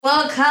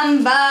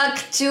Welcome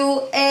back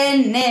to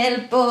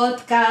NL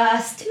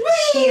Podcast.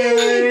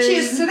 Cheers.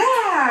 Cheers to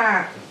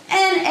that.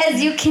 And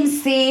as you can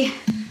see,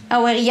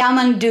 our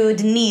Yaman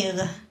dude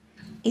Nir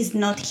is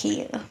not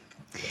here.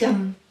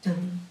 Dum,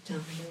 dum,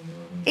 dum.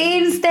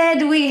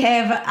 Instead, we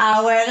have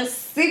our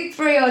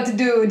Cypriot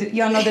dude.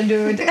 You're not a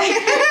dude.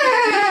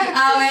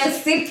 Our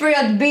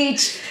Cypriot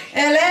bitch,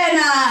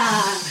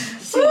 Elena.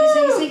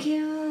 Thank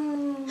you.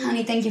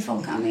 Honey, thank you for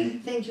coming.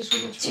 Thank you so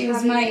much for Cheers,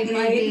 having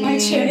my me.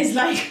 chair is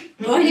like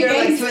going You're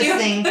like against you.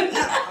 twisting.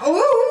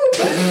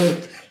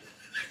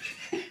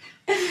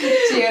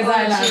 Cheers,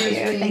 I love cheers,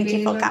 you. baby, Thank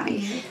you for love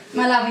coming. you.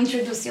 My love,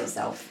 introduce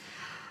yourself.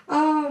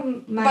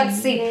 My But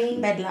sick,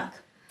 name. bad luck.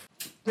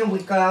 Here we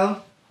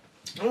go.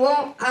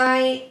 Well,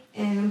 I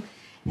am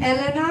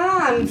Elena.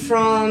 I'm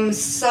from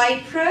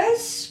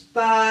Cyprus,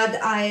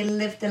 but I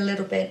lived a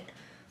little bit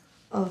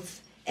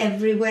of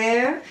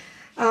everywhere.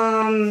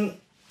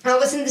 I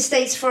was in the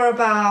States for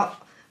about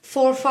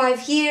 4 or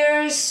 5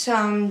 years,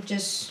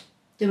 just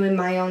doing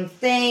my own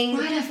thing.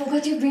 Right, I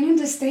forgot you've been in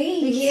the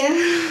States. Yeah,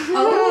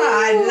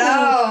 Oh. I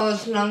know, it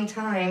was a long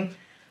time.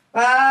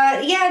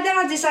 But yeah, then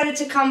I decided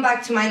to come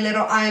back to my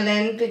little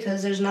island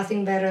because there's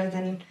nothing better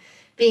than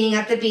being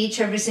at the beach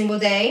every single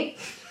day.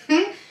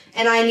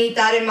 And I need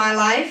that in my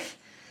life.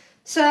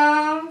 So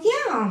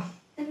yeah,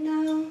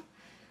 and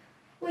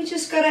we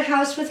just got a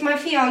house with my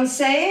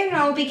fiance and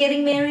I'll be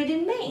getting married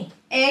in May.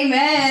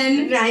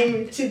 Amen.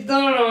 I'm to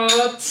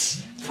that.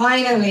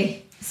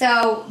 Finally.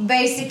 So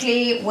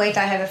basically, wait,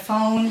 I have a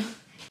phone.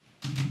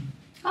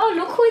 Oh,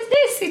 look who is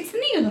this? It's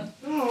Neil.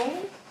 Oh.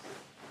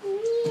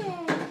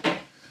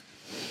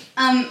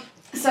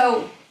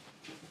 So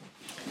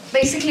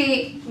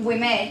basically, we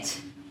met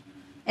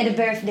at a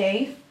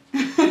birthday.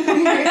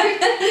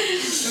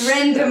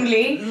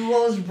 Randomly. It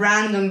was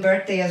random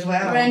birthday as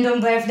well.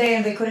 Random birthday,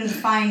 and we couldn't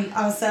find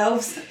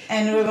ourselves,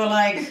 and we were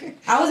like,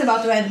 I was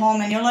about to head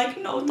home, and you're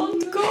like, no,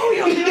 don't go,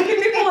 you're the only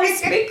people I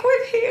speak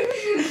with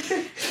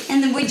here.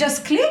 And then we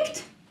just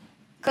clicked,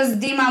 because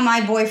Dima,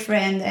 my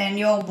boyfriend, and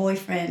your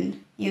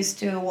boyfriend used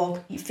to walk,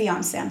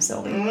 fiance, I'm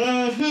sorry.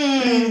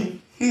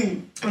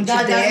 That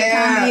doesn't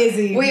come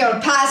easy. We are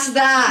past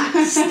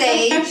that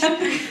stage.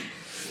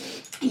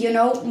 You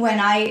know, when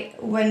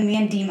me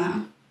and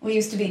Dima, we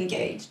used to be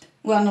engaged.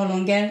 We are no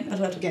longer, but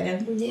we're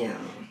together. Yeah.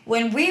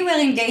 When we were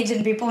engaged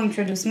and people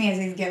introduced me as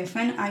his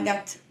girlfriend, I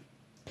got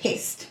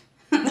pissed.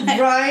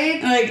 Right?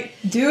 Like,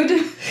 dude,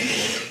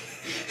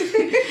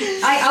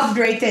 I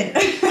upgraded.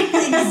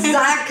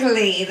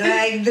 Exactly.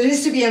 Like, there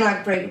used to be an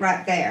upgrade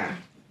right there.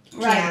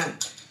 Right. Yeah.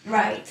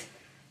 Right.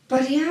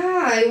 But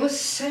yeah, it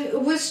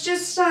was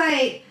just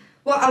like,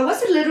 well, I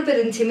was a little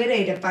bit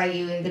intimidated by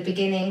you in the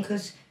beginning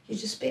because you're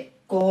just a bit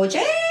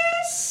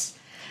gorgeous.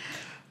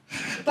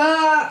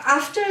 But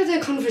after the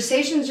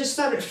conversation just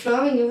started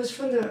flowing, it was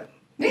from the...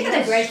 We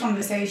had a great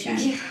conversation.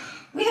 Yeah.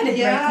 We had a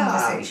great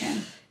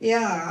conversation.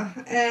 Yeah.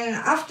 And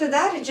after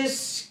that, it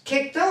just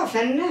kicked off.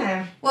 And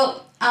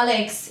Well,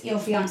 Alex, your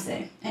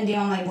fiance, and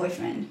Dima, my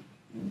boyfriend,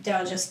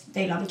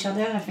 they love each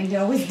other. I think they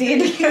always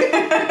did.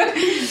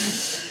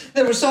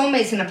 they were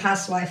soulmates in a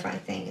past life, I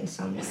think, in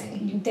some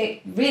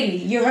way. Really,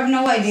 you have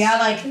no idea.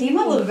 Like,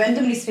 Dima will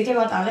randomly speak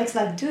about Alex,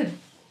 like, dude,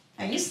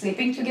 are you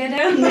sleeping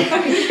together?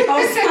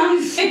 Or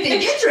something.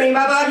 Did you dream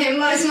about him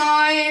last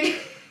night?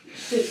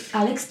 Did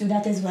Alex do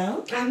that as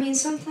well? I mean,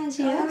 sometimes,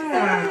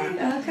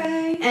 yeah.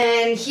 Okay.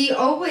 And he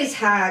always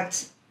had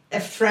a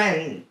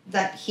friend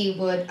that he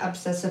would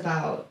obsess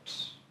about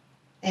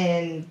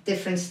in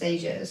different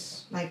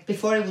stages. Like,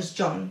 before it was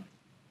John.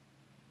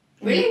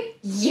 Really?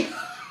 Yeah.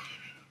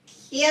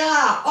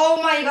 Yeah. Oh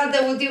my God,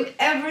 they will do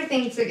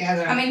everything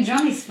together. I mean,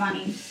 John is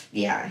funny.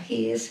 Yeah,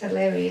 he is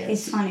hilarious.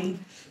 He's funny.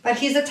 But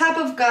he's the type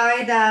of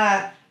guy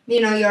that, you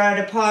know, you're at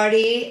a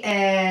party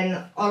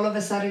and all of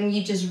a sudden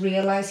you just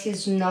realize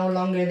he's no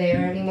longer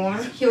there anymore.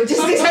 He'll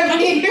just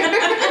disappear.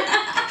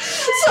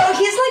 So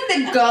he's like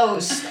the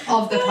ghost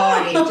of the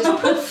party.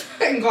 Just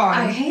poof and gone.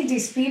 I hate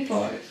these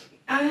people.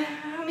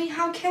 I mean,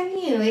 how can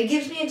you? It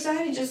gives me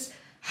anxiety. Just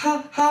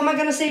how am I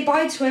going to say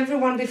bye to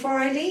everyone before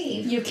I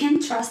leave? You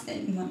can't trust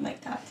anyone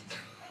like that.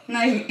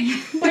 Like,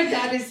 My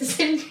dad is the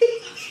same thing.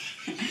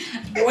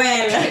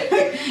 well,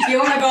 you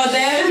want to go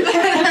there?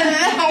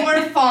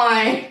 We're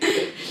fine.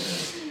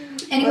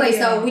 Anyway, Oh, yeah.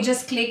 so we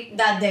just clicked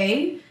that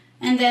day.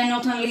 And then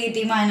not only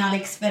Dima and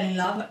Alex fell in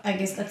love, I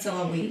guess that's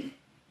all we.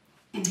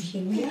 And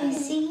here we are.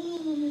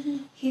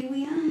 Here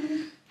we are.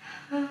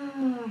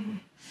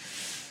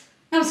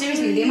 No,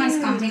 seriously, Dima is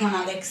counting on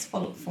Alex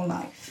for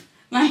life.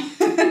 Like,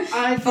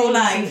 for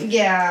life.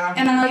 Yeah.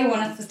 And I know you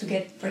want us to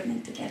get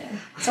pregnant together.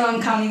 So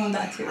I'm counting on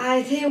that too.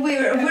 I think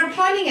we're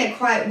planning it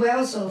quite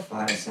well so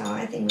far, so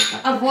I think we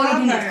got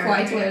Avoiding it covered.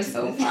 quite well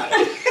so far.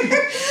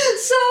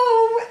 So,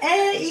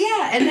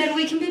 yeah, and then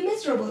we can be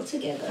miserable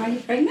together. Are you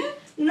pregnant?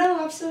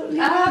 No, absolutely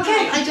Oh, not.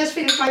 okay. I just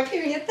finished my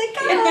period, thank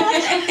God.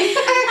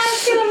 I'm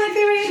still on my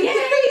period.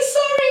 Yay,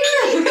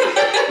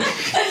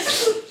 sorry.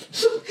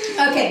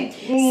 Okay,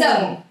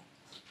 so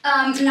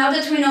now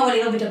that we know a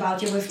little bit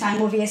about you with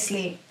time,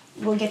 obviously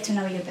we'll get to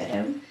know you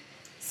better.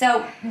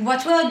 So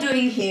what we're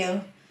doing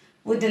here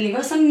we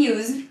deliver some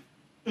news.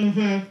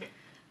 Mm-hmm.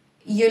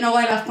 You know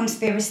I love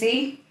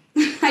conspiracy.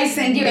 I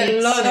send you Me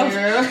a lot of...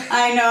 too.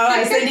 I know,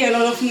 I send you a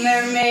lot of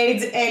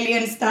mermaids,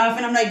 alien stuff,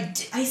 and I'm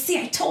like, I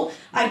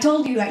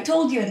told you,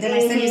 and then I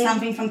send you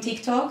something from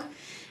TikTok.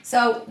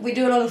 So we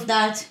do a lot of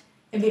that,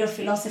 a bit of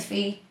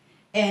philosophy,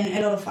 and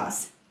a lot of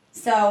us.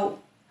 So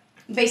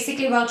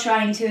basically we're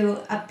trying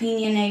to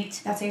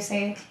opinionate, that's how you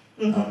say it?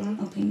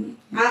 Opinion.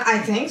 I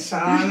think so.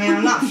 I mean,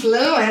 I'm not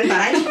fluent, but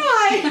I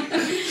try.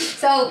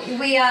 So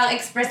we are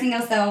expressing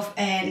ourselves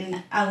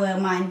and our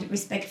mind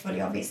respectfully,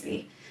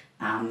 obviously.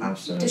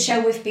 Absolutely. To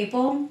share with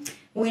people.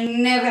 We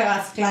never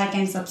ask like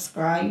and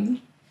subscribe.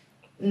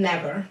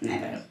 Never.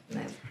 Never.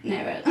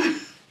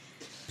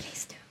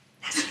 Please do.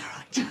 That's your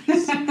own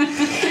choice.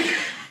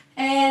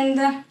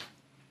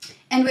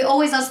 And we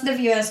always ask the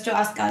viewers to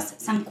ask us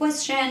some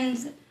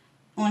questions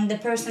on the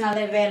personal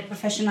level,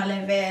 professional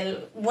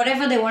level,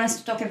 whatever they want us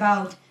to talk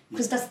about,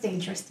 because that's the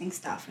interesting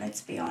stuff,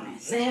 let's be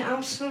honest. Yeah,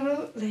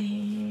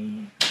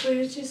 absolutely.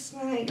 We're just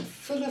like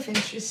full of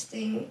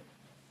interesting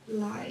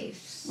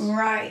lives.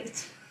 Right.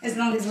 As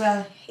long as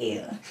we're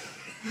here.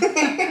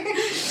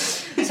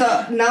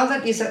 So now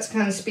that you said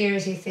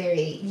conspiracy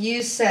theory,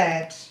 you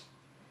said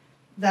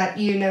that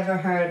you never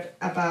heard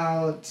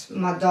about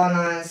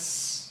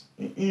Madona's...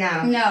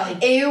 No.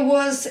 It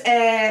was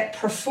a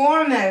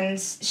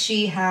performance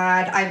she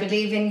had, I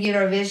believe, in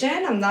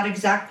Eurovision. I'm not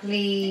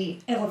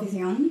exactly...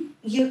 Eurovision.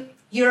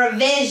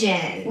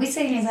 Eurovision. We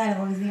say in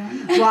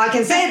Eurovision. Well, I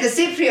can say it the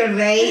Cypriot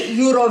way,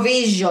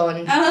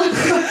 Eurovision.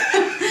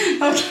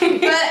 Okay.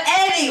 But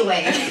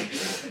anyway,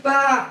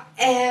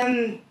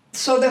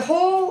 so the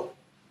whole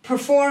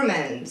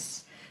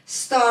performance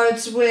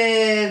starts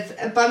with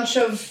a bunch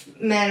of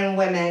men and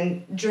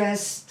women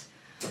dressed...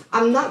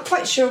 I'm not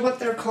quite sure what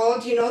they're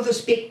called. You know,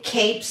 those big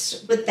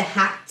capes with the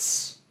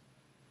hats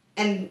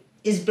and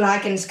is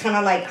black and it's kind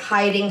of like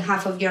hiding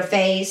half of your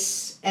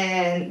face.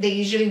 And they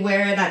usually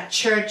wear it at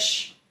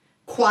church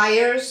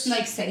choirs.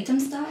 Like Satan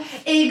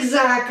stuff?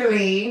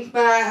 Exactly.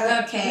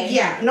 But okay.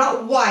 Yeah,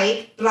 not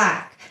white,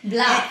 black.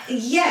 Black.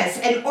 Yes,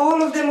 and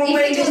all of them are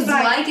wearing this black. If it was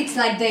black. white, it's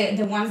like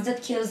the ones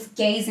that kills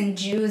gays and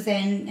Jews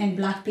and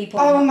black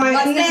people. Oh my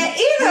God!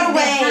 Either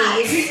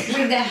way.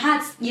 With the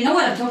hats, you know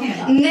what I'm talking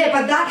about. No,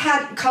 but that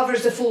hat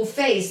covers the full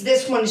face.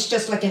 This one is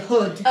just like a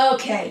hood.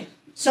 Okay.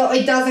 So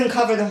it doesn't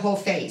cover the whole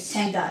face.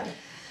 Thank God.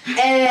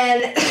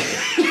 And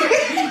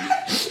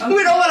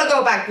we don't want to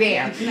go back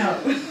there. No.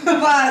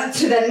 But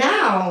to the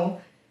now,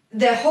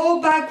 the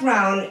whole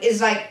background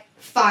is like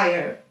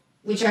fire,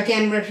 which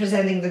again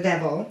representing the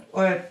devil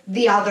or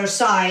the other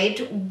side,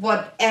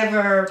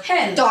 whatever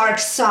Hell. Dark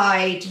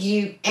side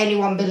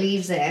anyone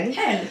believes in.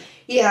 Hell.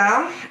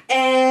 Yeah,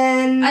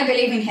 and I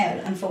believe in hell,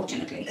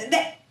 unfortunately.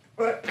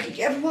 I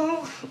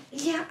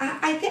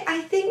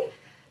think,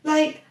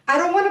 like, I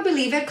don't want to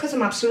believe it because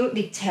I'm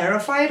absolutely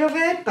terrified of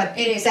it, but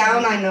It is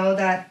down scary. I know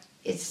that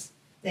it's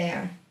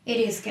there. It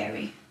is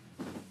scary.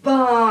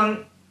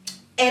 And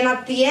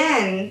at the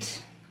end,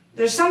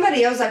 there's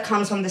somebody else that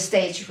comes on the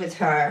stage with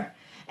her,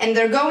 and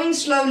they're going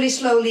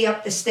slowly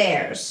up the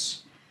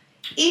stairs.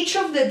 Each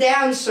of the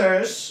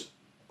dancers,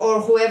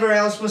 or whoever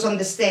else was on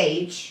the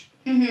stage,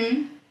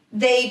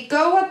 they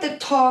go at the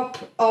top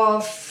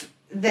of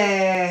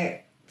the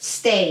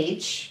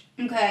stage.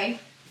 Okay.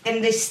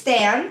 And they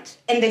stand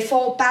and they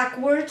fall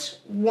backwards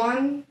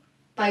one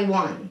by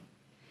one.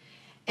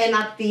 And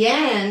at the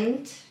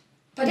end...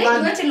 But they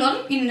do it in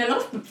a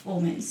lot of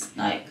performance.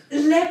 But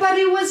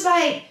it was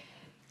like...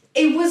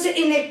 It was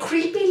in a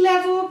creepy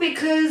level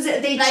because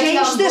they like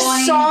changed the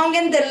song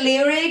and the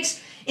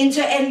lyrics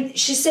into... And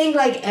she's saying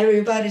like,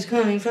 everybody's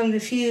coming from the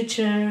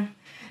future.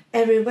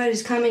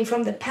 Everybody's coming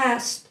from the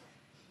past.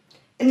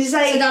 And it's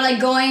like... So they're like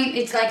going...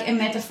 It's like a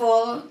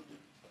metaphor.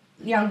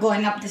 You're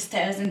going up the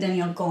stairs and then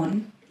you're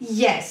gone.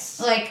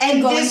 Yes.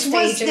 And this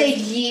was the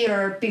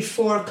year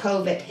before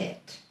COVID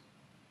hit.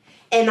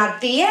 And at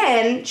the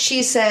end,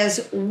 she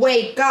says,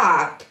 wake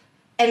up.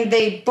 And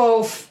they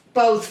both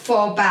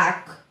fall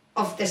back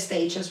off the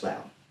stage as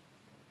well.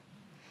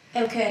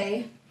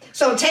 Okay.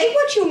 So take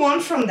what you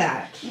want from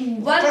that.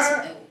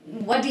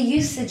 What do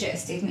you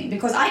suggest it mean?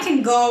 Because I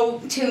can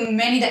go to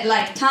many that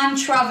like time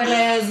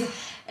travelers,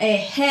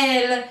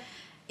 hell,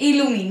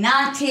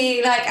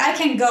 Illuminati. Like I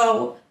can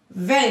go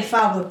very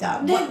far with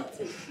that.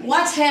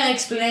 What's her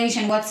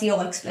explanation? What's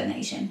your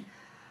explanation?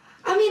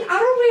 I mean, I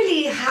don't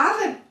really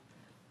have a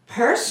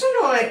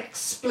personal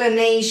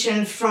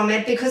explanation from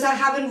it because I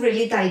haven't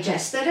really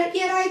digested it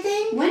yet, I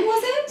think. When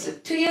was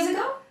it? 2 years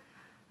ago?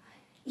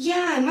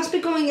 Yeah, I must be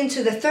going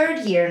into the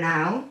 3rd year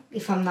now,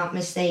 if I'm not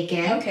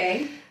mistaken.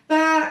 Okay.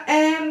 But,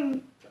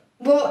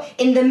 well,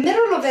 in the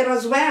middle of it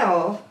as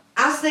well,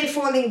 as they're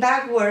falling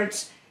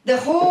backwards, the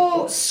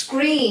whole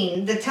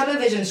screen, the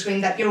television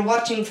screen that you're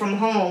watching from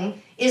home,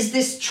 is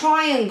this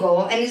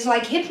triangle and it's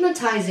like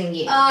hypnotizing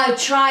you.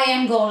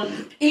 Triangle.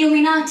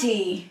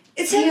 Illuminati.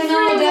 It's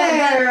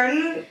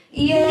everywhere. Yes.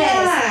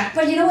 Yeah.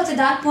 But you know what, at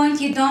that point,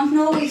 you don't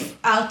know if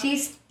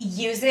artists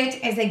use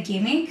it as a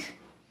gimmick.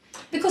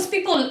 Because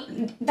people,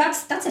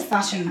 that's a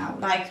fashion now.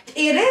 Like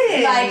it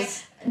is. Like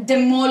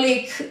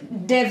demonic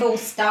devil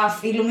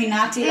stuff,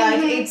 Illuminati,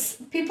 like it's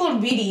people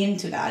really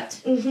into that.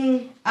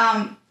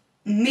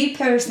 Me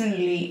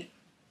personally,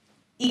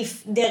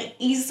 if there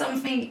is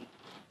something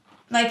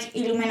like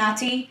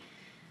Illuminati,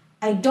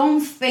 I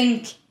don't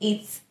think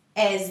it's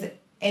as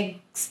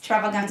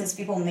extravagant as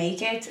people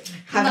make it.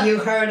 Have you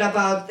heard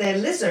about the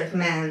lizard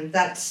man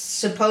that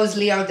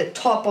supposedly are the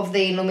top of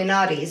the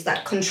Illuminatis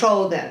that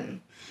control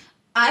them?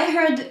 I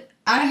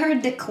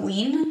heard the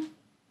Queen.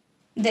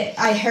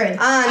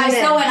 I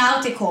saw an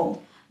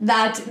article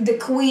that the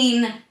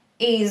Queen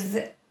is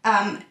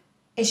a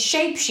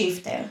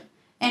shapeshifter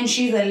and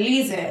she's a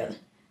lizard.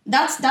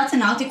 That's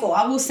an article.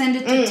 I will send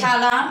it to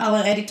Tala,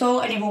 our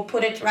editor, and he will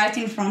put it right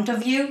in front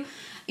of you.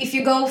 If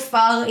you go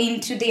far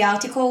into the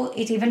article,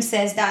 it even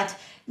says that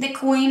the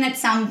Queen at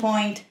some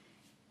point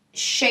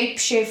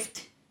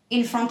shapeshift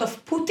in front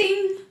of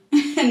Putin,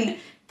 and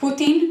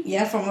Putin,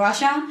 from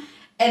Russia,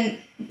 and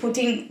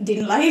Putin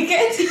didn't like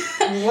it.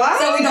 What?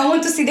 So we don't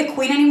want to see the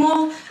Queen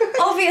anymore.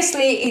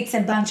 Obviously, it's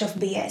a bunch of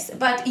BS.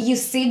 But you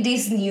see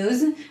this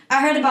news.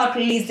 I heard about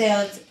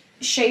lizards,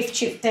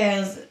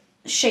 shapeshifters,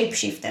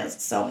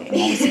 sorry, I'm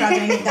always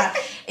struggling with that.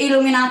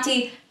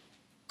 Illuminati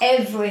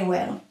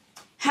everywhere.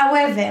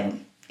 However,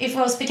 if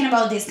we're speaking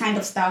about this kind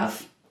of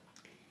stuff,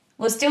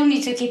 we still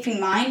need to keep in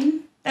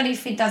mind that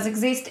if it does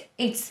exist,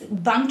 it's a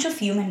bunch of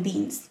human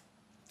beings.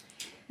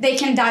 They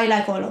can die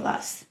like all of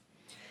us.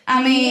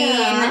 I mean,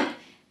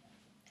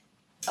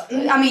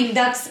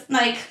 that's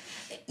like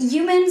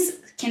humans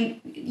can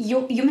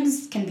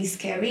be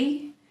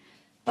scary,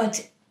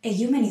 but a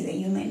human is a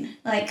human.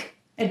 Like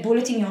a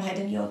bullet in your head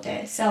and you're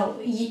dead. So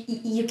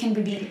you can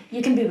be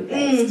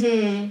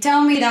replaced.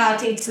 Tell me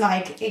that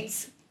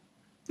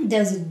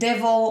there's a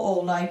devil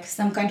or like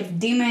some kind of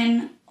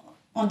demon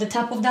on the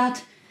top of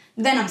that,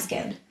 then I'm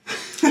scared.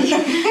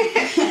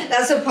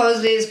 That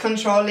supposedly is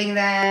controlling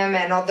them,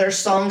 and other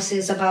songs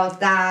is about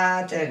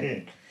that,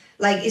 and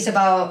like it's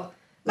about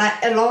like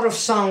a lot of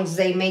songs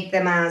they make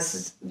them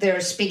as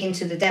they're speaking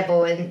to the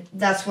devil, and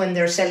that's when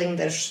they're selling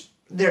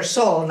their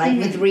soul. Like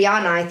with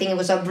Rihanna, I think it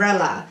was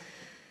Umbrella.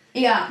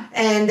 Yeah.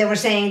 And they were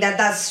saying that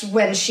that's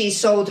when she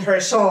sold her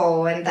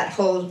soul, and that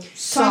whole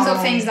song. Tons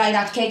of things like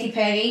that. Katy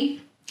Perrey.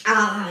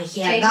 Ah,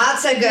 yeah,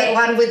 that's a good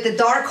one with the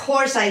dark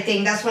horse, I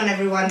think. That's when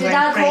everyone went crazy. The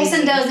dark horse,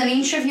 and there's an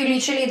interview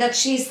literally that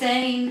she's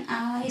saying,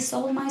 I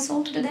sold my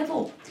soul to the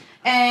devil.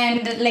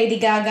 And Lady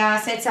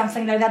Gaga said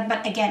something like that.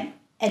 But again,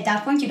 at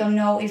that point, you don't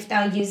know if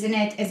they're using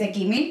it as a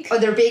gimmick. Or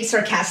they're being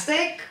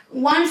sarcastic.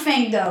 One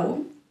thing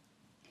though,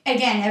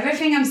 again,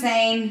 everything I'm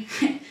saying,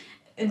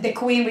 the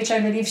Queen, which I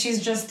believe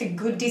she's just a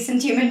good,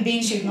 decent human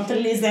being. She's not a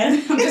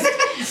lizard.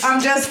 I'm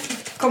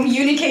just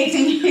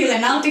communicating here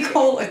an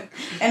article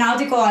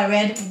I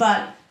read,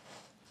 but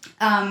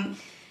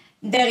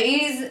there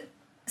is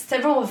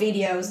several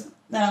videos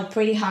that are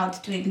pretty hard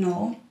to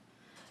ignore.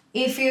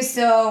 If you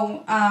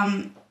saw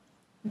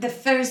the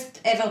first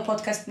ever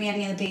podcast me and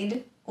Neil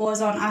did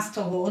was on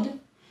Astroworld,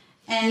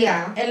 and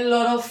a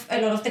lot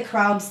of the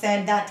crowd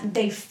said that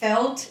they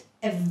felt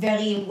a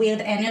very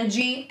weird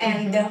energy,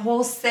 and the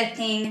whole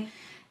setting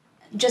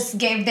just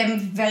gave them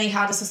very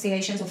hard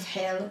associations of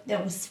hell. There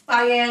was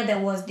fire, there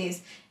was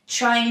this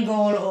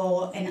triangle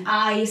or an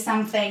eye,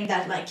 something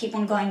that like keep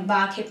on going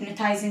back,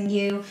 hypnotizing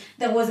you.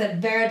 There was a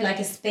bird, like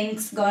a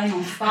sphinx, going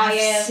on fire.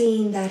 I've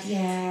seen that,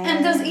 yeah.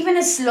 And there's even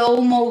a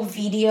slow-mo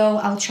video,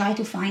 I'll try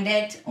to find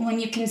it, when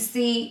you can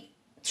see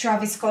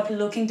Travis Scott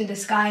looking to the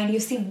sky and you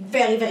see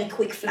very, very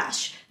quick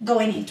flash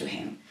going into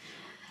him.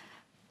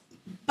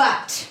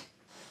 But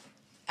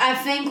I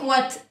think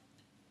what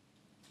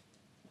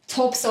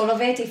tops all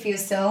of it, if you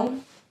saw,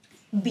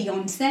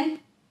 Beyonce.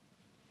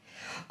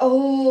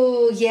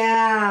 Oh,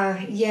 yeah.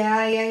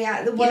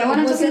 What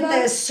was it,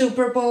 the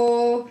Super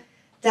Bowl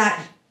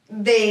that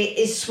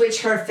they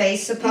switch her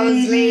face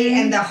supposedly,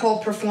 and the whole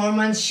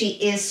performance, she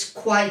is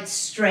quite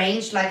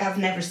strange. Like, I've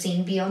never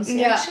seen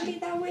Beyonce actually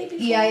that way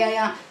before.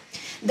 Yeah.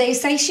 They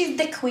say she's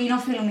the queen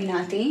of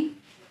Illuminati.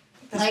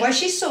 That's why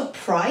she's so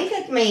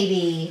private,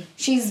 maybe.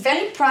 She's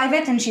very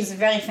private and she's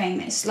very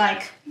famous.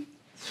 Like,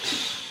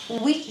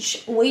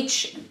 who's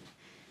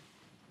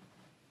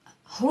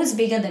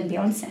bigger than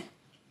Beyonce?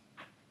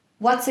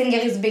 What singer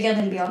is bigger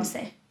than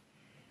Beyonce?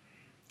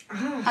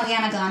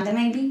 Ariana Grande,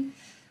 maybe?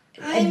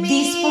 At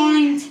this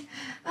point?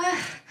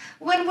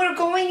 When we're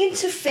going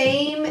into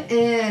fame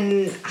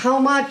and how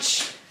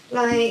much,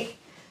 like,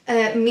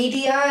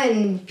 media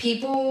and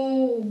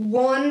people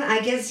won,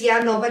 I guess,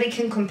 nobody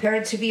can compare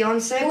it to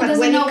Beyonce. Who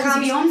doesn't know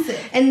Beyonce?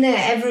 And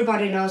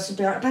everybody knows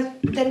Beyonce.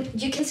 But then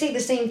you can say the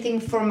same thing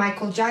for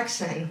Michael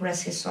Jackson,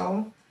 rest his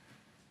soul.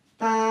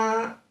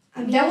 But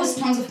there was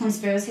tons of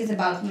conspiracies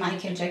about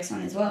Michael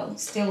Jackson as well.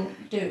 Still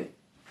do.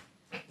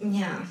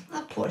 Yeah,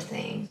 that poor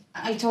thing.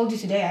 I told you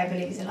today I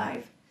believe he's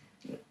alive.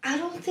 I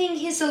don't think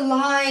he's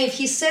alive.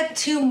 He said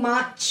too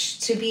much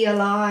to be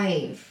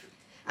alive.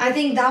 I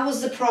think that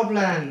was the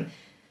problem.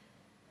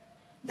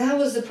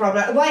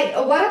 Wait,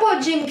 what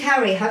about Jim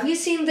Carrey? Have you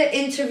seen the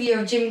interview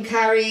of Jim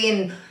Carrey?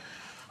 And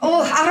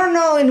Oh, I don't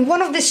know, in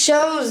one of the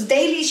shows,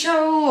 Daily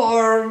Show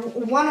or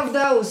one of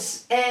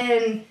those.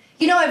 And,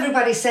 you know,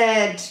 everybody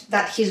said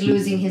that he's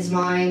losing his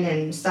mind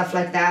and stuff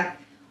like that.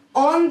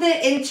 On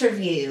the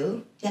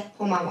interview,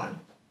 hold on one.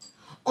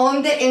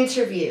 On the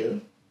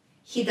interview,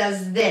 he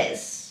does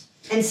this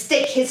and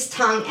stick his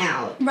tongue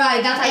out.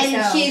 Right, that's I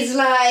And saw. he's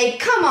like,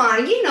 come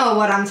on, you know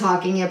what I'm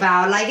talking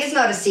about. Like, it's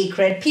not a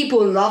secret.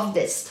 People love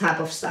this type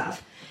of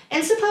stuff.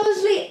 And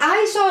supposedly,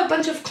 I saw a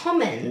bunch of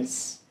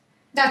comments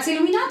That's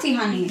Illuminati,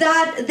 honey.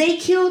 that they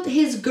killed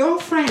his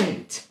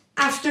girlfriend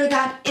after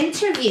that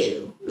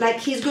interview.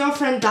 Like, his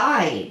girlfriend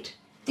died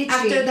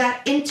after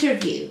that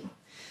interview.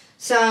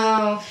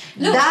 So,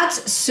 Look,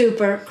 that's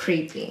super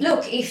creepy.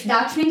 Look, if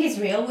that thing is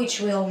real, which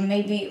we'll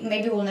maybe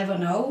we'll never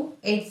know,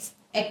 it's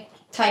a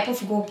type of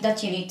group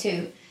that you need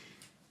to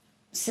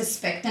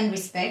suspect and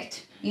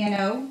respect, you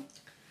know?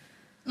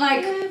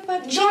 Like,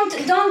 but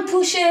don't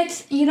push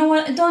it. You know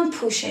what? Don't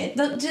push it.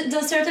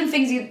 The certain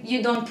things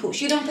you don't push.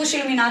 You don't push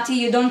Illuminati.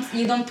 You don't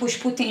push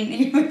Putin.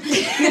 You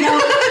know,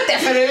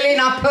 definitely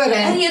not Putin.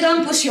 and you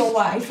don't push your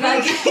wife.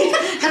 Like,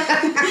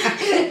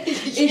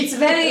 it's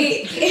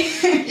very.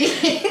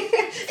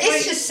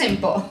 It's just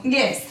simple.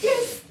 Yes.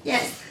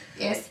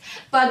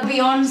 But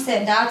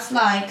Beyonce, that's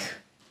like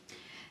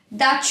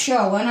that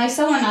show. And I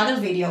saw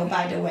another video,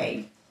 by the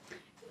way.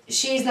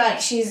 She's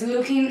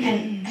looking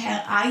and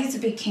her eyes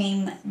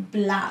became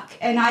black.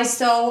 And I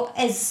saw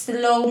as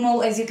slow-mo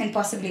as you can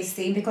possibly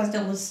see because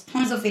there was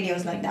tons of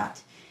videos like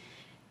that.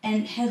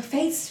 And her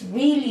face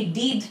really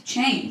did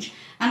change.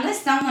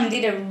 Unless someone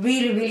did a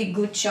really, really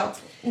good job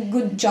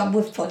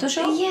with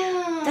Photoshop.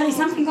 Yeah. There is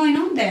something going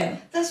on there.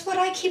 That's what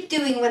I keep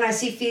doing when I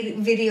see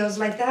videos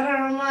like that.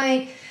 And I'm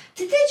like,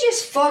 did they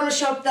just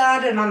Photoshop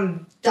that and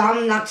I'm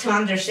dumb not to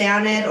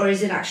understand it? Or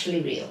is it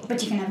actually real?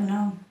 But you can never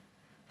know.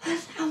 But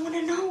I want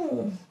to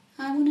know.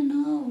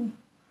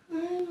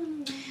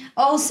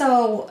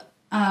 Also,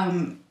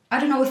 I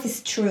don't know if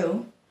it's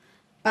true,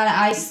 but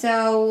I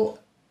saw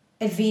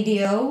a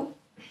video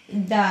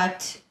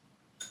about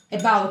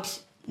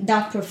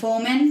that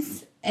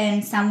performance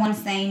and someone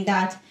saying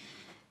that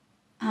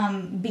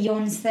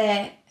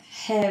Beyonce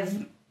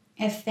have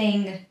a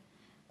thing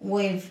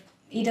with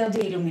either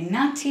the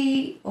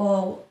Illuminati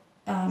or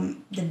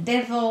the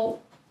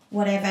devil,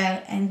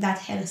 whatever, and that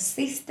her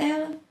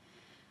sister,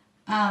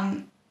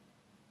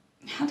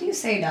 how do you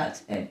say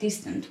that? A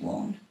distant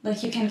warrant.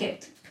 Like you can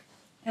get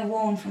a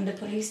warrant from the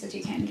police that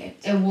you can get.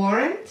 A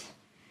warrant?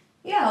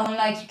 Yeah, or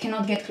like you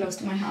cannot get close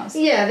to my house.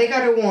 Yeah, they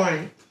got a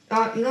warrant.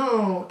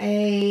 No,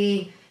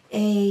 a.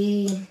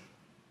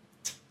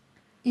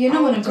 You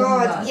know what I'm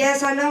talking about.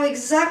 Yes, I know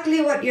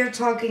exactly what you're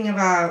talking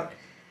about.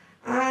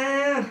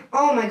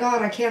 Oh my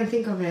God, I can't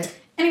think of it.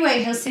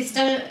 Anyway, her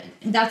sister,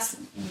 that's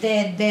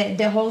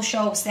the whole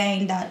show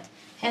saying that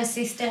her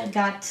sister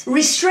got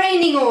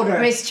Restraining order.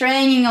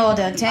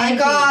 Thank I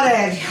got you.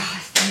 it.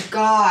 Thank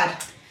God.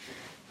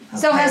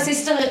 So her Okay.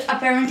 sister,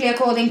 apparently,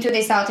 according to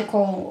this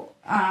article,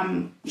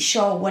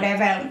 show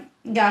whatever,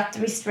 got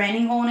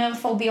restraining order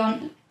for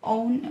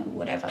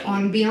whatever.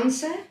 On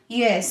Beyonce?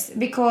 Yes,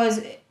 because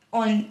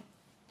on.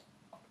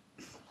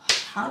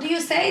 How do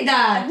you say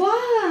that?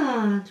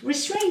 What?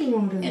 Restraining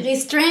order.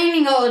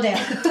 Restraining order.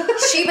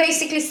 She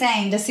basically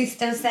saying, the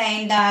sister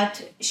saying that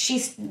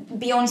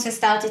Beyonce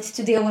started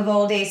to deal with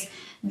all these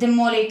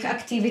demonic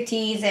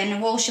activities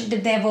and worship the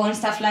devil and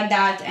stuff like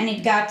that, and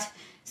it got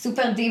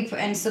super deep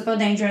and super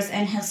dangerous,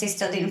 and her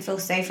sister didn't feel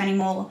safe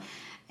anymore.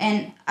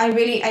 And I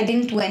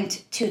didn't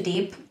went too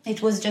deep.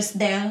 It was just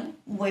there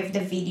with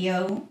the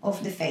video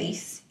of the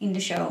face in the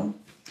show.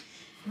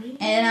 Really?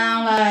 And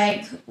I'm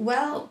like,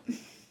 well.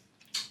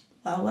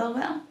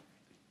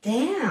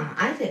 Damn,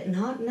 I did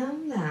not know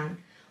that.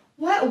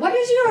 What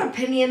is your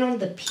opinion on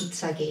the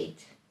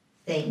Pizzagate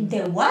thing?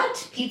 The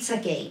what?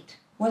 Pizzagate.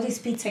 What is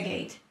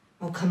Pizzagate?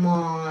 Oh, come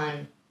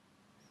on.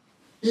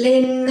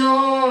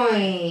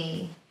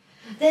 Illinois.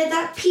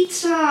 That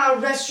pizza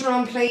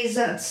restaurant place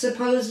that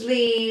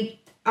supposedly,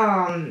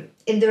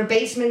 in their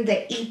basement,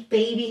 they eat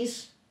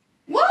babies.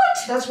 What?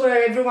 That's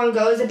where everyone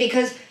goes.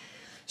 Because,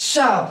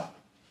 so,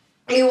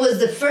 it was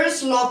the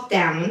first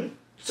lockdown,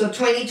 so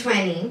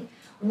 2020.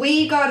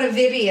 We got a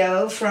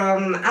video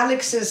from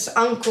Alex's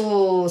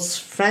uncle's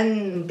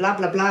friend, blah,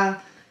 blah, blah.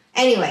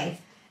 Anyway,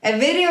 a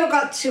video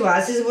got to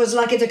us. It was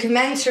like a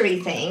documentary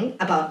thing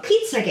about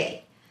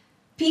Pizzagate.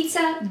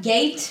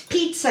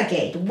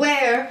 Pizzagate,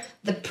 where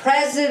the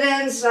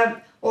presidents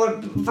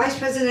or vice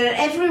president,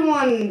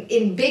 everyone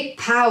in big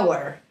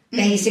power,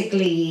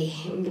 basically,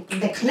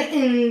 the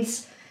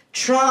Clintons,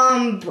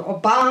 Trump,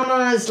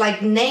 Obamas,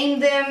 like name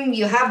them,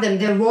 you have them,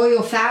 the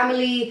royal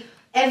family,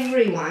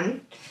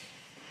 everyone.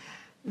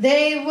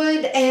 They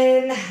would,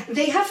 and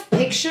they have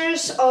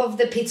pictures of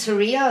the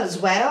pizzeria as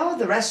well,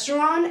 the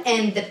restaurant,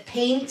 and the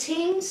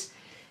paintings.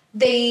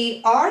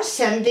 They are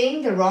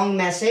sending the wrong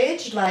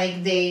message,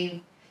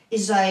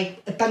 it's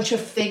like a bunch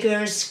of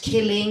figures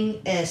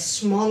killing a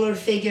smaller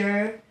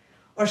figure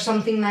or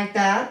something like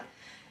that.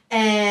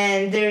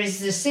 And there is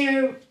this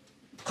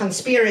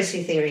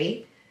conspiracy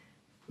theory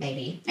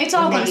maybe. It's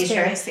all Maybe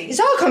conspiracy. It's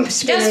all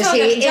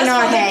conspiracy in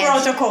our head.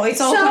 Protocol. It's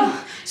all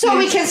so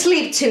we can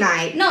sleep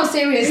tonight. No,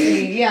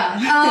 seriously, yeah.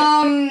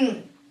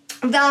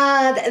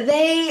 That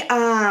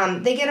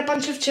they get a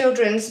bunch of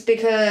children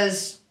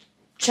because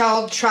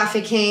child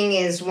trafficking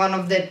is one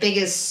of the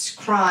biggest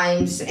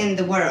crimes in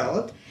the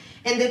world.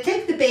 And they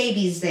take the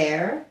babies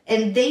there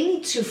and they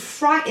need to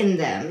frighten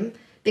them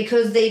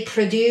because they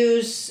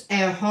produce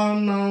a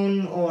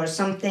hormone or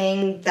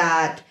something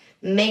that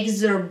makes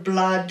their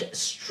blood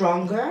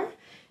stronger.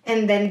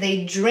 And then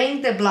they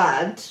drink the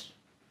blood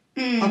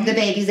of the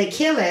babies. They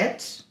kill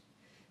it.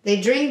 They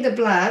drink the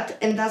blood,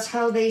 and that's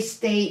how they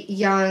stay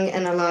young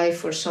and alive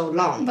for so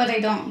long. But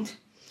they don't.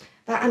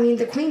 But, I mean,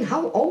 the queen,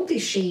 how old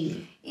is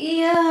she?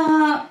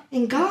 Yeah.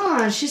 And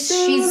God, she's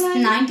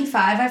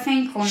 95, I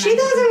think. Or she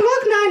doesn't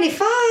look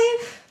 95.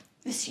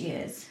 Yes, she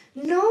is.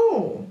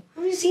 No.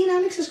 Have you seen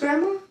Alex's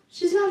grandma?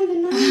 She's not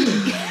even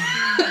 90.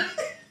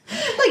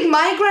 Like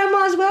my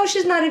grandma as well,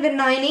 she's not even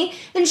 90.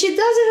 And she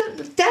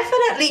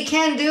definitely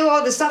can't do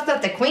all the stuff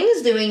that the queen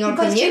is doing or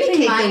because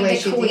communicate the way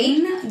she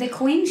did. The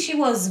queen, she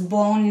was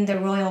born in the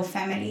royal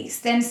family.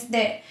 Since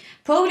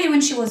probably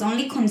when she was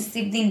only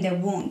conceived in the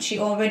womb, she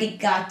already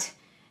got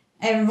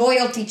a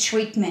royalty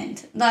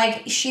treatment.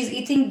 Like, she's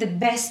eating the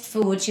best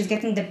food. She's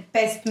getting the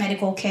best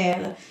medical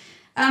care.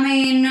 I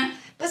mean...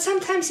 But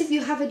sometimes if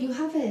you have it, you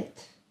have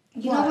it.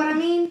 You know what I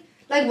mean?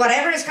 Like,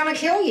 whatever is going to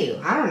kill you.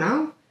 I don't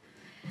know.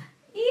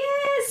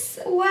 Yes,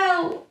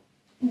 well,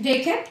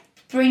 they kept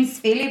Prince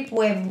Philip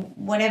with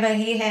whatever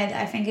he had.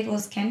 I think it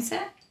was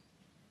cancer.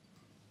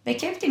 They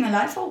kept him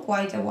alive for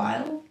quite a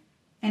while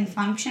and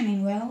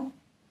functioning well.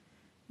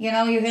 You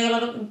know, you hear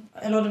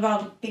a lot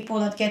about people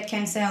that get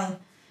cancer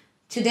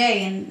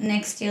today and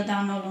next year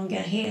they're no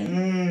longer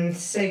here.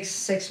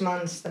 6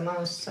 months the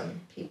most, some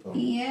people.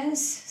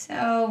 Yes,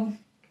 so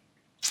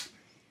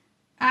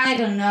I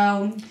don't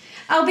know.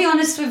 I'll be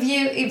honest with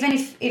you, even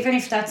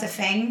if that's a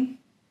thing,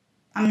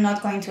 I'm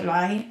not going to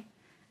lie.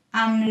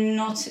 I'm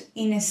not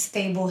in a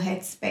stable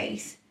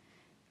headspace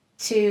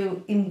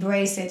to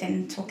embrace it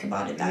and talk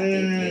about it that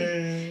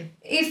deeply.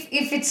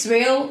 If it's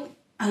real,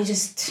 I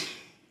just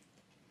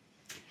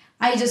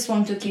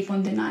want to keep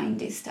on denying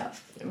this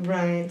stuff.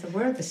 Right,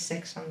 we're the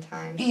sick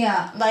sometimes.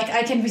 Yeah, like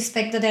I can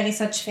respect that there is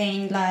such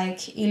thing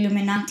like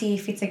Illuminati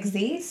if it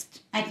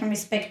exists. I can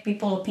respect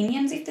people's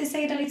opinions if they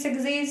say that it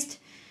exists.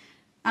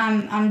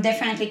 I'm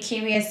definitely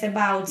curious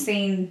about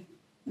seeing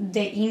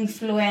the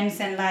influence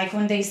and like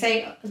when they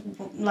say,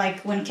 like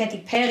when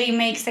Katy Perrey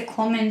makes a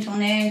comment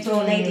on it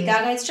or Lady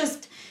Gaga,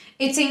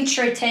 it's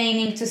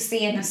entertaining to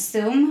see and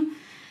assume.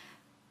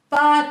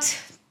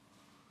 But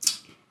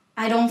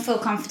I don't feel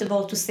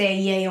comfortable to say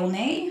yay or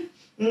nay.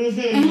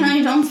 And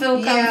I don't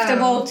feel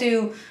comfortable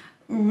to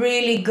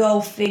really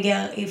go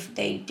figure if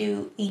they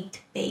do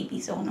eat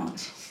babies or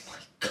not. Oh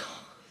my God.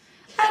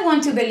 I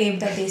want to believe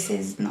that this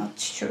is not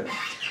true.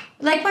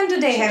 Like, when do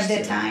they have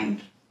the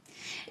time?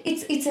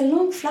 It's a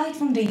long flight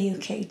from the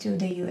UK to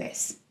the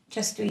US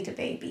just to eat a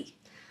baby.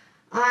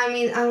 I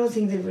mean, I don't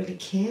think they really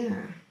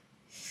care.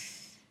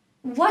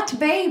 What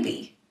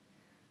baby?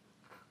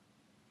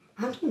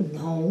 I don't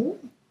know.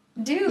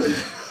 Dude.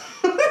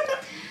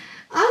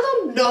 I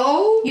don't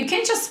know. You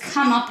can't just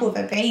come up with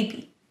a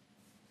baby.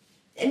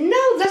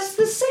 No, that's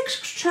the sex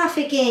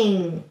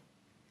trafficking.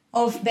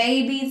 Of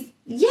babies?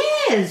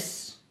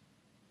 Yes.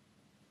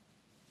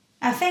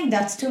 I think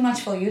that's too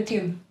much for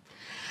YouTube.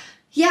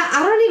 Yeah,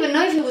 I don't even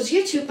know if it was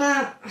YouTube,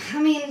 but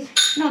I mean...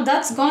 No,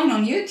 that's going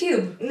on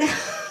YouTube.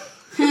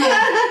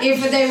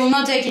 If they will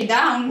not take it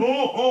down.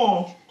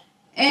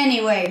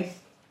 Anyway.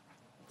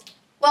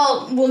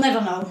 Well, we'll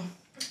never know.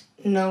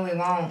 No, we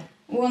won't.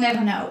 We'll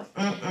never know.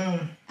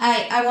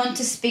 I want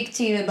to speak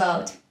to you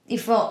about,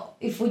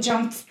 if we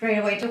jump straight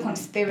away to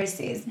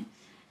conspiracies,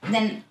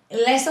 then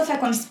less of a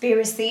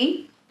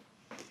conspiracy,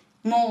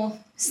 more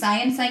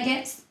science, I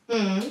guess.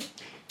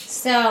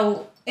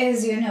 So,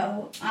 as you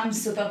know, I'm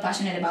super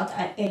passionate about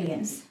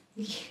aliens.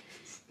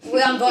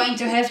 We are going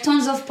to have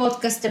tons of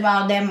podcasts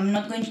about them. I'm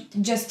not going to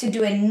just to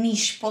do a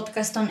niche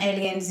podcast on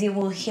aliens. You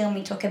will hear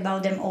me talk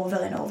about them over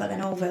and over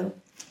and over.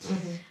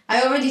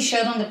 I already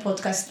shared on the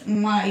podcast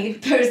my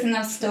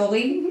personal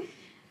story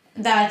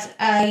that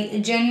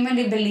I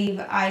genuinely believe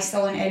I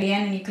saw an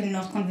alien and you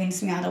cannot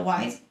convince me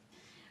otherwise.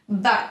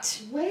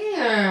 But...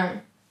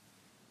 Where?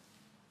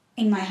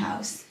 In my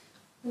house.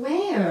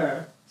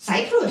 Where?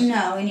 Cyprus?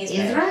 No, in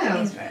Israel.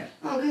 Israel.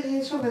 Oh, good.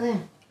 It's over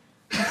there.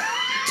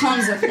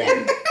 Tons of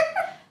them.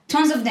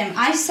 Tons of them.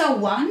 I saw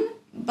one,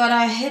 but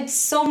I had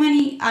so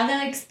many other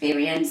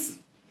experiences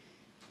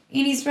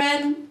in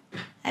Israel.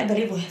 I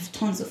believe we have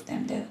tons of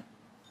them there.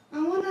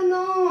 I want to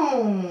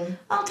know.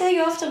 I'll tell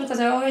you after because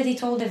I already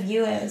told the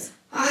viewers.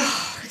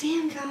 Oh,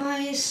 damn,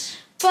 guys.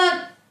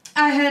 But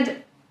I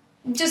had,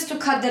 just to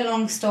cut the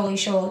long story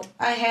short,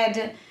 I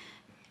had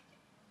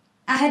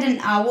an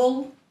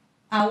owl.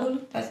 Owl?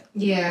 That's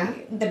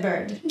the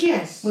bird.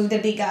 Yes. With the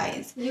big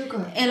eyes. You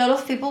go. A lot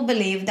of people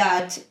believe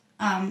that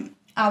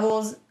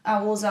owls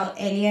are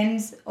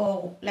aliens,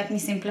 or let me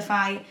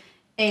simplify,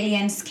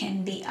 aliens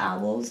can be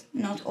owls,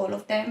 not all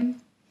of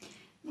them.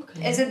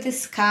 Okay. As a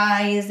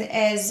disguise,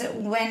 as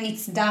when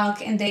it's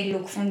dark and they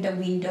look from the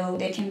window,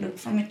 they can look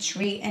from a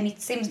tree and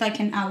it seems like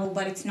an owl,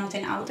 but it's not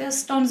an owl.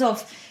 There's tons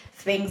of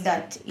things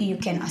that you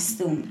can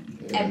assume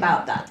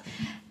about that.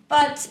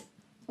 But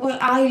where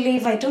I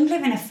live, I don't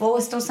live in a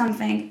forest or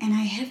something, and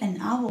I have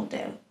an owl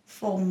there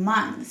for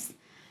months.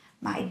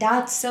 My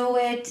dad saw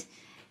it.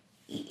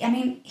 I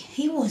mean,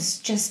 he was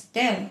just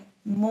there,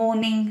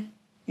 morning,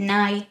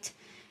 night,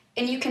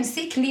 and you can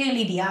see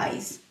clearly the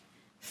eyes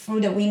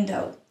through the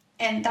window.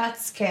 And that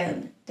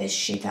scared the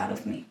shit out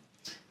of me.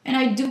 And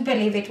I do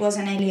believe it was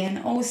an alien.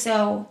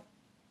 Also,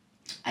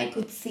 I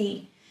could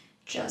see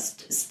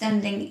just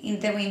standing in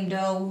the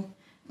window,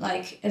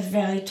 like a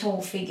very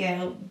tall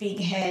figure, big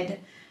head.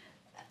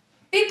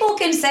 People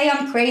can say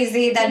I'm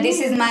crazy, that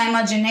this is my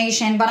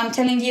imagination, but I'm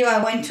telling you,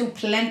 I went to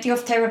plenty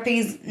of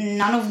therapies.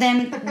 None of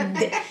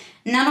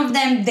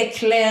them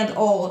declared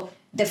or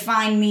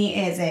defined me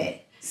as a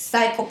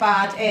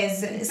psychopath, as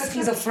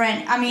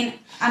schizophrenic. I mean,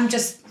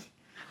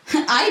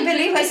 I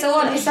believe I saw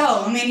what I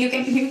saw. I mean,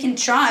 you can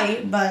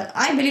try, but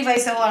I believe I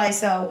saw what I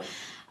saw.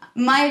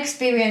 My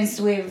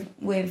experience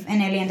with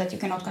an alien that you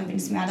cannot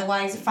convince me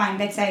otherwise, fine,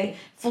 let's say,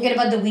 forget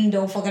about the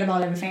window, forget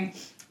about everything.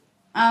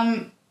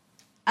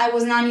 I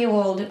was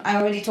 9-year-old. I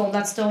already told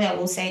that story. I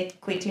will say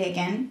it quickly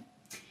again.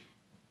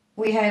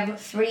 We have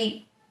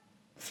 3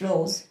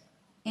 floors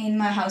in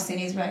my house in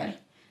Israel.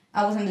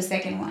 I was on the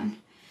second one.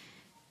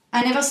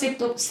 I never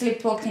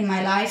sleepwalked in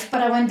my life,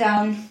 but I went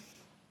down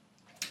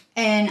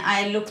and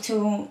I looked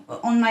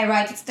on my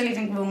right, it's the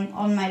living room,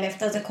 on my left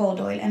there's a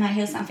corridor, and I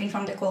hear something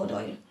from the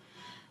corridor.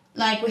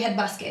 Like, we had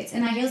baskets,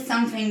 and I hear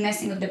something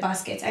messing with the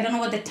baskets. I don't know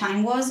what the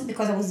time was,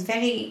 because I was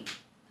very,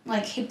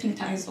 like,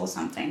 hypnotized or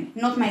something,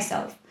 not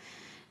myself.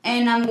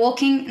 And I'm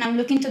walking, and I'm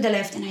looking to the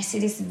left, and I see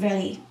this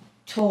very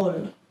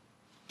tall,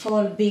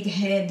 big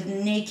head,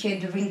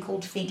 naked,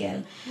 wrinkled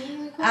figure.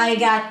 Oh, I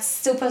got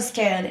super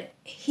scared.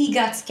 He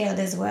got scared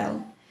as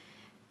well.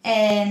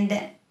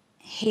 And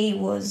he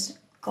was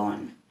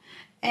gone.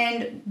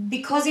 And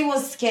because he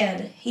was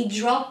scared, he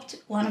dropped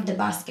one of the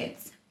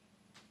baskets.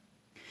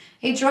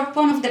 He dropped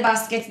one of the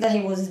baskets that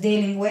he was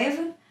dealing with,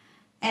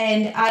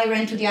 and I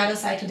ran to the other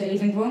side, to the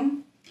living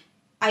room.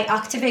 I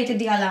activated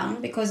the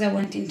alarm because I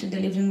went into the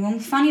living room.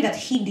 Funny that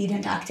he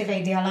didn't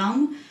activate the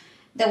alarm.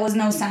 There was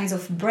no signs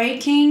of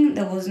breaking.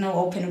 There was no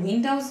open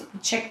windows.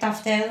 Checked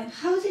after.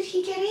 How did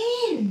he get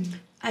in?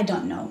 I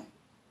don't know.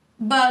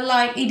 But,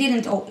 like, he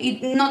didn't,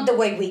 not the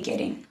way we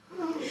get in.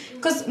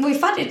 Because we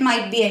thought it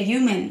might be a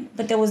human,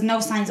 but there was no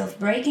signs of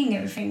breaking.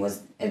 Everything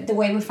was the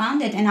way we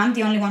found it, and I'm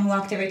the only one who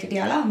activated the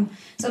alarm.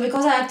 So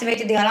because I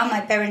activated the alarm, my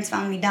parents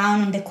found me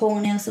down on the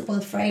corner, super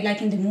afraid,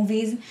 like in the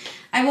movies.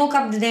 I woke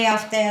up the day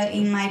after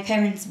in my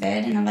parents'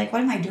 bed, and I'm like,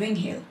 what am I doing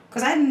here?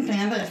 Because I didn't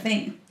remember a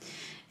thing.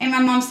 And my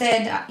mom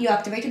said, you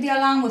activated the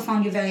alarm, we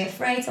found you very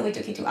afraid, so we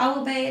took you to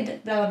our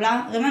bed, blah, blah,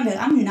 blah. Remember,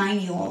 I'm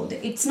 9-year-old.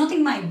 It's not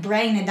in my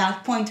brain at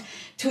that point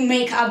to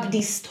make up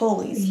these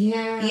stories.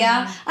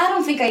 Yeah? I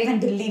don't think I even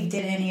believed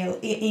in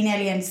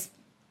aliens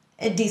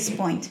at this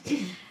point.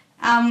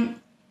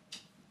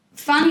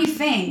 Funny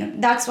thing,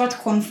 that's what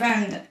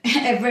confirmed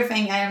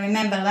everything I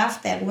remember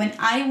after. When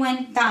I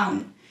went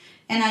down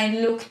and I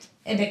looked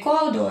at the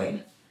corridor,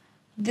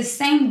 the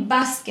same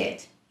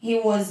basket he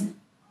was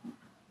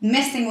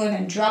messing with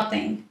and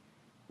dropping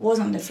was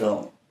on the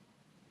floor.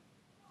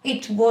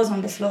 It was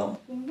on the floor.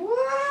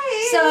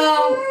 What?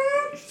 So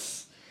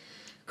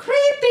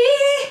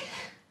creepy.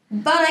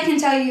 But I can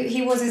tell you,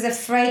 he was as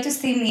afraid to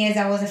see me as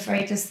I was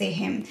afraid to see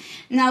him.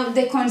 Now,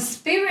 the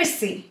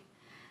conspiracy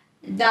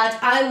that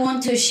I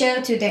want to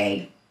share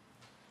today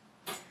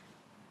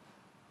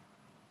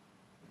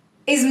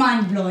is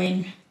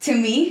mind-blowing to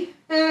me.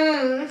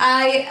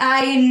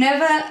 I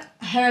never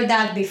heard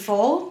that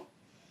before.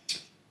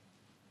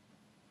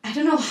 I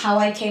don't know how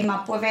I came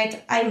up with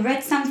it. I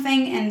read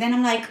something and then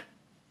I'm like,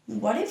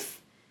 what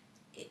if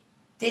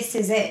this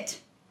is it?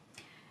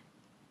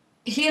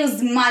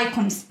 Here's my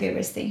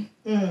conspiracy.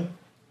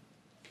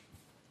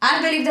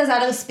 I believe there's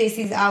other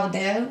species out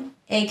there,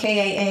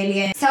 aka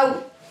aliens.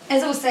 So,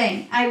 as I was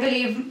saying, I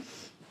believe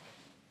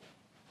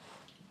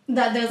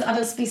that there's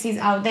other species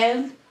out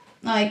there,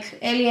 like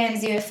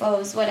aliens,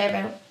 UFOs,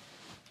 whatever.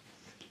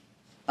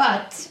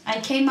 But I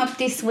came up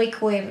this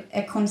week with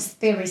a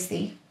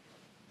conspiracy.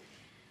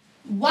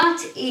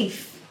 What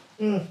if,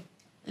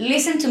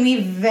 listen to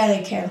me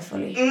very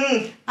carefully,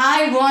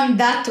 I want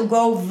that to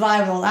go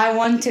viral. I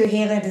want to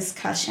hear a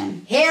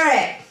discussion. Hear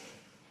it.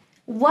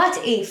 What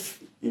if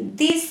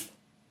these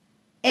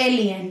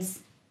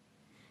aliens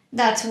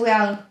that we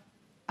are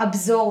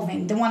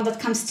observing, the one that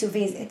comes to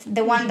visit,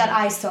 the one that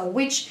I saw,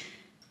 which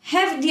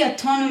have the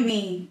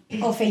autonomy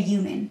of a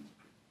human,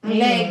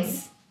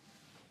 legs,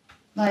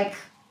 like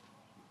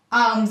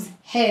arms,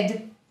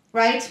 head,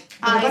 right?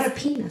 What about a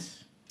penis?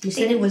 You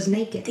said it was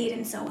naked.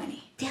 Didn't sew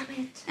any. Damn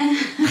it.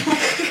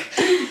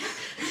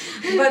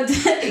 But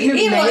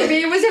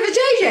maybe it was a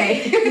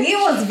JJ. He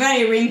was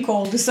very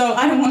wrinkled, so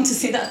I don't want to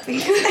see that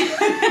thing.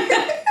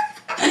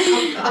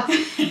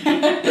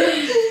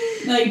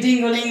 Like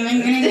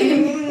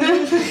dingle-ling-ling-ling.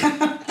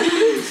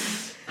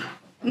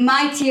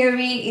 my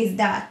theory is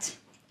that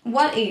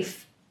what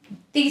if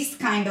this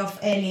kind of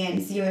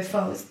aliens,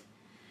 UFOs,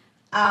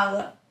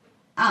 are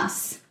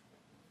us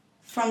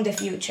from the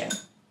future?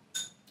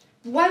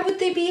 Why would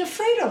they be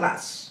afraid of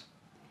us?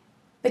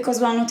 Because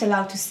we're not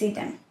allowed to see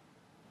them.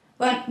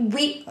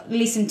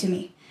 Listen to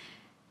me.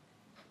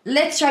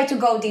 Let's try to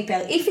go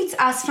deeper. If it's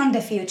us from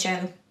the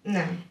future,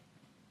 No.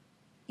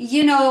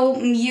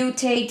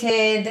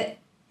 Mutated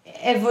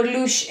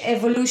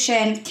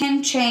evolution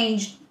can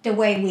change the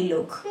way we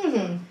look.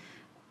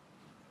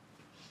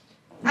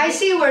 I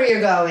see where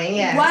you're going,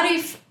 yeah. What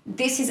if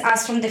this is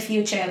us from the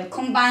future,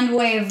 combined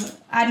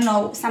with, I don't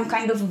know, some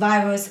kind of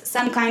virus,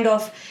 some kind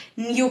of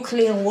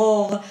nuclear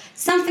war,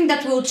 something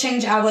that will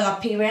change our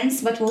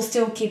appearance, but will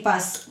still keep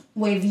us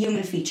with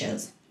human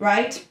features,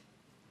 right?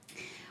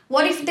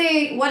 What if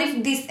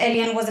this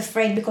alien was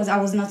afraid because I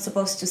was not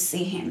supposed to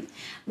see him?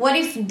 What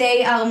if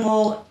they are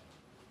more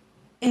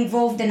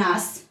involved than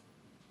us,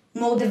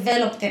 more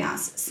developed than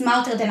us,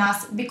 smarter than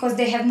us, because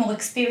they have more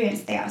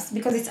experience than us,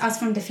 because it's us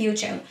from the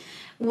future?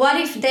 What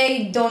if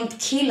they don't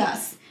kill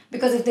us?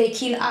 Because if they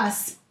kill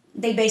us,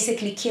 they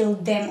basically kill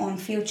them on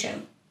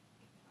future.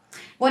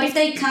 What if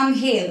they come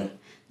here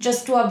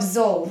just to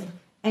absorb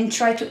and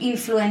try to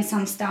influence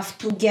some stuff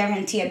to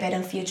guarantee a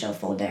better future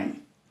for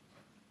them?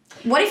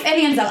 What if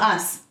aliens are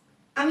us?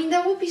 I mean,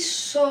 that would be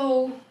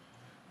so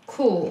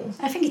cool.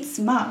 I think it's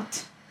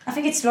smart. I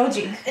think it's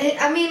logic.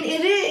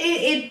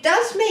 It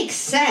does make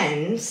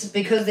sense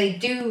because they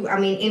do. I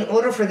mean, in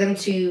order for them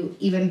to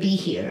even be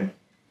here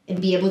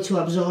and be able to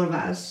absorb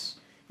us,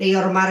 they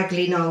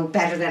automatically know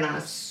better than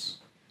us.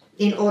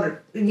 In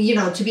order,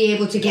 to be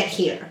able to get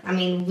here. I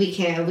mean, we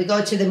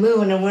go to the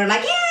moon and we're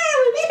like, yeah,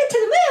 we made it to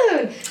the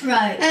moon.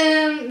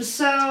 Right.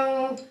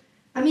 So,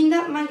 I mean,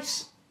 that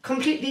makes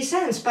completely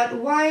sense. But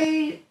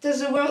why does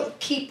the world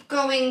keep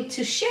going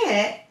to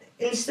shit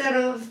instead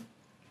of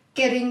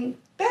getting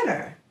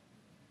better?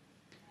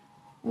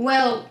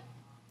 Well,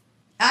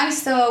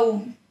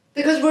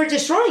 because we're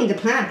destroying the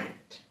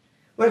planet.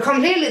 We're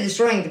completely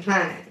destroying the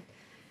planet.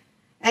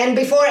 And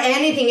before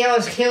anything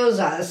else kills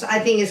us, I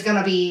think it's going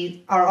to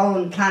be our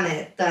own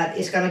planet that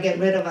is going to get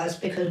rid of us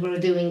because we're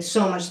doing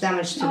so much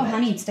damage to it. Oh,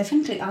 honey, it's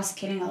definitely us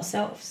killing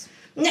ourselves.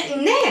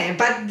 Nah,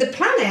 but the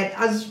planet,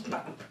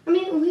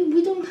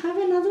 we don't have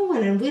another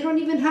one, and we don't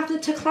even have the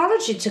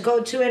technology to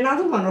go to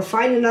another one or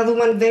find another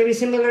one very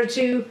similar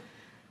to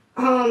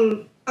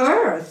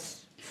Earth.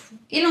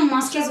 Elon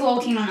Musk is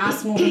working on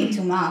us moving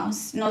to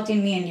Mars, not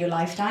in me and your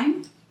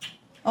lifetime,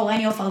 or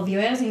any of our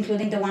viewers,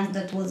 including the ones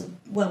that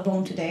were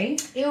born today.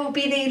 It will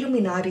be the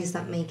Illuminatis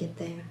that make it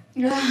there.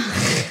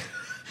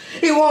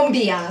 It won't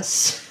be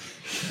us.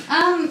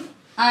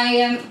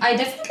 I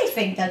definitely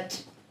think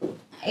that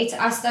it's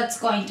us that's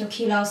going to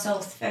kill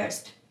ourselves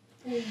first.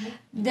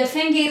 Mm-hmm. The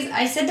thing is,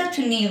 I said that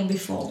to Neil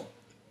before.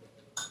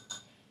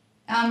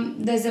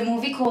 There's a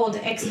movie called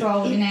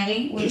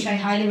Extraordinary, which I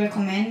highly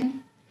recommend.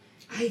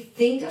 I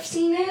think I've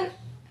seen it.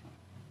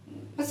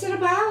 What's it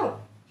about?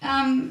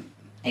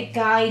 A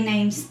guy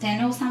named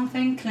Stan or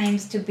something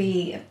claims to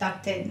be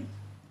abducted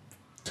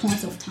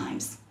tons of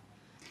times.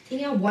 I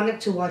think I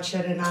wanted to watch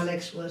it and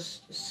Alex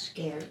was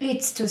scared.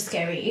 It's too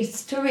scary.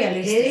 It's too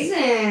realistic. Is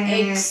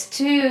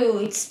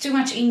it? It's too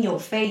much in your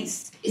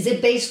face. Is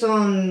it based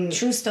on...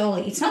 True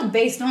story. It's not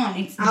based on,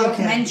 it's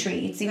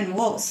documentary. It's even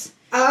worse.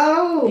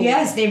 Oh!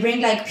 Yes, they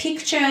bring like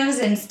pictures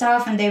and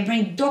stuff, and they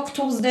bring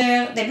doctors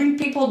there. They bring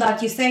people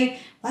that you say,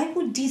 why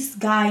would this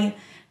guy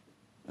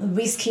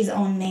risk his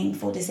own name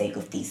for the sake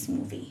of this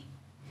movie?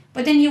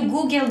 But then you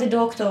Google the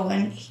doctor,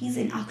 and he's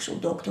an actual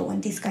doctor,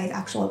 and this guy is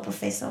actual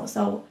professor.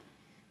 So,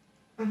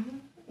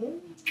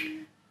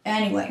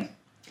 anyway,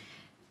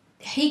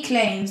 he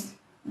claims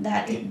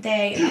that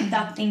they are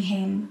abducting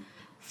him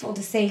for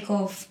the sake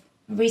of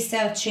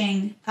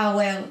researching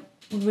our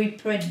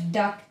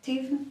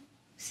reproductive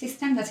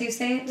system. That's how you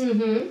say it?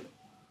 Mm-hmm.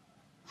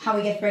 How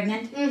we get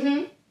pregnant.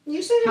 Mm-hmm.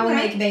 You said it how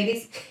right. we make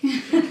babies.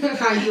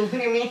 How you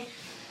hear me?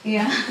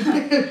 Yeah.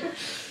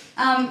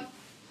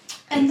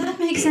 And that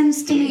makes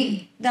sense to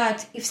me,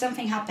 that if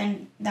something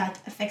happened that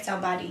affects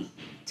our body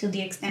to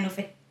the extent of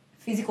a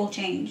physical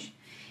change,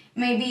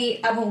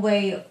 maybe our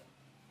way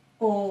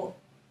or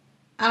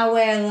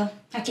our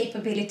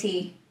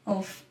capability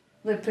of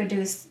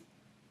reproduce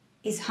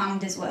is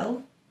harmed as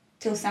well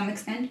to some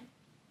extent.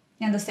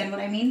 You understand what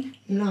I mean?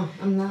 No,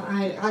 I'm not.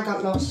 I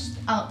got lost.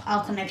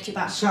 I'll connect you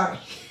back. Sorry.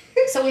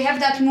 So we have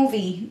that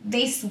movie.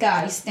 This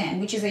guy, Stan,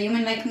 which is a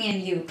human like me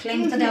and you,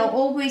 claims that they're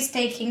always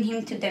taking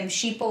him to them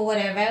sheep or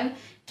whatever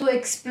to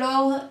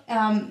explore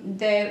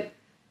the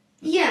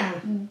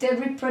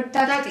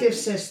reproductive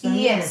system.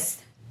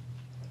 Yes.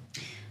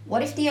 Yeah.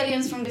 What if the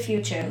aliens from the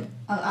future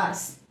are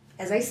us,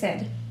 as I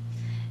said,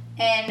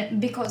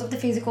 and because of the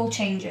physical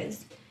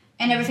changes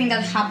and everything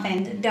that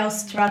happened, they're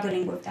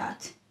struggling with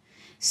that.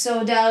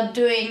 So they're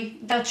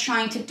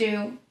trying to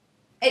do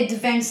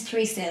advanced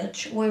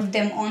research with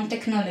them on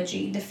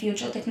technology, the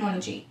future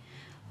technology,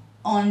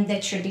 on the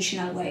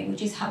traditional way,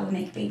 which is how we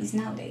make babies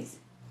nowadays.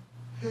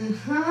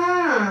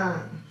 Uh-huh.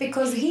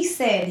 Because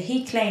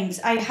he claims,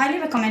 I highly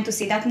recommend to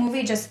see that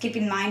movie, just keep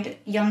in mind,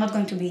 you're not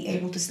going to be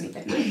able to sleep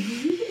at night.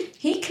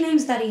 He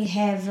claims that he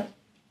have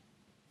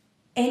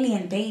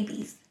alien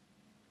babies.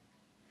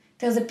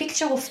 There's a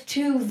picture of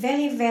two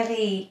very,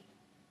 very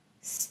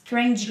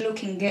strange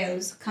looking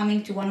girls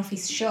coming to one of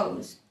his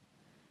shows.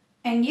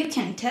 And you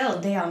can tell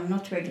they are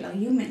not regular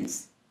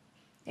humans.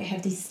 They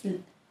have these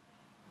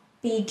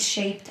big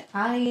shaped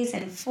eyes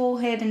and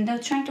forehead, and they're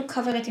trying to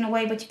cover it in a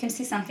way, but you can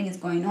see something is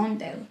going on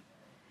there.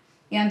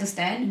 You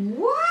understand?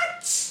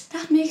 What?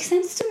 That makes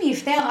sense to me.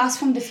 If they're us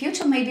from the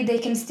future, maybe they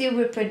can still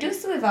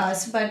reproduce with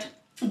us, but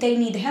they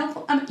need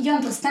help. You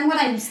understand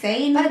what I'm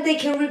saying? But they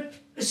can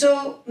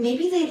so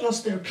maybe they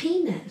lost their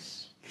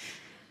penis.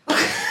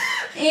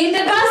 In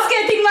the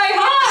basket in my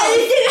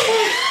house!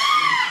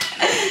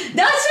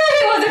 That's why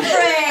he was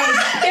afraid!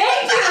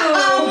 Thank you!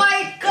 Oh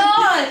my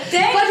god!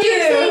 Thank you!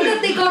 You're saying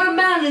that they got a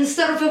man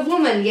instead of a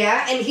woman,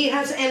 yeah? And he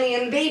has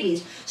alien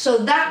babies. So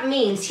that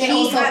means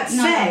he had sex.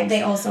 No,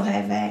 they also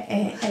have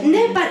a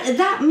No, but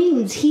that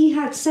means he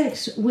had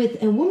sex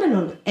with a woman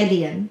on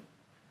alien.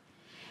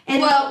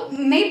 And well,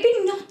 maybe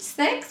not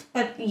sex,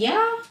 but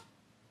yeah.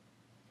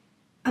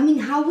 I mean,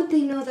 how would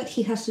they know that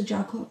he has to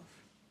jack off?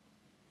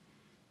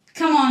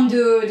 Come on,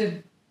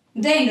 dude.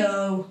 They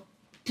know.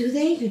 Do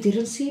they? You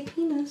didn't see a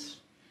penis.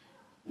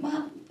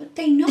 Well, but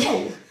they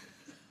know.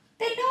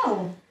 They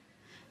know.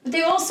 But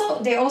they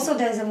also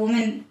there's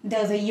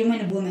a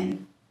human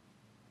woman.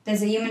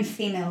 There's a human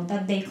female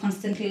that they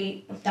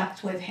constantly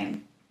abduct with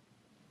him.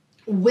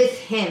 With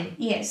him?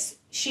 Yes.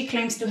 She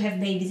claims to have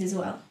babies as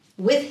well.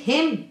 With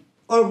him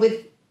or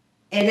with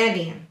an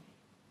alien?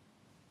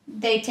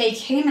 They take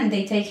him and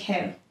they take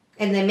her.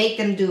 And they make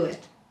them do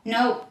it?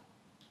 No.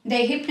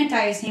 They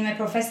hypnotize him. A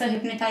professor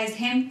hypnotized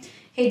him.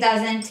 He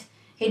doesn't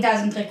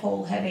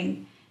recall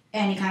having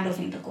any kind of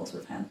intercourse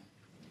with her.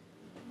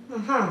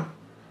 Uh-huh.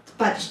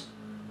 But,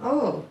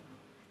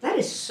 that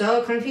is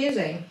so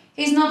confusing.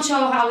 He's not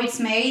sure how it's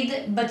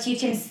made, but you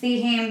can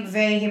see him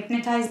very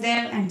hypnotized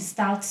there and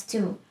starts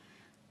to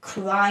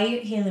cry.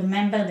 He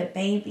remembers the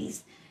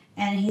babies.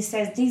 And he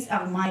says, these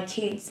are my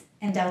kids,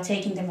 and they're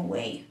taking them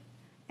away.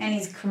 And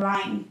he's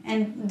crying.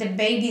 And the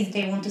babies,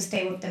 they want to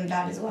stay with them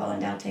dad as well,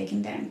 and they're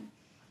taking them.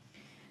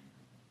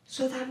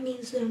 So that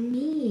means they're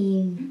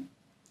mean.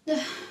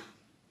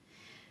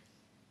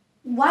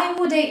 Why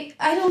would they?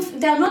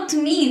 They're not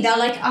mean. They're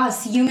like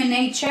us, human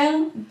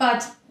nature.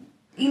 But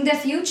in the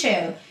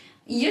future,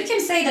 you can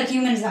say that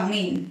humans are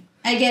mean.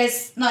 I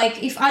guess,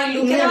 like, if I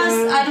look at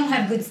us, I don't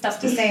have good stuff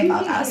to say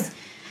about us.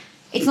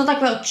 It's not like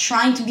we're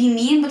trying to be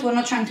mean, but we're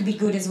not trying to be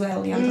good as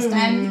well. You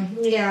understand?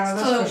 Yeah,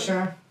 that's for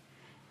sure.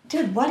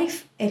 Dude, what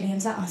if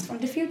aliens are us from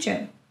the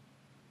future?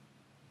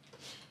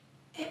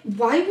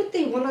 Why would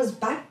they want us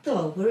back,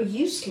 though? We're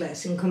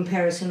useless in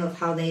comparison of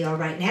how they are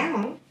right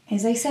now.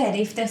 As I said,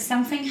 if there's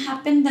something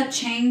happened that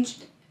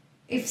changed,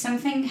 if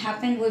something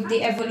happened with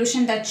the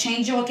evolution that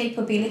changed your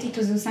capability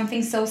to do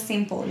something so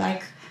simple,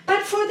 like...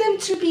 But for them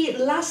to be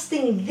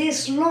lasting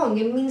this long,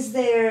 it means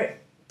they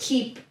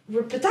keep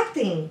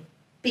reproducing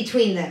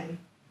between them.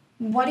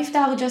 What if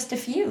there are just a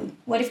few?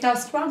 What if they're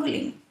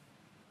struggling?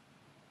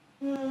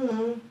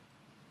 Yeah.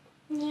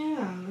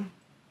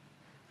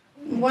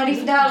 What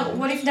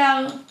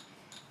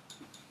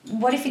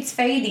if it's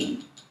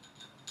fading?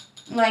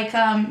 Like,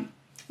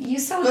 you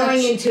saw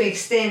going into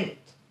extinct.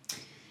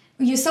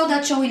 You saw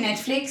that show in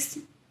Netflix?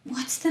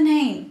 What's the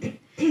name?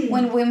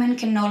 When women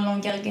can no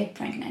longer get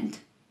pregnant.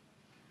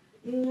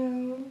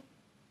 No.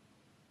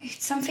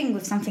 It's something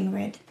with something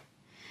red.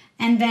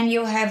 And then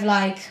you have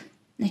like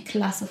a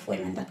class of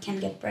women that can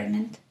get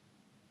pregnant.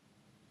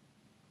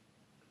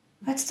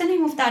 What's the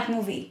name of that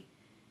movie?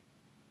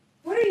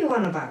 What are you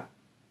on about?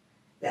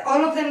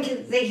 All of them,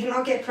 they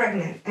cannot get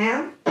pregnant,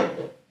 eh?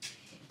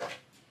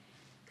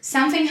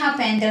 Something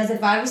happened, there's a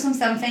virus or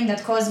something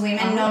that caused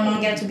women no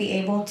longer to be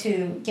able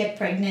to get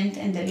pregnant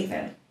and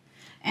deliver.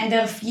 And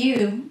there are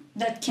few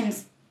that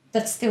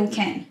still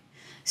can.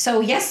 So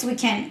yes, we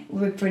can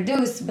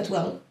reproduce, but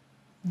we're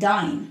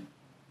dying.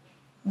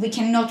 We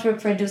cannot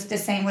reproduce the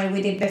same way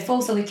we did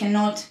before, so we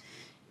cannot,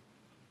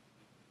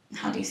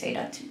 how do you say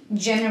that?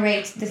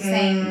 Generate the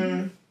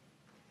same...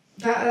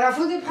 But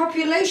the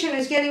population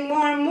is getting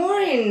more and more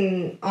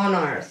on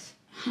Earth.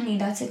 Honey,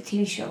 that's a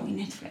TV show in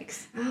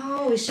Netflix.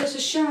 Oh, it's just a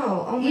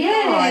show. Oh my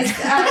yes,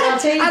 God. I'll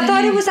tell you I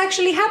thought it was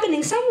actually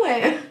happening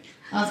somewhere.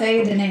 I'll tell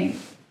you the name.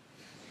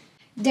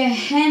 The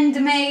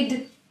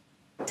Handmaid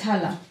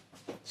Tala.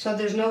 So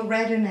there's no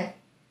red in it?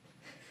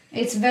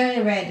 It's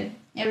very red.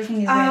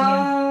 Everything is red here.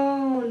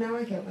 Oh, now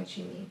I get what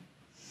you mean.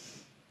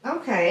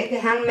 Okay, The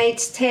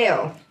Handmaid's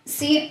Tale.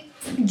 See,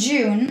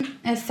 June,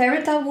 a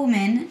fertile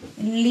woman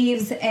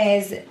lives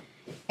as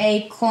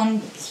a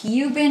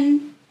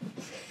concubine.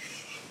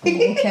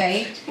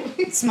 Okay,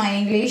 it's my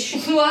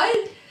English.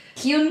 What?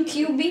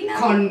 Concubine?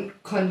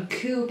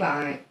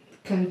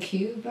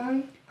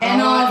 Concubine.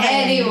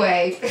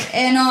 Anyway.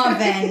 An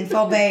oven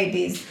for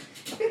babies.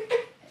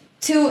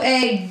 To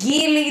a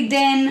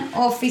Gillidan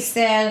officer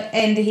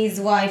and his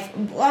wife.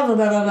 Blah, blah,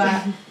 blah, blah,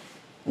 blah.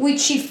 which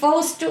she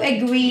forced to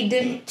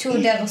agree to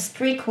their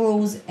strict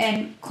rules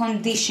and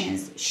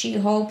conditions. She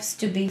hopes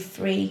to be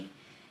free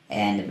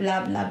and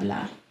blah blah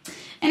blah.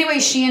 Anyway,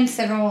 she and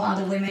several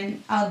other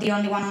women are the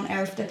only one on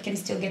earth that can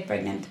still get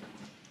pregnant.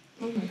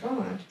 Oh my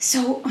god.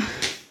 So...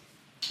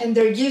 And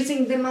they're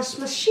using them as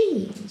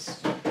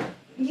machines.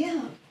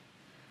 Yeah.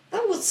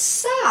 That would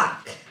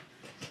suck.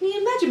 Can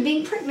you imagine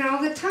being pregnant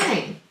all the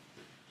time?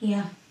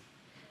 Yeah.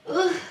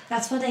 Ugh.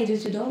 That's what they do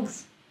to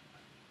dogs.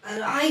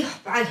 I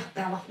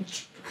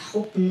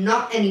hope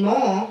not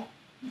anymore.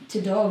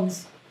 To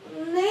dogs.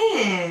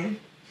 Nah.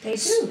 They do.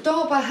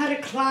 Stop. I had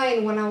a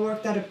client when I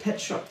worked at a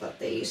pet shop that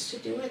they used to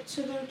do it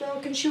to their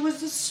dog, and she was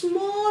the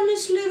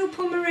smallest little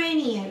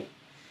Pomeranian.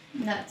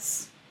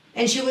 That's...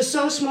 And she was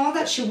so small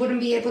that she wouldn't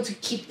be able to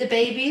keep the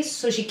babies,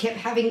 so she kept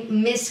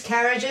having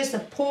miscarriages. The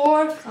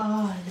poor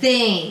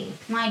thing.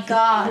 My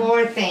God.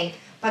 Poor thing.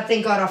 But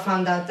thank God I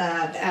found out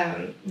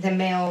that the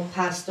male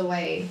passed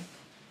away.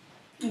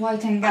 Why,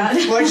 thank God.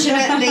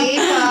 Unfortunately,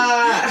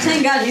 but...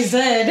 Thank God he's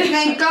dead.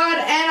 Thank God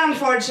and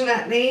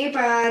unfortunately,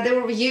 but they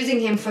were using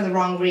him for the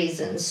wrong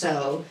reasons.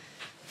 So,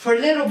 for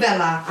little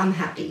Bella, I'm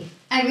happy.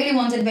 I really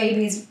wanted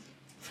babies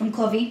from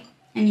Kovi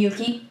and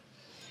Yuki.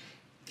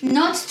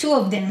 Not two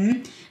of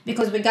them,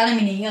 because we got them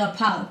in a year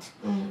apart.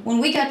 When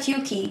we got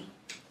Yuki,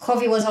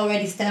 Kovi was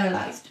already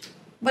sterilized.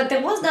 But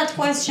there was that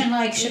question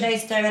like, should I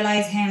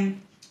sterilize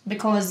him?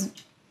 Because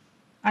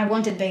I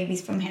wanted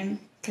babies from him,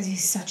 because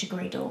he's such a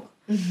great dog.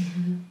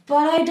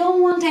 But I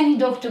don't want any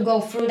dog to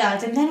go through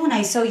that. And then when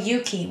I saw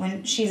Yuki,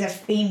 when she's a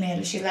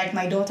female, she's like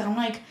my daughter, I'm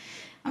like,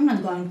 I'm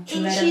not going to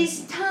let her...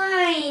 She's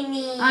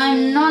tiny.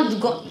 I'm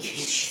not going...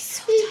 She's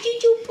so tiny.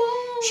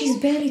 She's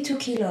barely 2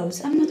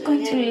 kilos. I'm not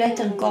going to let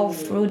her go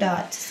through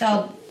that.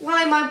 So...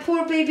 Why, my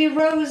poor baby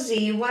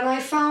Rosie, when I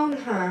found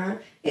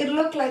her, it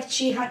looked like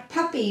she had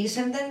puppies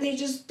and then they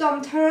just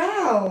dumped her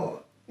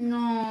out. No.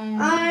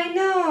 I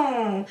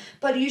know.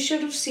 But you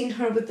should have seen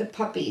her with the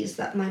puppies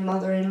that my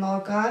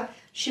mother-in-law got.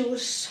 She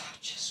was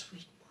such a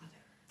sweet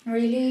mother.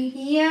 Really?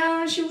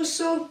 Yeah, she was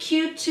so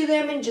cute to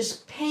them and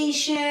just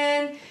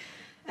patient.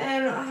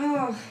 And,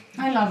 oh...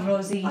 I love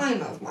Rosie. I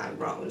love my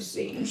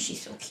Rosie.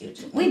 She's so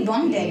cute. We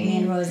bonded, me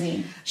and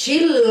Rosie.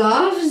 She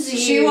loves you.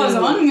 She was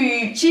on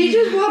me. She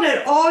just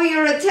wanted all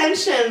your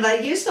attention.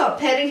 Like, you stop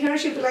petting her,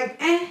 she'd be like,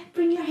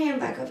 bring your hand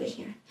back over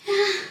here.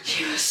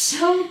 She was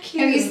so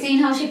cute. Have you seen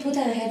how she put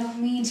her head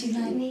on me and she's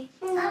like,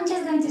 I'm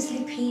just going to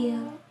sleep here.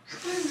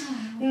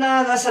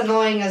 No, that's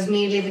annoying as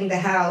me leaving the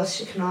house.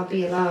 She cannot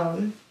be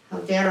alone. How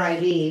dare I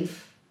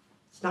leave?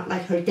 It's not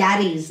like her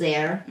daddy's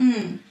there.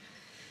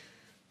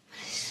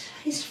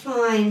 He's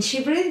fine.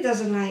 She really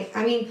doesn't like...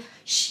 I mean,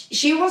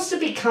 she wants to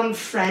become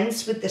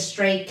friends with the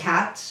stray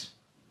cat,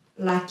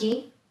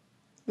 Lucky.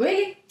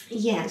 Really?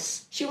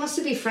 Yes. She wants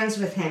to be friends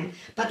with him.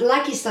 But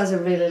Lucky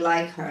doesn't really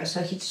like her,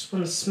 so he just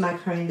wants to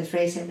smack her in the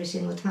face every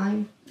single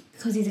time.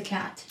 Because he's a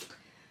cat.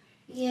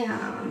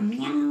 Yeah.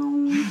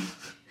 Meow.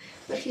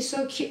 But he's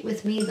so cute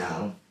with me,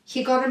 though.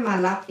 He got in my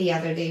lap the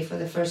other day for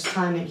the first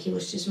time, and he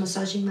was just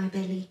massaging my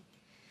belly.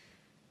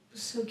 It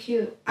was so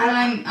cute.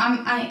 And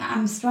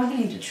I'm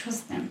struggling to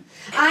trust them.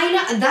 I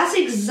know. That's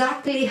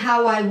exactly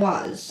how I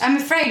was. I'm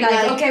afraid,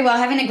 like, okay, well,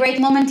 having a great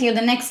moment here,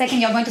 the next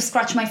second you're going to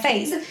scratch my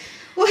face.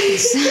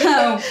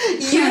 So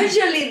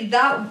usually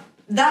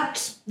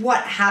that's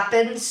what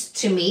happens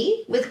to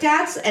me with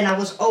cats, and I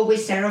was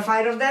always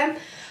terrified of them.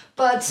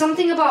 But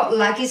something about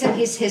Lucky's and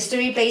his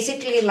history,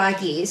 basically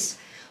Lucky's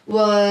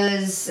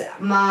was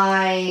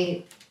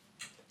my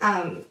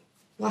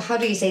how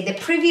do you say, the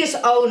previous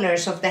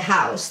owners of the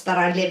house that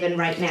I live in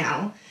right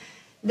now.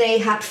 They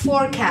had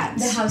 4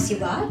 cats. The house you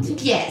got?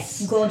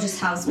 Yes. Gorgeous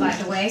house, by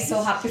the way.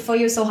 So happy for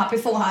you, so happy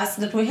for us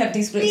that we have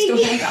this place to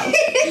hang out.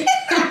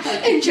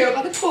 And chill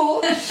by the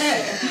pool.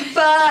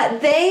 But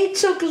they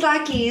took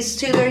Lucky's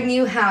to their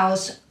new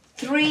house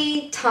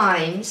 3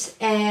 times,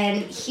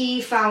 and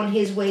he found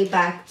his way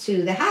back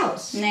to the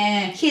house.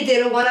 Nah. He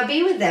didn't want to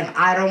be with them.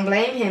 I don't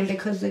blame him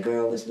because the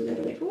girl was a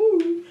little bit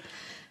rude.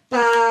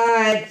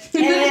 But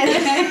he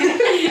didn't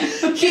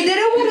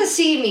want to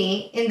see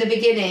me in the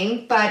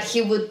beginning, but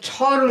he would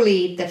totally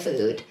eat the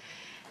food.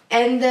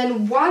 And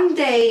then one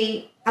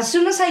day, as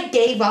soon as I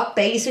gave up,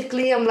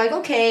 basically, I'm like,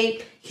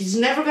 okay, he's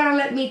never going to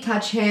let me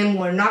touch him.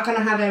 We're not going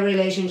to have a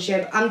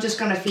relationship. I'm just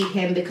going to feed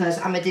him because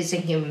I'm a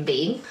decent human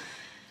being.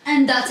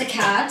 And that's a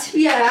cat.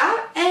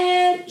 Yeah,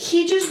 and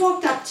he just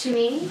walked up to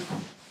me,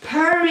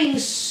 purring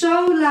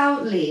so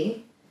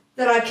loudly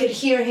that I could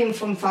hear him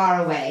from far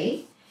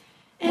away.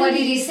 And what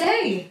did he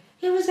say?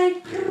 He was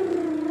like...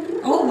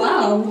 Oh,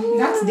 wow.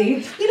 That's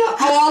deep. You know,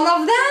 all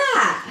of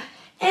that.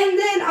 And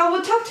then I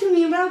would talk to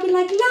him, and I would be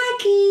like,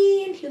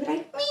 Lucky. And he would be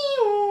like,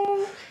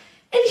 meow.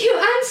 And he'll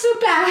answer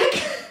back.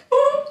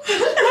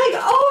 Like,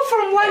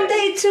 from one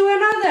day to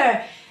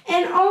another.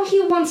 And all he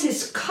wants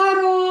is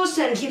cuddles,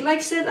 and he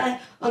likes it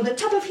on the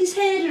top of his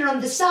head and on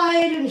the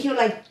side, and he'll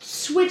like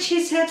switch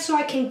his head so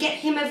I can get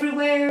him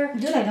everywhere.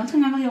 Dude, I don't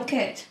remember your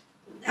kid.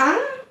 Huh?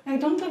 I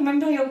don't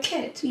remember your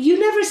kid. You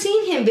never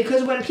seen him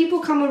because when people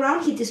come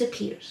around, he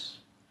disappears.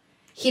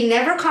 He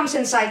never comes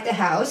inside the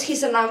house.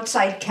 He's an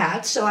outside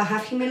cat, so I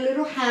have him in a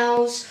little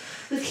house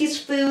with his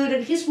food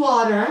and his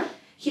water.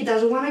 He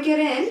doesn't want to get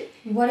in.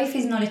 What if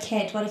he's not a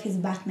cat? What if he's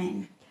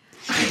Batman?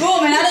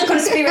 Boom, another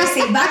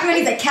conspiracy. Batman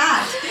is a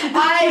cat.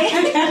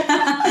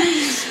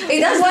 It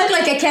does look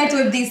like a cat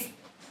with this.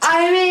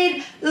 I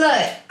mean,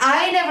 look,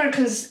 I never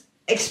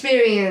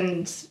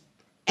experienced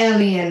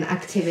alien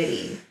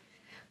activity.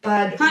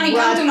 But honey,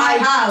 what come to my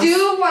house. I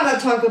do want to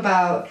talk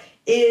about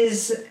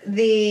is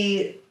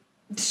the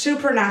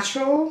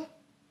supernatural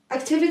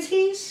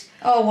activities.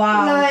 Oh,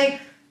 wow. Like,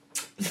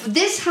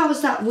 this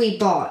house that we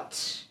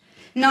bought.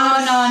 No.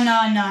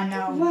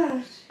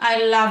 What?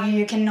 I love you.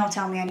 You cannot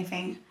tell me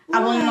anything. I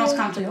will not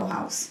come to your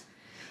house.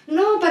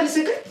 No, but it's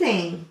a good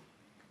thing.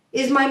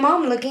 Is my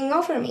mom looking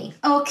over me?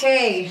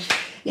 Okay.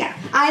 Yeah,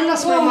 I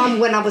lost my mom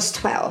when I was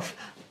 12.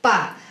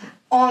 But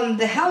on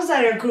the house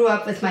that I grew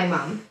up with my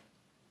mom,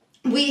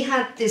 we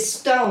had these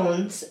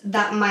stones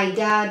that my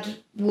dad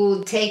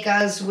would take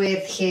us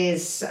with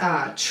his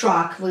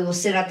truck. We would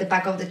sit at the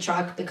back of the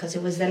truck because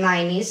it was the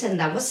 90s and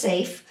that was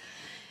safe.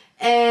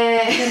 The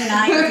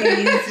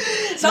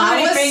 90s. So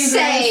many things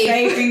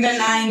safe in the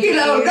 90s. You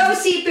know, no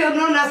seatbelt,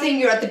 no nothing.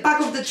 You're at the back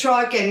of the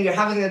truck and you're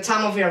having the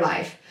time of your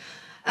life.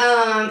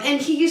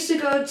 And he used to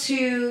go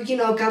to,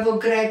 Cabo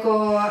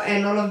Greco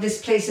and all of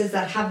these places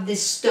that have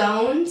these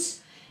stones.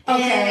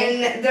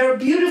 Okay. And they're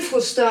beautiful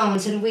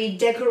stones, and we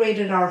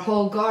decorated our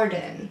whole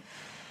garden.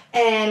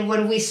 And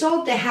when we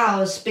sold the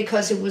house,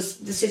 because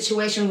the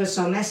situation was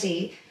so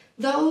messy,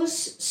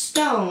 those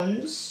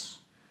stones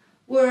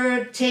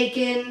were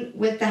taken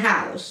with the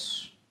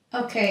house.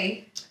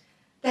 Okay.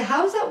 The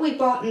house that we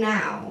bought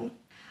now,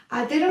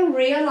 I didn't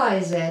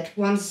realize it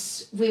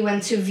once we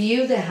went to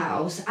view the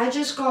house. I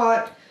just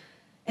got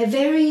I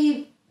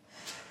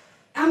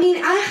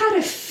had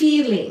a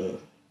feeling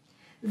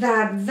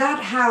that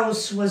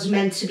house was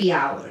meant to be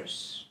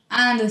ours.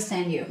 I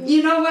understand you.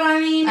 You know what I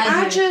mean?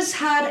 I just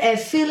had a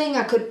feeling.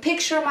 I could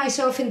picture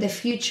myself in the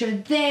future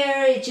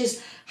there. It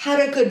just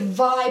had a good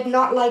vibe,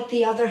 not like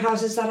the other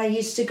houses that I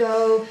used to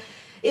go.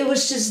 It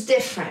was just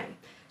different.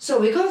 So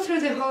we go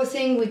through the whole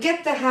thing, we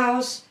get the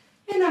house,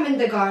 and I'm in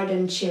the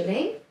garden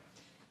chilling.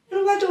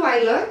 And what do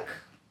I look?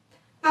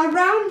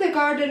 Around the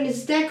garden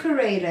is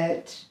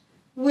decorated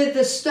with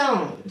the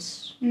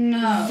stones.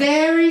 No.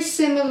 Very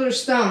similar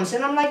stones.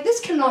 And I'm like, this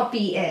cannot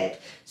be it.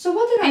 So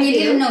what did I do? And you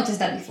didn't notice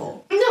that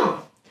before?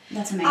 No.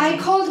 That's amazing. I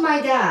called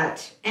my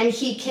dad and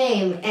he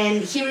came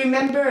and he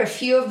remembered a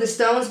few of the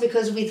stones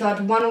because we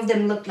thought one of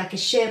them looked like a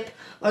ship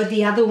or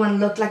the other one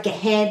looked like a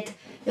head.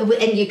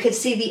 And you could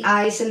see the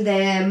eyes and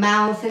the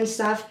mouth and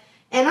stuff.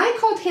 And I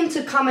called him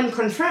to come and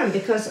confirm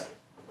because...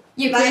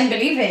 You couldn't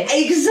believe it.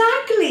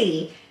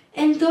 Exactly.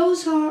 And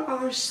those are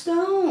our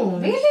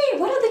stones. Really?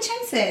 What are the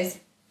chances?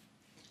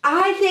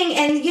 I think,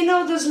 and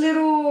those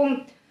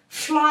little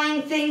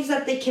flying things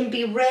that they can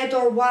be red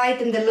or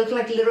white and they look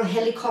like little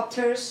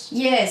helicopters?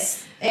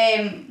 Yes.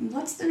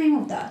 What's the name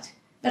of that?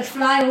 That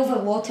fly over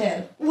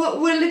water. We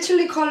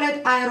literally call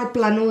it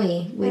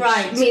aeroplanui,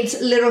 which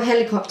means little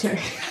helicopter.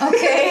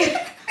 Okay.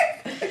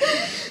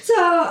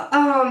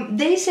 So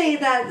they say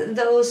that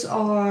those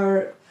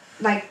are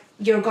like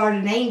your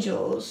garden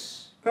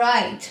angels.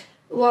 Right.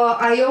 Well,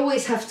 I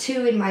always have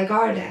two in my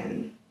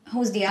garden.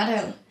 Who's the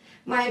other?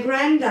 My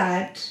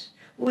granddad,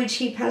 which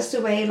he passed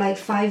away like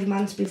 5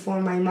 months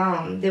before my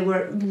mom. They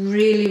were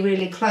really,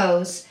 really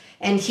close,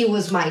 and he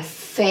was my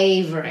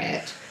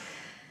favorite.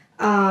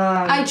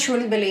 I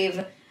truly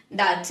believe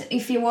that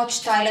if you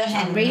watch Tyler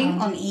Henry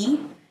on E,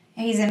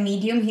 he's a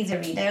medium, he's a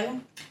reader.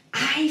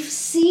 I've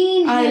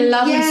seen him. I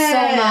love him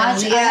so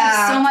much. Yeah. I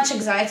have so much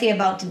anxiety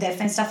about death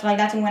and stuff like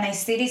that. And when I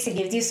see this, it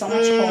gives you so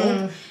much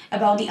hope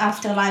about the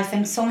afterlife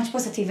and so much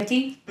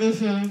positivity.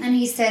 Mm-hmm. And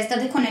he says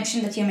that the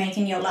connection that you make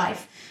in your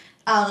life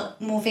are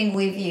moving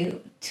with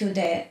you to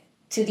the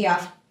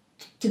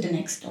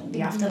next one,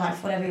 the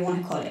afterlife, whatever you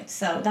want to call it.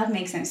 So that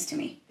makes sense to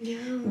me. Yeah.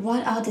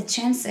 What are the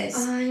chances?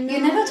 I know. You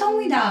never told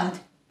me that.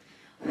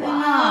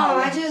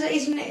 Wow.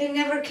 It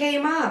never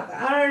came up.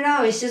 I don't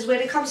know. It's just when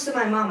it comes to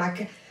my mom,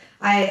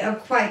 I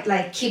quite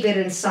like keep it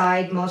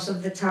inside most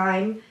of the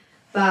time,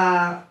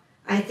 but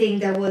I think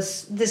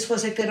this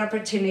was a good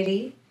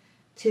opportunity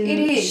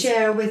to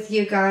share with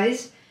you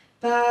guys.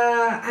 But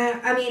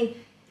I mean,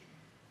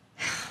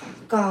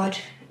 God,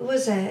 it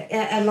was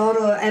a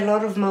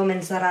lot of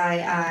moments that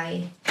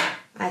I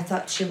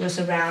thought she was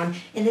around.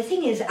 And the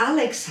thing is,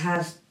 Alex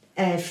has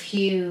a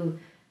few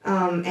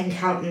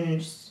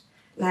encounters.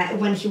 Like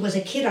when he was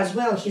a kid as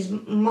well, his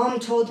mom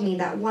told me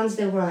that once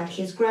they were at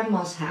his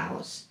grandma's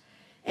house.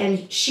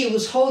 And she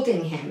was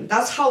holding him.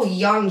 That's how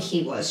young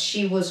he was.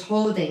 She was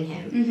holding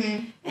him.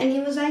 Mm-hmm. And he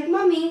was like,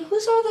 Mommy,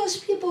 who's all those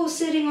people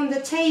sitting on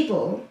the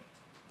table?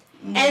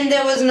 Mm-hmm. And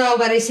there was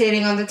nobody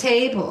sitting on the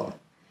table.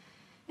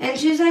 And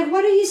she was like,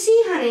 what do you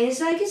see, honey?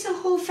 It's like, it's a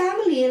whole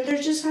family and they're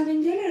just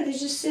having dinner. They're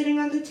just sitting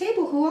on the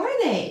table. Who are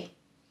they?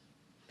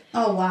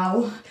 Oh,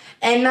 wow.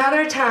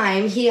 Another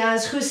time, he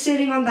asked, who's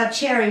sitting on that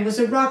chair? It was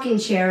a rocking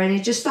chair and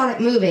it just started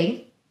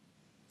moving.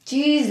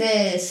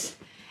 Jesus.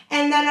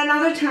 And then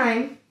another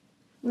time,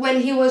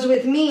 when he was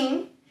with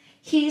me,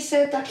 he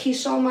said that he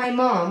saw my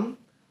mom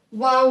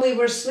while we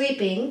were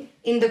sleeping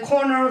in the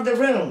corner of the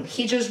room.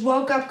 He just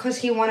woke up because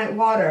he wanted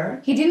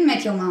water. He didn't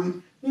meet your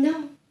mom?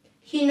 No,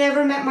 he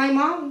never met my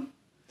mom.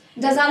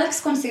 Does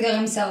Alex consider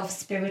himself a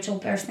spiritual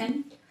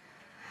person?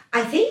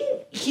 I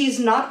think he's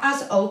not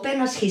as open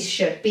as he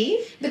should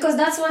be. Because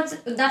that's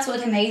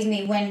what amazed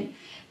me when,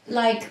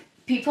 like,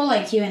 people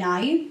like you and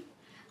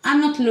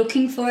I'm not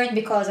looking for it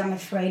because I'm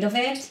afraid of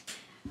it.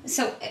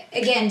 So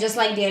again, just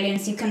like the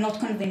aliens, you cannot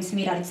convince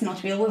me that it's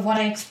not real with what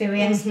I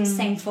experienced.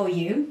 Same for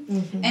you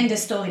and the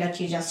story that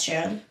you just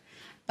shared.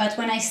 But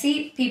when I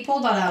see people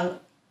that are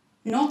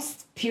not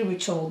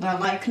spiritual, that are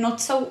like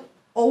not so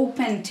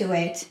open to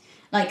it,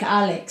 like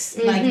Alex,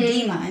 like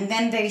Dima, and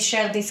then they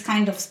share these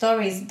kind of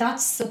stories,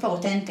 that's super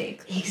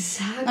authentic.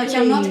 Exactly. Like,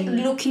 you're not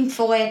looking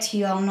for it,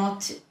 you are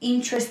not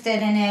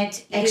interested in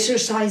it.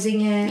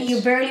 Exercising it. You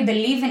barely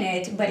believe in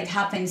it, but it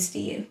happens to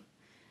you.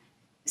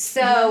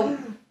 So... Yeah.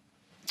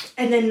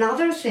 And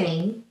another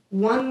thing,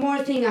 one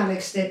more thing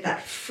Alex did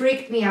that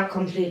freaked me out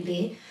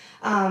completely.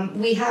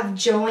 We have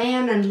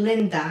Joanne and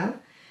Linda.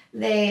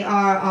 They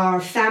are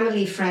our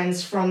family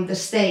friends from the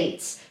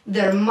States.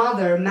 Their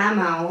mother,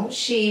 Mamau,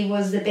 she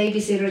was the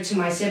babysitter to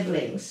my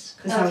siblings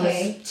because I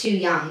was too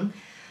young.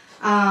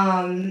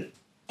 And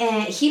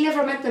he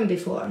never met them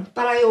before,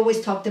 but I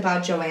always talked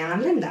about Joanne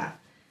and Linda.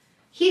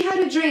 He had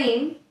a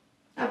dream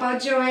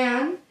about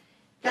Joanne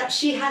that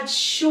she had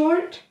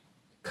short,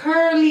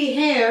 curly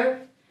hair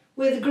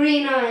with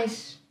green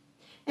eyes.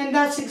 And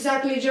that's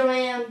exactly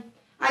Joanne.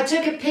 I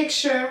took a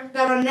picture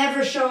that I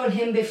never showed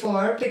him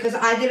before because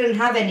I didn't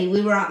have any.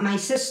 We were at my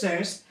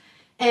sister's.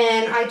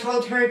 And I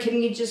told her,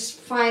 can you just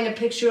find a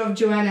picture of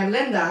Joanne and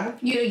Linda?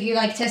 You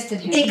like tested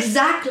him.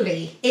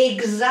 Exactly.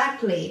 Because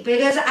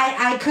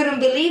I couldn't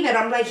believe it.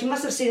 I'm like, he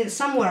must have seen it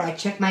somewhere. I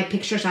checked my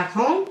pictures at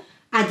home.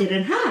 I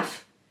didn't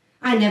have.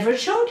 I never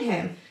showed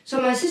him. So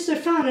my sister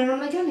found it and I'm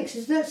like, Alex,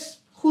 is this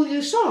who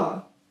you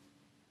saw?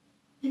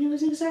 And it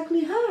was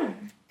exactly her.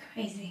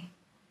 Crazy.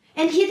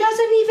 And he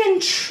doesn't even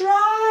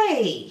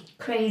try.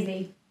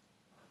 Crazy.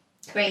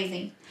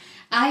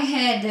 I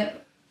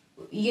had,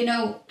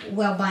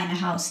 we're buying a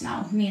house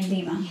now, me and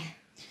Dima.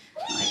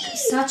 Yeah. Like,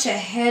 such a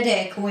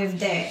headache with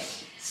the...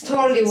 It's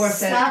totally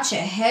worth it. Such a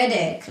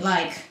headache.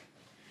 Like,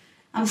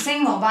 I'm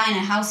saying we're buying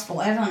a house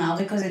forever now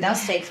because it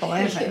does take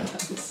forever.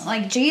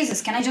 Like,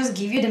 Jesus, can I just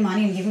give you the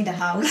money and give me the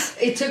house?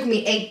 It took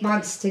me 8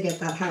 months to get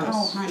that house.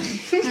 Oh, honey.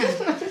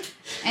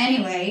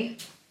 Anyway...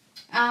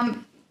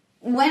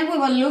 when we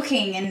were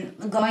looking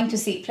and going to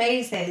see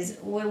places,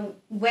 we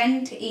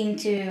went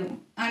into...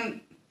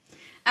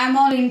 I'm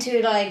all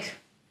into, like,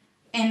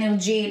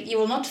 energy. You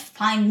will not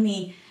find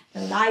me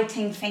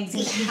lighting things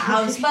in the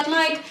house. But,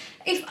 like,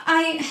 if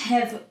I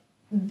have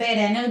bad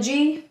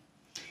energy,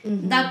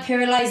 that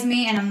paralyzes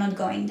me and I'm not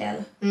going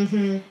there.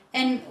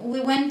 And we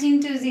went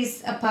into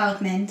this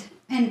apartment,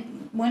 and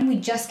when we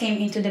just came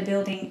into the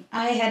building,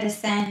 I had a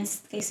sense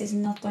this is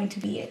not going to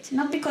be it.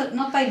 Not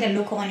by the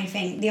look or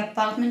anything. The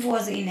apartment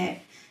was in a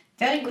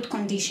very good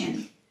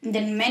condition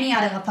than many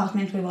other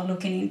apartments we were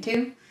looking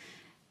into.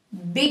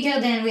 Bigger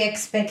than we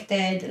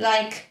expected.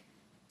 Like,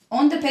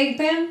 on the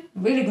paper,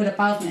 really good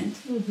apartment.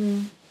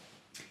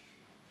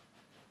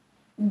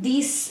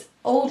 This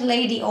old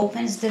lady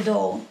opens the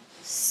door.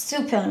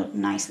 Super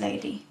nice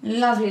lady.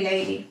 Lovely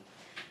lady.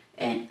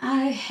 And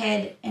I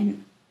had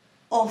an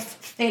off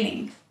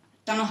feeling.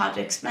 Don't know how to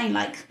explain,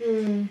 like,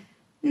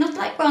 not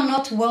like we're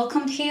not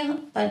welcomed here,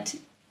 but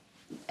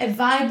a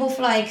vibe of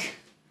like,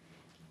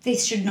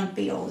 this should not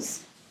be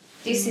yours.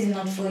 This is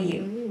not for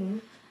you.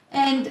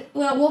 And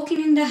we're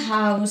walking in the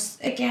house,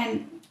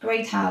 again,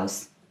 great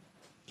house.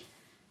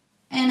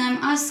 And I'm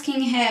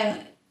asking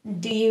her,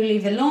 do you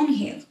live alone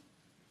here?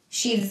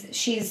 She's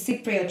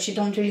Cypriot, she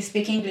don't really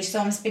speak English, so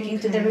I'm speaking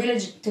to the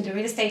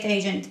real estate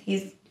agent.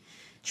 He's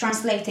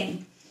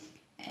translating.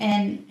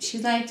 And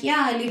she's like,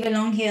 yeah, I live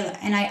alone here.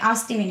 And I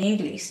asked him in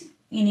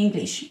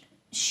English.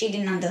 She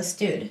didn't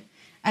understood.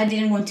 I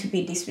didn't want to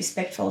be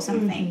disrespectful or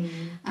something.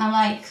 I'm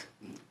like,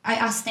 I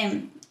asked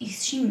him,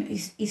 is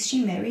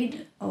she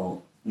married?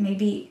 Or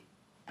maybe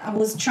I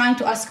was trying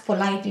to ask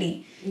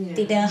politely,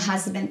 did her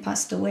husband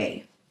pass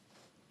away?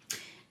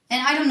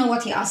 And I don't know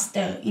what he asked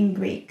her in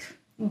Greek,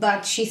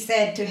 but she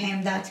said to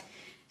him that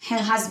her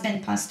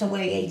husband passed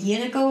away a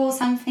year ago or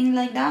something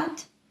like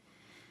that.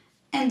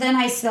 And then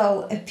I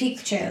saw a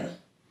picture.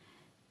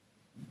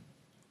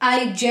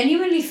 I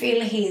genuinely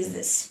feel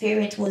his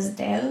spirit was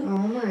there.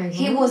 Oh my God.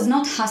 He was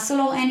not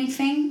hustle or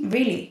anything,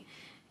 really.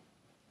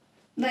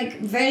 Like,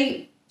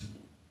 very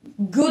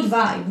good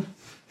vibe.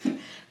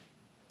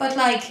 But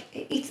like,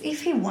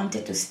 if he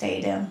wanted to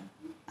stay there,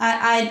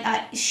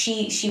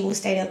 she will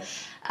stay there.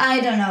 I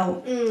don't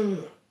know.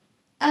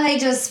 I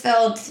just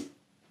felt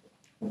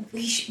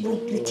we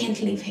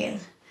can't live here.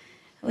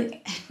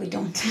 We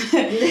don't.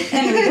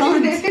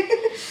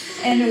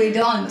 And we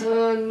don't.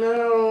 Oh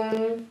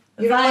no.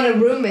 You don't want a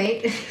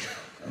roommate.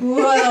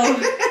 Well,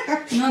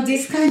 not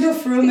this kind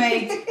of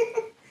roommate.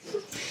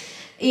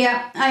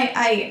 Yeah,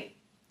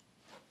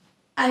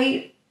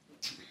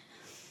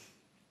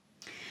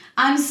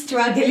 I'm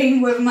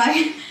struggling with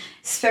my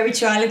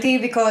spirituality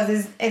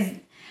because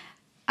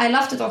I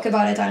love to talk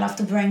about it, I love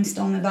to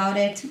brainstorm about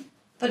it,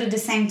 but at the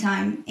same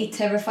time, it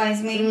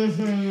terrifies me.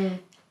 Mm-hmm.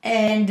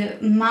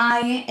 And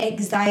my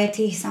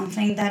anxiety is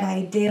something that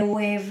I deal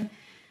with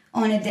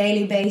on a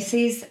daily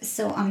basis,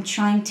 so I'm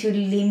trying to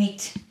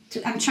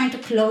I'm trying to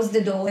close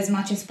the door as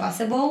much as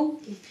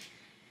possible.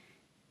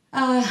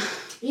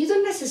 You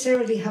don't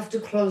necessarily have to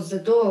close the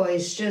door,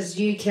 it's just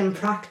you can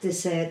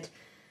practice it.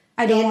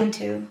 I don't want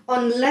to.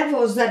 On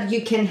levels that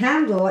you can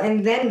handle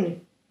and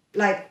then,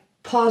 like,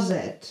 pause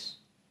it.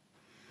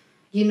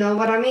 You know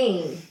what I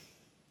mean?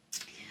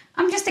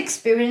 I'm just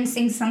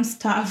experiencing some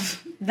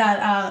stuff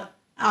that are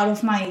out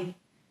of my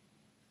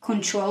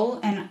control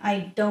and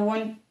I don't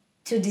want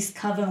to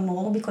discover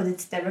more because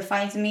it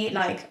terrifies me.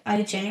 Like,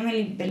 I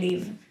genuinely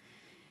believe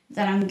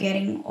that I'm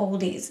getting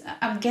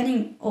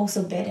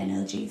also bad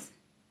energies.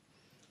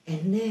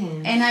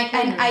 And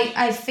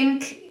I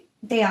think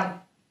they are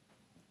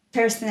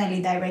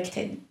personally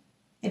directed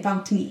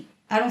about me.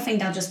 I don't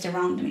think they're just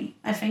around me.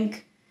 I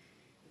think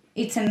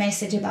it's a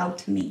message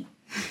about me.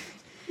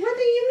 What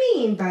do you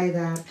mean by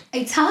that?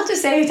 It's hard to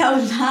say it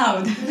out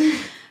loud.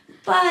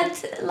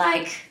 But,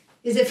 like...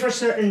 Is it for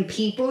certain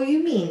people,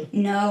 you mean?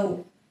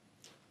 No.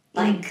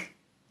 Like,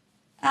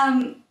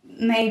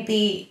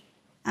 maybe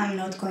I'm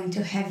not going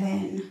to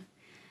heaven.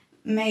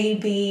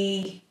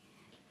 Maybe...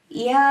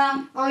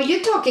 Yeah. Oh,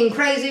 you're talking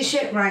crazy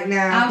shit right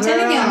now. I'm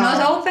telling you, I'm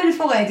not open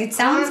for it. It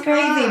sounds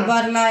crazy,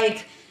 but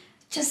like,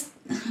 just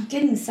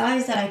getting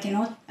signs that I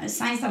cannot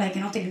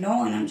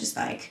ignore, and I'm just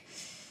like,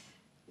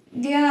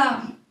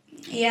 yeah.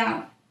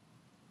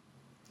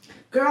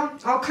 Girl,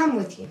 I'll come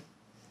with you.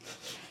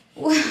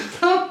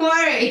 Don't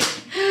worry.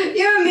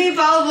 You and me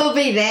both will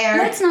be there.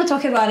 Let's not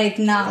talk about it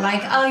now.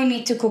 Like, I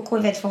need to cook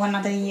with it for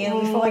another year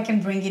before I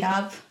can bring it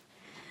up.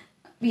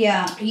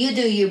 Yeah. You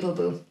do you,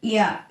 boo-boo.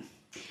 Yeah.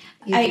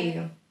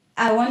 I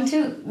want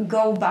to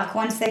go back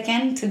 1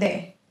 second to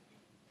the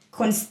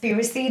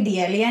conspiracy,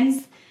 the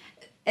aliens.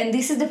 And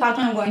this is the part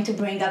when I'm going to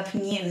bring up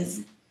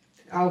news.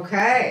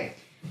 Okay.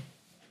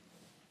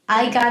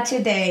 I got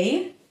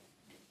today,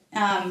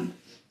 Dima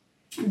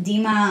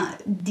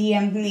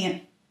DM'd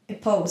me a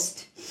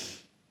post.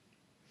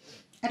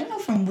 I don't know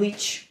from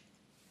which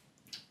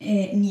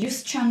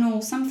news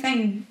channel,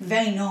 something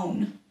very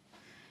known.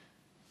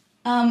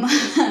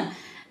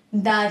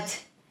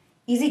 That...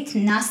 Is it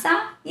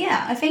NASA?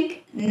 Yeah, I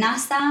think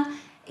NASA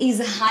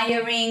is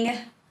hiring,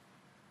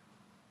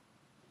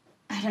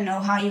 I don't know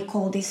how you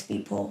call these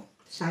people.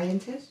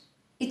 Scientists?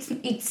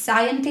 It's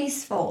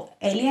scientists for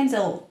aliens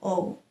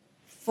or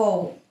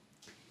for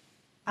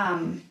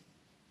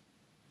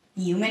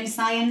human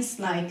science.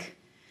 Like,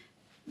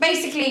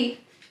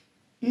 basically,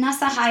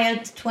 NASA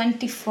hired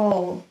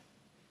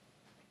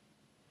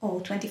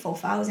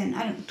 24,000,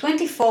 I don't know,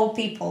 24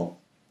 people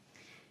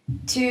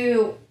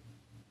to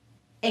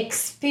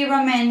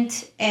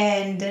experiment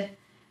and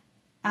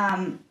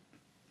how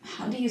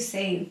do you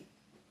say?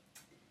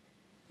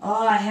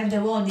 Oh, I have the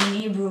word in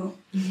Hebrew.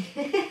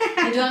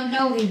 I don't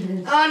know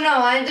Hebrew. Oh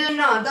no, I do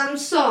not. I'm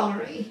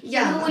sorry.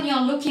 Yeah. You know when you're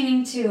looking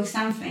into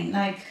something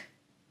like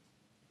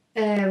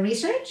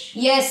research?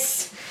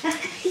 Yes.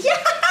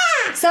 Yeah.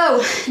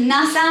 So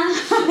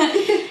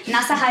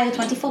NASA hired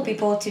 24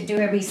 people to do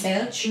a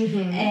research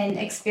and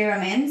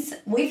experiments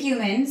with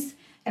humans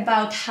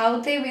about how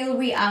they will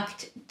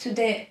react to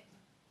the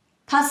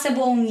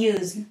possible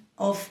news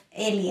of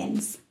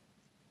aliens.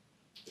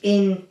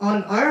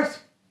 On Earth?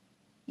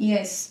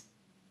 Yes.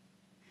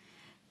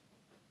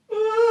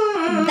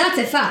 That's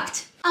a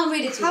fact. I'll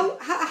read it to you.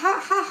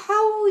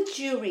 How would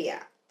you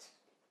react?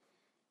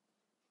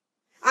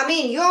 I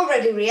mean, you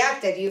already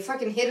reacted. You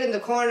fucking hid in the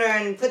corner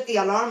and put the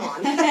alarm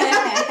on.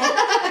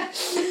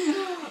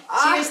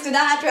 Cheers to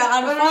that,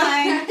 we're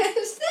fine.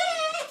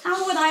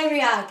 How would I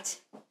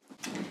react?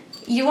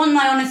 You want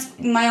my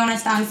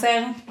honest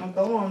answer? I'll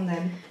go on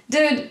then.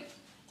 Dude,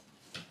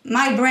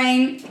 my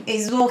brain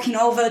is working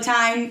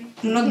overtime.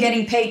 I'm not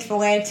getting paid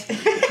for it.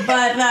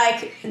 But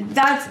like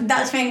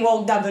that thing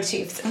worked double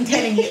shift, I'm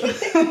telling you.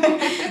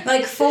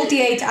 Like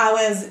 48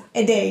 hours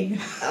a day.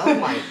 Oh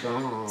my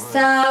god.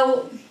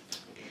 So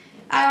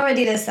I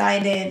already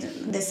decided.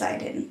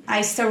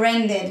 I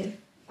surrendered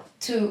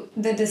to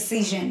the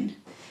decision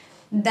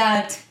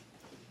that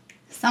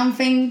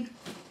something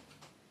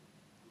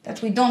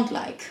that we don't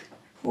like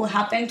will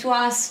happen to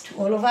us, to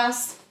all of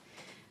us.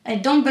 I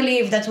don't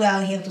believe that we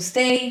are here to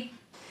stay.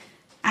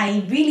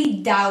 I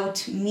really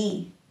doubt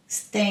me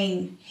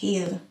staying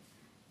here,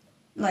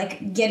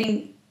 like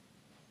getting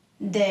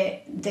the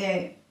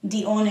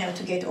honor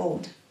to get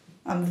old.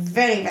 I'm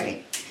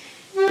very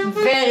I'm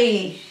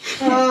very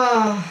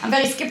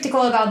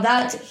skeptical about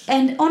that.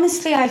 And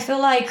honestly, I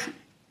feel like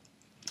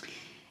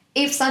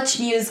if such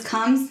news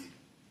comes,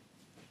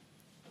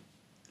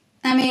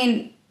 I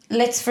mean,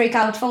 let's freak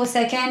out for a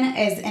second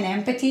as an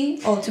empathy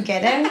all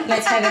together.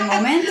 Let's have a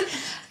moment.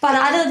 But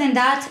other than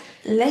that,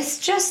 let's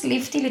just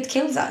live till it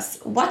kills us.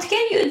 What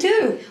can you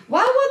do?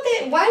 Why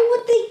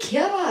would they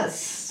kill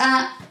us?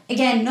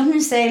 Again, not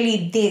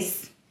necessarily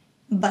this,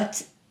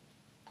 but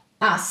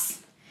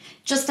us.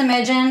 Just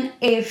imagine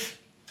if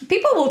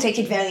people will take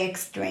it very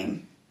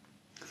extreme.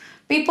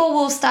 People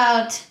will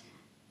start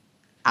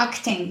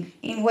acting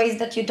in ways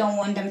that you don't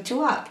want them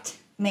to act,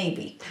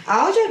 maybe.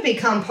 I'll just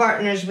become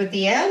partners with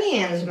the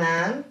aliens,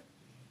 man.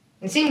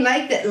 It seems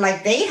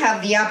like they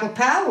have the apple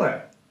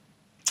power.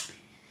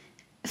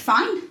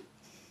 Fine.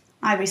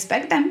 I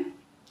respect them.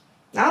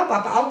 No,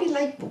 but I'll be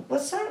like,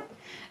 what's up?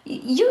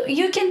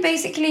 You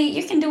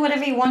can do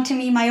whatever you want to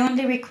me. My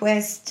only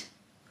request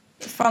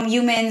from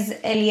humans,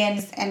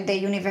 aliens, and the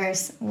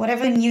universe,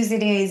 whatever news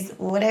it is,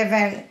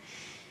 whatever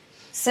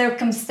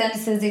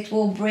circumstances it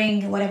will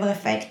bring, whatever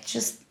effect,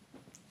 just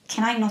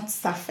can I not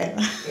suffer?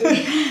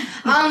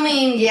 I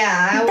mean,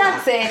 yeah.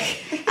 That's it.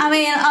 I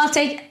mean, I'll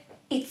take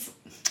it's.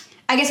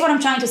 I guess what I'm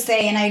trying to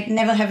say, and I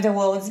never have the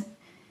words.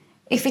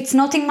 If it's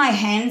not in my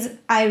hands,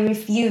 I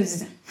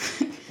refuse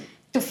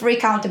to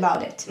freak out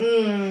about it.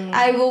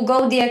 I will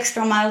go the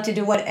extra mile to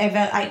do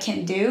whatever I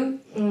can do.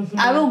 Mm-hmm.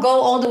 I will go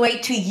all the way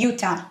to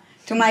Utah,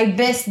 to my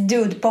best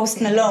dude, Post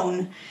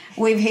Malone,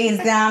 with his,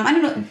 I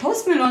don't know,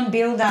 Post Malone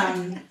built,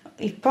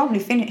 he probably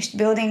finished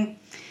building,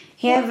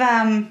 he have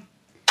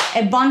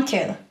a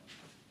bunker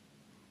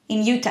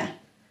in Utah.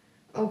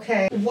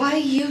 Okay. Why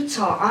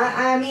Utah?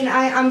 I mean,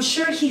 I'm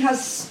sure he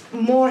has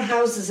more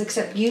houses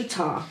except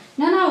Utah.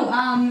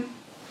 No.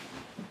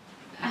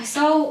 I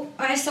saw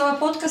a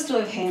podcast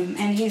with him,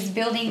 and he's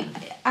building.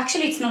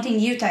 Actually, it's not in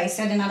Utah. He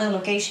said another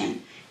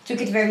location.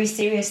 Took it very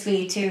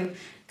seriously to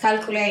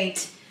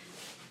calculate,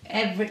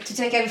 to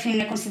take everything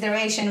into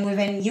consideration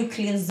within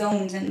nuclear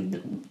zones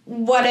and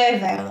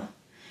whatever.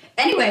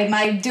 Anyway,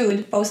 my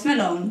dude Post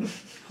Malone,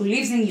 who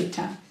lives in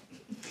Utah,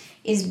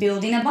 is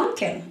building a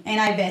bunker,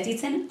 and I bet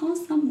it's an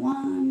awesome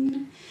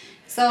one.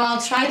 So I'll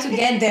try to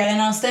get there,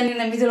 and I'll stand in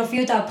the middle of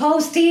Utah.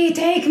 Posty,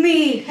 take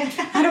me!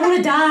 I don't want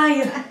to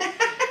die.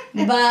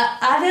 But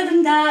other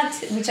than that,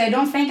 which I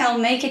don't think I'll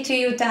make it to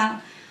Utah,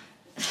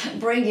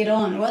 bring it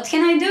on. What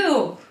can I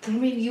do? I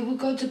mean, you would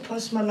go to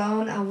Post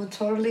Malone. I would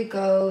totally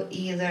go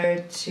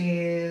either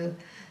to...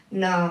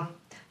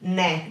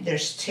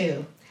 there's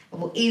two. I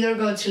will either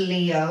go to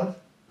Leo.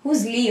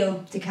 Who's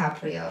Leo?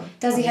 DiCaprio.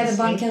 Does he have a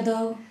bunker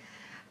though?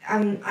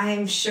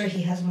 I'm sure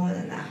he has more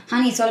than that.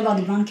 Honey, it's all about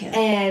the bunker.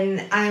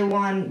 And I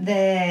want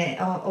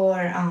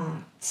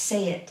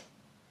say it.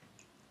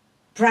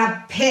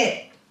 Brad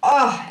Pitt.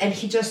 Oh, and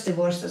he just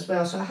divorced as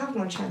well, so I have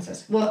more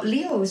chances. Well,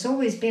 Leo has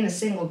always been a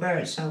single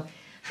bird, so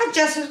I have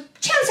just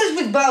chances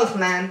with both,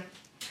 man.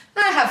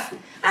 I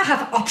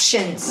have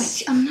options.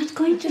 But I'm not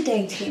going to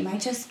date him. I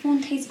just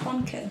want his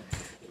bunker.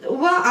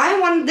 Well, I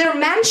want their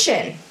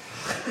mansion.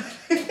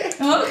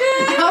 Okay.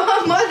 I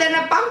want more than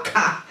a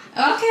bunker.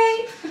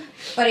 Okay.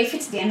 But if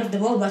it's the end of the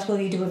world, what will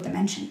you do with the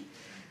mansion?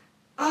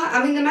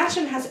 I mean, the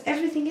mansion has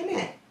everything in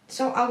it,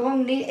 so I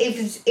won't need.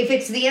 If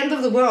it's the end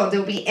of the world,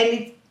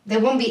 there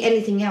won't be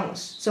anything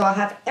else. So I'll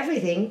have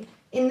everything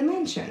in the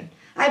mansion.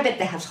 I bet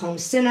they have home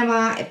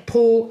cinema,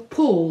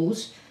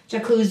 pools,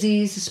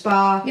 jacuzzis,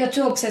 spa. You're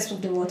too obsessed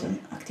with the water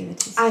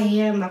activities. I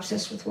am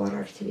obsessed with water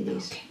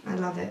activities. Okay. I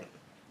love it.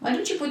 Why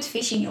don't you put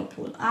fish in your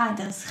pool?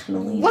 That's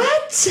chlorine.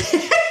 What?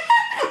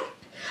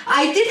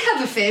 I did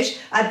have a fish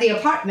at the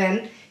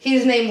apartment.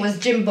 His name was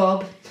Jim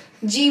Bob.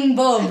 Jim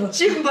Bob.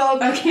 Jim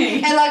Bob. Okay.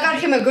 And I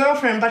got him a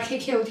girlfriend, but he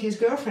killed his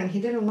girlfriend.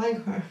 He didn't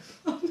like her.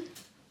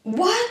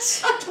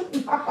 What? I don't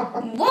know.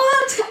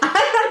 What?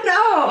 I don't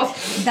know.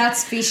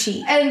 That's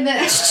fishy. And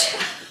then...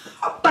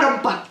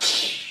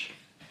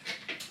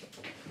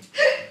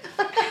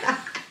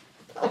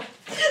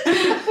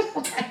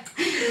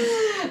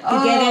 You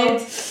get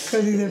it?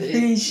 Because he's a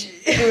fish.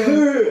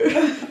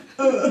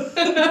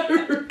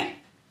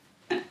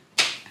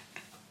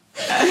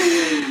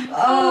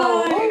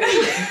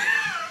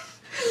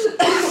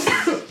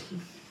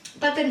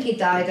 But then he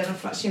died and I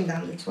flushed him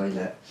down the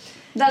toilet.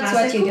 That's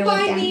what you do with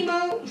them.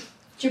 Nemo.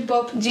 Jim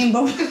Bob.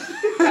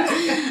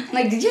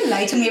 Like, did you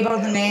lie to me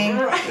about the name?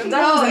 That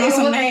No, was an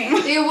awesome name.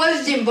 It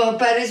was Jim Bob,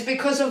 but it's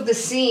because of the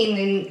scene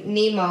in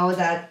Nemo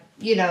that,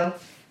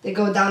 they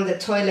go down the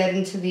toilet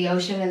into the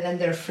ocean and then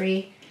they're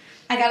free.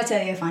 I gotta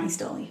tell you a funny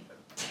story.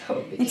 Tell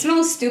me. It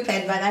smells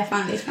stupid, but I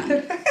found it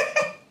funny.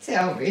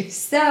 Tell me.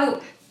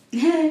 So...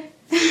 I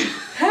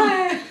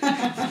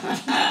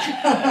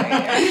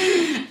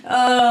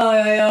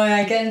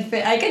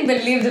can't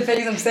believe the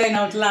things I'm saying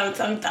out loud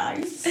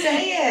sometimes.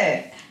 Say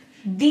it.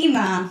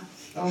 Dima.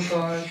 Oh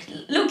God.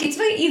 Look, it's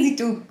very easy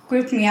to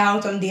creep me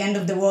out on the end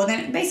of the world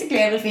and basically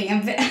everything.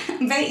 I'm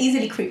very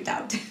easily creeped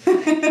out.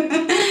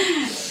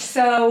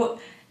 So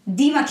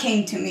Dima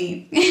came to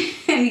me.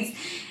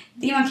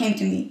 Dima came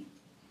to me.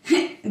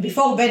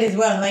 Before bed as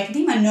well. Like,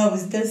 Dima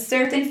knows there's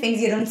certain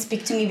things you don't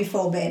speak to me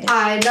before bed.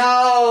 I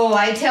know.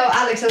 I tell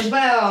Alex as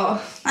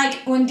well. Like,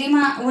 when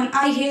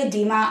I hear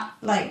Dima,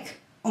 like,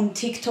 on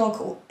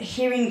TikTok,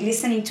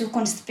 listening to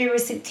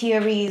conspiracy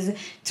theories,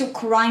 to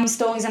crime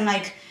stories, I'm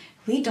like,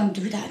 we don't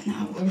do that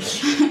now.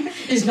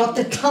 It's not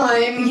the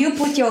time. You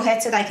put your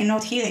headset, I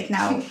cannot hear it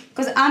now.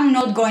 Because I'm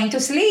not going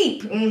to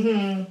sleep.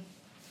 Mm-hmm.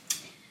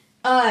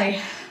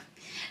 I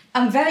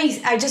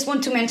just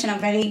want to mention I'm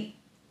very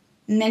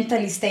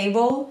mentally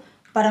stable,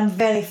 but I'm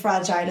very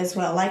fragile as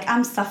well. Like,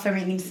 I'm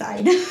suffering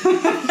inside.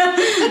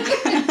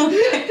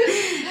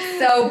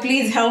 So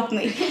please help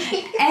me.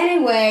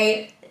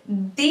 Anyway,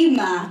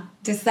 Dima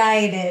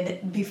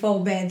decided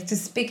before bed to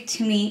speak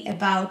to me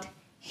about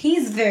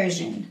his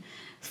version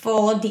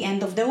for the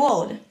end of the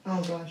world.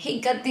 Oh God.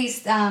 He got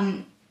this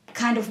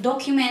kind of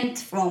document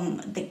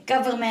from the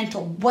government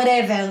or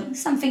whatever,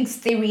 something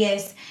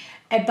serious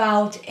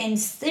about a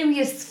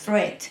serious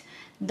threat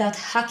that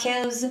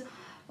hackers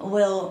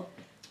will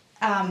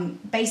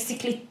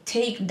basically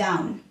take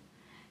down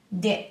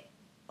the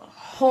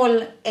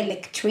whole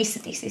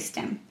electricity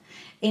system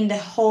in the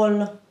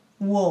whole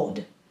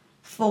world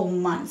for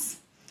months.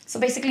 So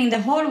basically in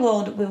the whole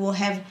world we will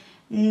have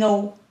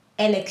no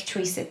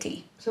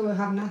electricity. So we'll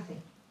have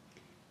nothing.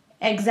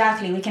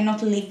 Exactly, we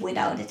cannot live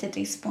without it at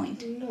this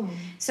point. No.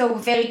 So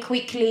very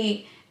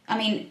quickly, I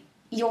mean,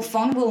 your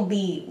phone will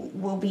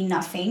be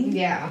nothing.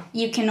 Yeah.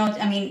 You cannot,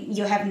 I mean,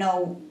 you have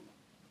no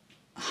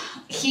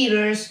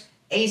Heaters,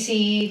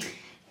 AC,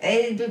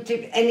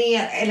 any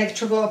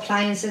electrical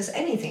appliances,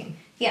 anything.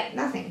 Yeah.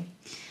 Nothing.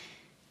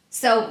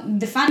 So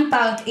the funny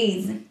part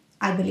is,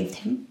 I believed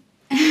him.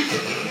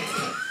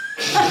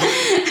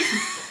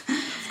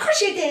 Of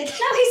course you did.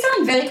 No, he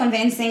sounded very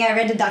convincing. I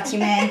read the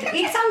document.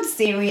 It sounds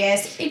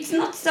serious. It's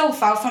not so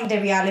far from the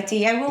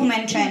reality. I will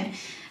mention,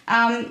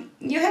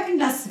 you have in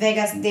Las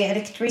Vegas, the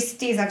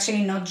electricity is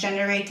actually not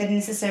generated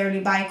necessarily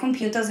by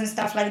computers and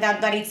stuff like that,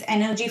 but it's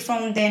energy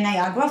from the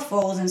Niagara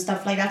Falls and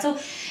stuff like that. So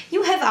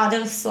you have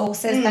other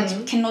sources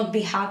that cannot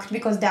be hacked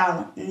because they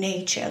are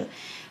nature.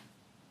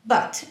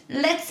 But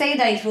let's say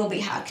that it will be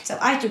hacked. So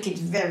I took it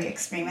very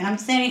extreme. And I'm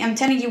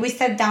telling you, we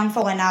sat down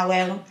for an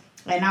hour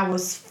and I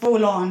was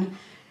full on.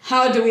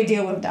 How do we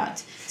deal with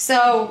that?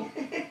 So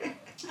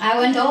I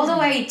went all the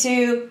way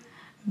to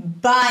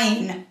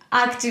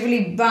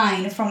actively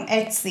buying from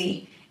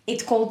Etsy.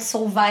 It's called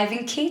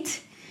Surviving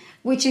Kit,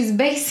 which is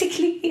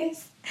basically,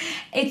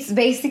 it's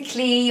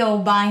basically you're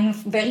buying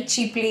very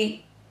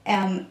cheaply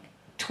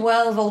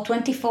 12 or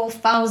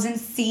 24,000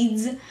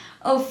 seeds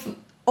of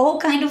all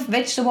kind of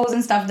vegetables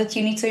and stuff that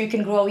you need so you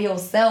can grow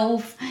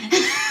yourself. What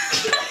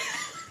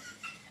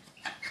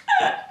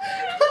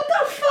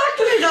the fuck,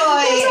 Leroy?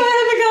 So I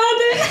have a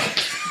garden.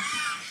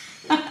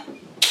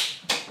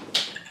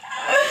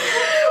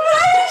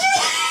 Why did you...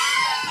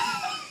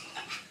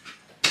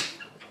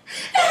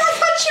 I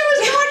thought she was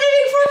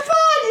gardening for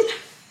fun.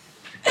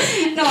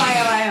 No, I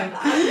am.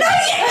 No,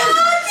 you're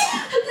not.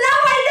 Now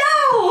I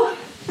know.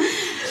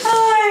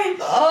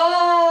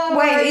 Oh,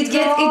 Wait, my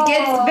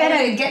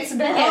it gets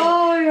better.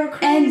 Oh, you're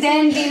crazy. And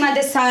then Dima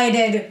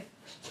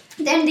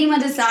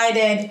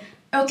decided,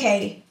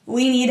 okay,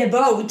 we need a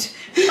boat.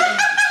 You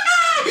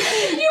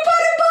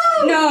bought a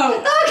boat. No.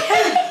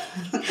 Okay.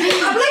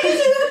 I'm like,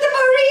 it's with the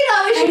marina.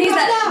 We And should he's go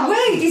like, now.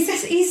 wait,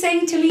 he's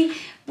saying to me,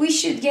 we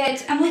should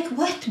get, I'm like,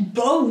 what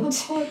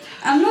boat? A boat.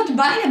 I'm not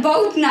buying a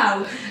boat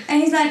now.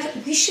 And he's like,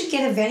 we should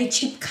get a very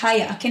cheap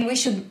kayak and we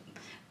should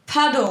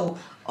paddle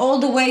all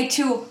the way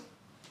to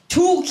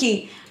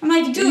Turkey. I'm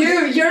like,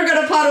 dude. You're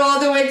gonna paddle all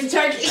the way to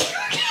Turkey.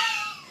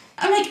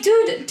 I'm like,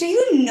 dude, do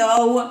you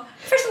know,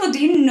 first of all, do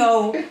you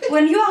know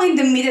when you are in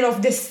the middle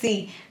of the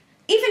sea,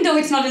 even though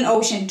it's not an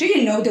ocean, do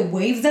you know the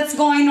waves that's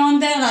going on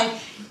there? Like,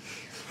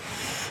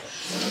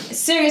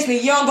 seriously,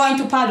 you're going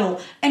to paddle.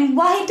 And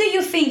why do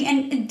you think,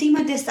 and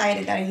Dima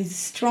decided that he's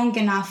strong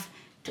enough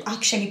to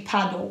actually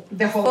paddle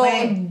The whole for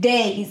way?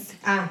 days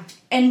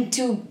and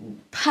to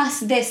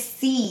pass the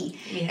sea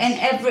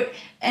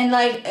and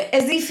like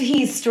as if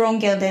he's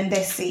stronger than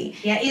the sea.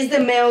 Yeah, it's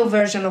the male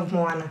version of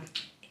Moana.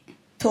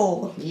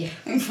 Tall. Yeah.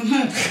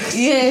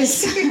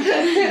 Yes.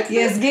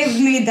 Yes, give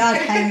me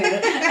that hammer.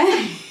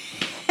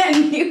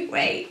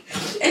 Anyway,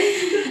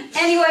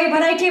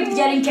 but I kept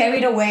getting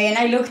carried away and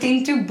I looked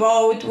into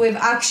boat with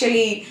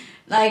actually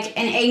like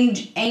an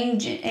engine.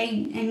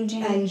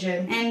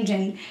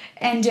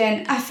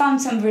 I found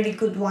some really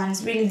good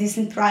ones, really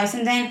decent price.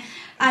 And then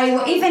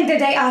even the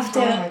day after,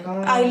 Oh my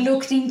God. I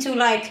looked into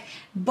like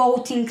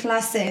boating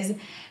classes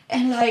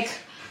and like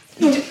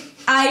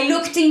I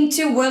looked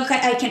into where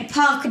I can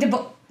park the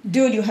boat.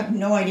 Dude, you have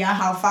no idea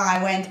how far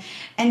I went.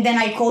 And then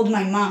I called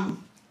my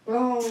mom.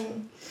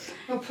 Oh,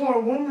 a poor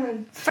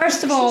woman.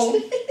 First of all,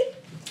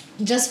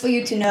 just for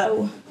you to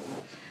know,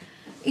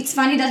 it's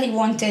funny that he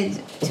wanted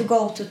to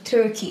go to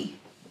Turkey,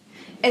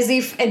 as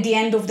if at the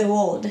end of the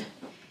world,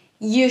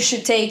 you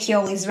should take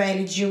your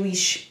Israeli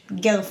Jewish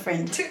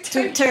girlfriend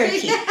to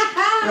Turkey,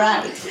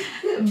 right?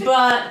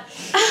 But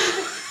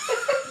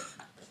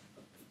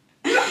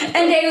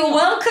and they will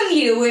welcome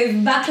you with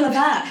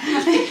baklava.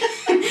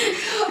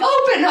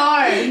 Open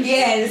arms.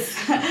 Yes,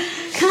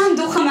 come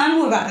do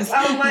hammam with us.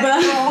 Oh my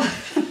God.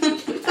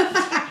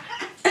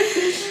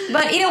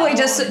 But either way,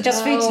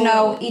 just for you to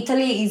know,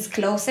 Italy is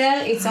closer.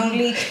 It's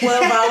only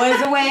 12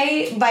 hours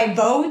away by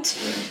boat.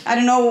 I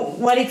don't know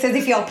what it says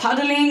if you're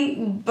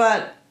paddling,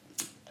 but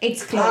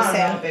it's closer. I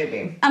don't know,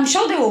 baby. I'm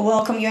sure they will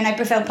welcome you, and I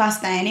prefer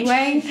pasta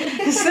anyway.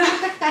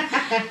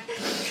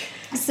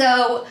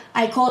 So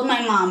I called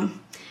my mom,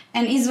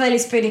 and Israel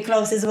is pretty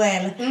close as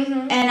well.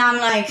 And I'm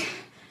like,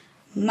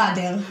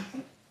 Madel,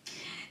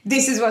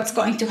 this is what's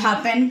going to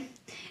happen.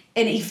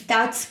 And if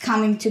that's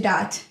coming to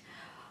that,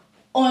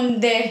 on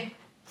the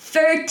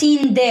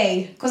 13th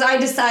day, because I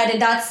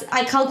decided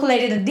I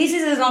calculated that this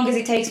is as long as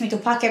it takes me to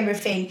pack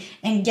everything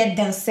and get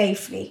there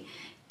safely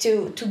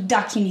to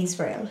dock in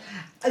Israel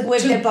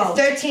with the boat.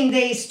 13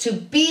 days to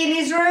be in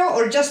Israel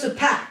or just to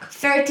pack?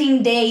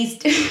 13 days.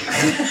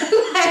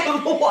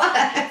 Like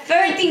what?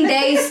 13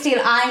 days till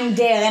I'm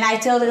there, and I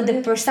tell her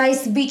the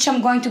precise beach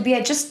I'm going to be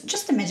at.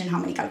 Just imagine how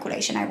many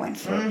calculation I went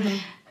through.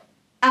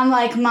 I'm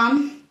like,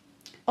 Mom,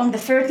 on the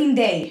 13th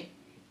day,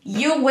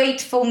 you wait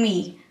for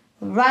me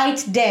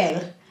right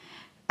there.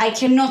 I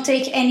cannot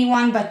take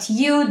anyone but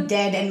you,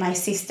 Dad, and my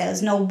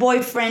sisters. No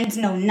boyfriends,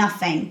 no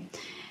nothing.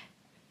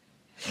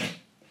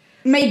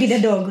 Maybe the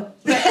dog.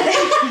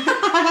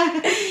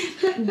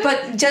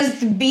 But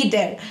just be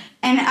there.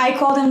 And I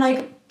called him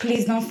like,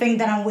 please don't think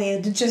that I'm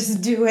weird.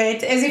 Just do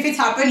it. As if it's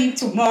happening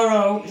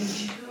tomorrow.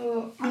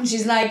 And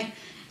she's like,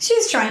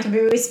 she's trying to be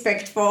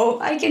respectful.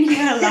 I can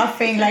hear her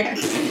laughing like...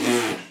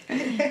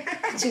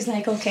 She's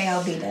like, okay,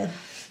 I'll be there.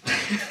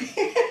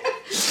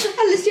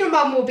 At least your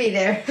mom will be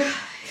there.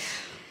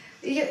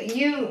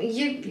 You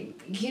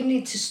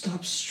need to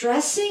stop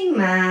stressing,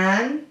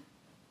 man.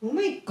 Oh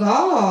my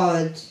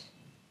God.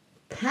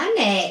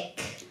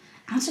 Panic.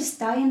 I'll just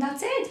die and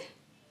that's it.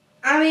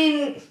 I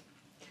mean,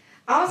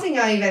 I don't think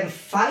I even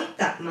fight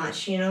that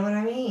much, you know what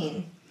I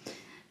mean?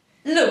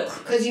 Look.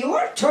 Because you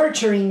are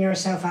torturing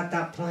yourself at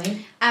that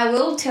point. I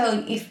will tell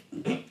you if...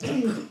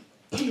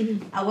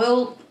 I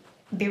will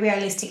be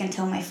realistic and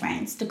tell my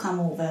friends to come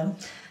over.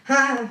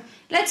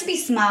 Let's be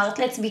smart.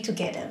 Let's be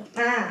together.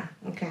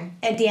 Okay.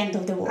 At the end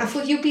of the war. I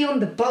thought you'd be on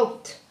the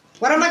boat.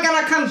 What am I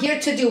gonna come here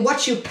to do?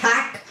 Watch you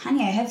pack?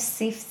 Honey, I have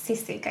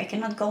seasick. I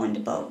cannot go on the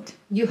boat.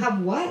 You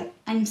have what?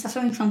 I'm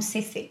suffering from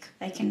seasick.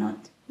 I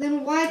cannot.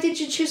 Then why did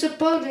you choose a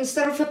boat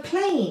instead of a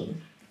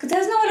plane? Because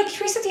there's no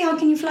electricity. How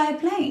can you fly a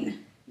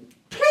plane?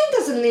 Plane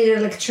doesn't need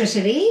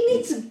electricity. It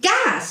needs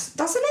gas,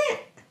 doesn't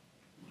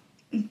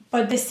it?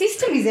 But the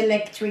system is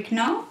electric,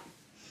 no?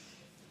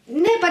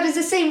 No, but it's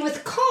the same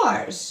with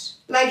cars.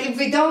 Like, if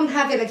we don't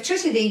have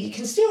electricity, you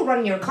can still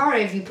run your car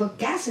if you put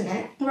gas in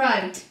it.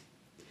 Right.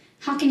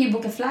 How can you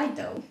book a flight,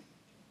 though?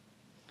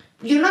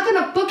 You're not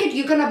going to book it.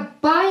 You're going to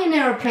buy an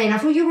airplane. I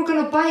thought you were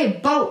going to buy a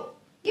boat.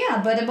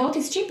 Yeah, but a boat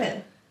is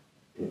cheaper.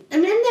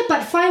 And then,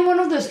 but find one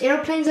of those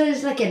airplanes that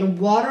is like a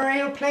water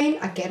airplane.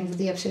 Again, with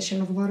the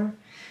obsession of water.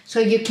 So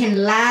you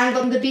can land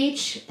on the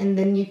beach, and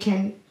then you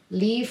can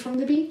leave from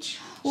the beach.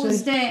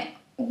 Who's the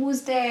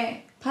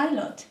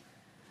pilot?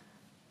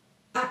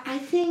 I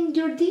think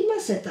your Dima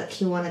said that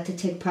he wanted to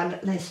take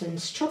pilot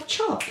lessons. Chop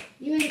chop.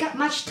 You ain't got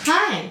much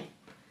time.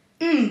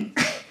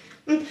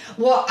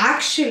 Well,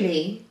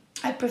 actually,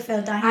 I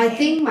prefer dying. I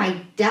think my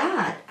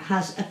dad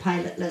has a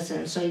pilot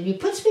lesson. So if you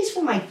put space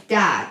for my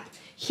dad,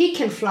 he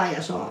can fly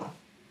us all.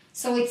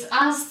 So it's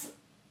us,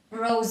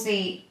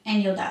 Rosie,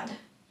 and your dad.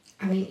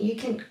 I mean, you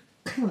can...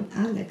 Come on,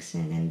 Alex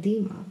and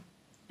Dima.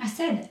 I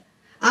said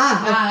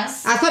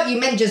us. I thought you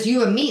meant just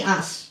you and me,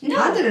 us. No.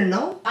 I didn't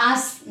know.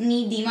 Us,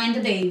 me, Dima, and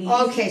the baby.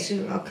 Okay, so,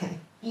 okay.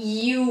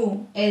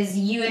 You is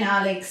you and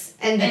Alex.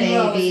 And the baby.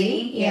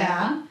 Rosie,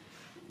 yeah.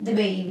 The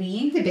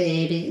baby. The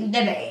baby. The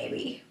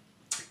baby.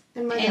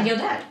 And my and dad. your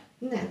dad.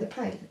 No, the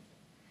pilot.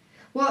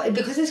 Well,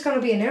 because it's going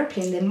to be an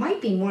airplane, there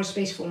might be more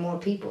space for more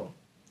people.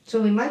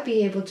 So we might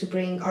be able to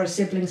bring our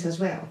siblings as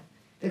well.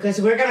 Because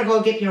we're going to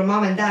go get your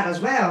mom and dad as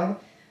well.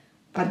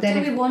 But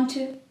then do we want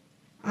to?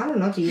 I don't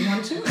know. Do you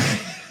want to?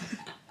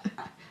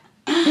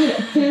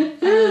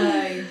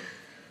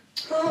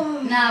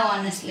 Now,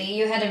 honestly,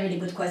 you had a really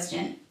good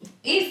question.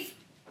 If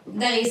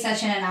there is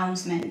such an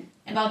announcement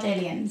about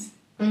aliens,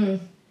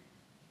 I'm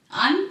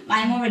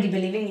already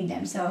believing in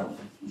them. So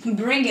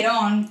bring it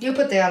on. You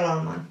put the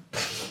alarm on.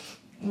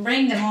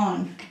 Bring them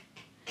on.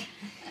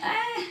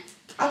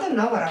 I don't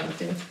know what I would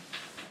do.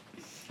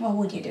 What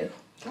would you do?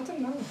 I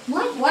don't know.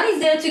 What is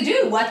there to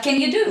do? What can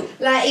you do?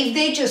 Like, if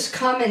they just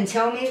come and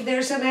tell me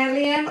there's an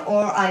alien,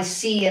 or I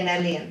see an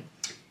alien.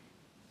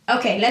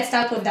 Okay, let's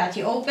start with that.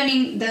 You're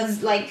opening,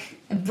 there's like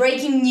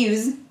breaking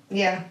news.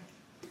 Yeah.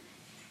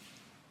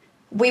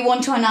 We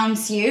want to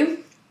announce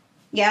you.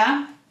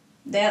 Yeah?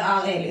 There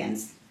are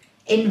aliens.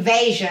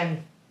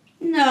 Invasion.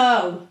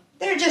 No.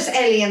 They're just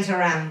aliens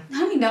around.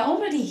 Honey, they're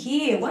already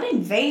here. What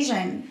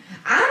invasion?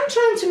 I'm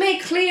trying to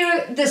make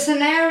clear the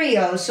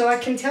scenario so I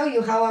can tell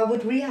you how I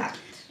would react.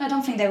 I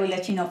don't think they will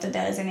let you know that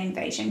there is an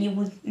invasion. You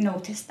would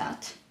notice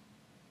that.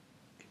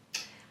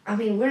 I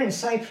mean, we're in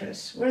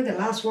Cyprus. We're the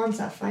last ones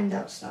that find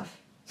out stuff.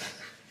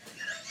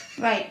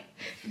 Right.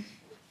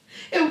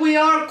 And we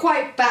are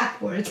quite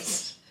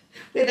backwards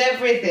with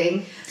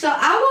everything. So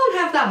I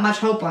won't have that much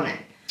hope on it.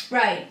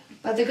 Right.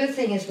 But the good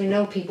thing is we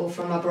know people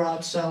from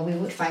abroad, so we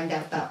would find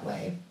out that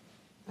way,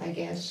 I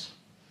guess.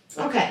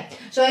 Okay,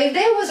 so if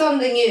there was on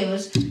the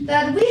news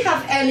that we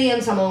have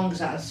aliens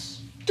amongst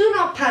us, do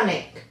not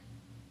panic.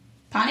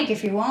 Panic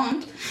if you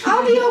want.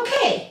 I'll be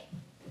okay.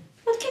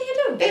 What can you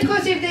do?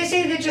 Because if they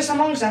say they're just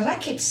amongst us, I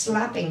keep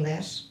slapping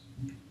this.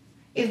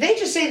 If they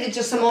just say they're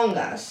just among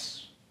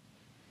us,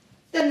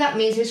 then that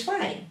means it's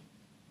fine.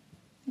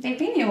 They've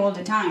been here all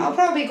the time. I'll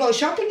probably go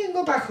shopping and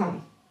go back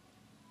home.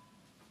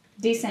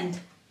 Decent.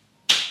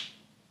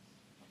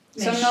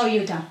 So no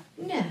Utah.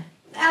 Yeah.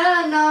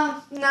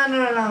 No.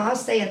 I'll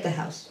stay at the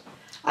house.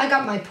 I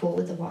got my pool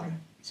with the water.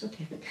 It's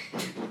okay.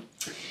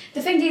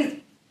 The thing is,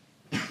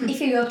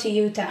 if you go to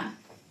Utah,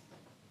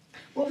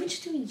 what would you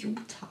do in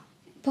Utah?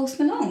 Post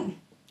Malone.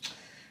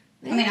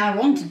 I mean, I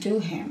want to do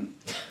him.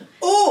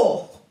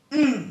 Oh!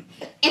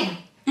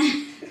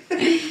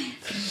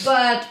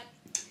 But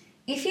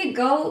if you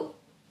go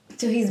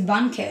to his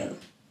bunker,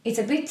 it's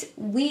a bit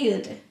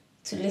weird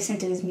to listen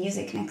to his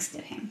music next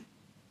to him.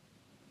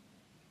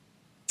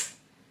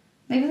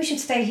 Maybe we should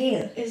stay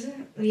here. Is it?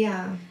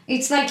 Yeah.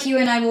 It's like you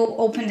and I will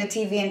open the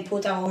TV and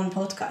put our own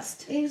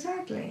podcast.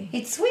 Exactly.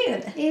 It's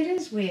weird. It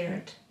is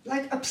weird.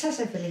 Like,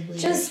 obsessively weird.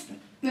 Just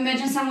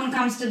imagine someone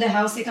comes to the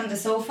house, sit on the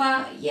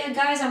sofa. Yeah,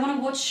 guys, I want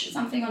to watch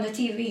something on the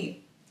TV.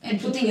 And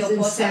put in your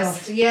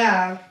podcast.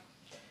 Yeah.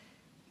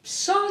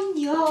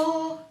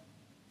 Sonia.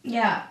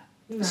 Yeah.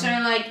 No. So,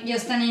 like, you're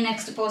standing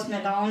next to Post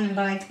Malone and,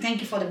 like,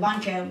 thank you for the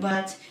bunker,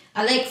 but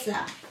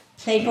Alexa,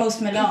 play Post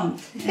Malone.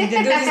 And the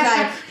dude is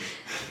like...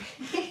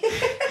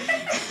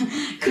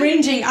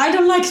 cringing. I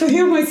don't like to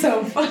hear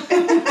myself.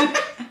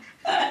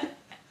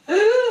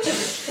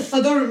 I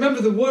don't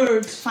remember the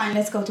words. Fine,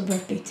 let's go to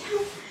Brad Pitt.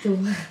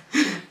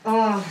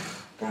 Oh,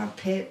 Brad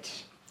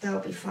Pitt. That'll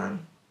be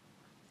fun.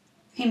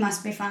 He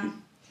must be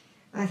fun.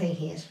 I think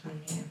he is fun,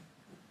 yeah.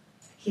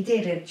 He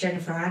dated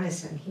Jennifer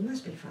Aniston. He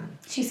must be fun.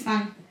 She's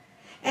fun.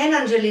 And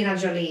Angelina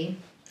Jolie.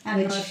 I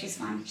don't know if she's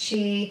fun.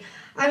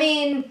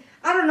 I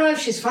don't know if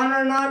she's fun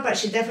or not, but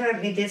she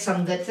definitely did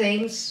some good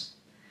things.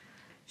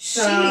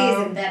 So, she is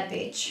a bad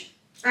bitch.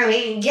 I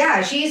mean,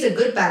 yeah, she is a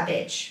good bad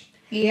bitch.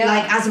 Yeah.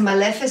 Like, as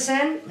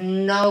Maleficent,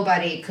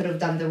 nobody could have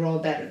done the role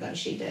better than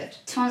she did.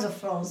 Tons of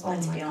flaws,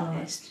 let's be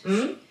honest.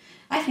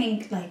 I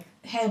think, like,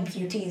 her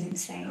beauty is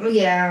insane.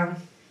 Yeah.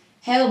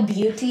 Her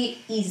beauty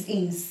is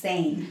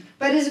insane.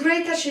 But it's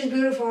great that she's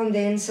beautiful on the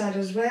inside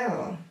as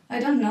well. I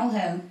don't know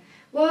her.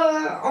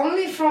 Well,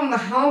 only from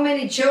how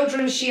many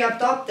children she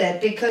adopted,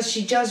 because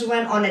she just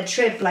went on a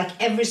trip like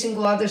every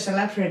single other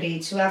celebrity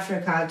to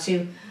Africa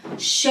to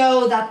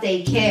show that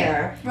they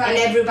care. Right. And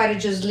everybody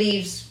just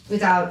leaves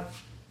without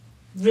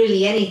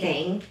really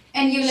anything.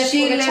 And you left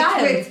with a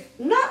child. With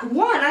not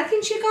one, I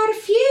think she got a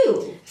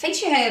few. I think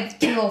she had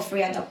 2 or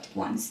 3 adopted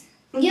ones.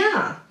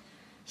 Yeah.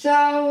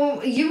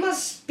 So you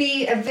must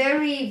be a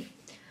very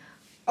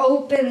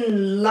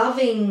open,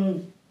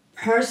 loving,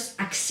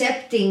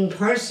 accepting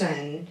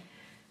person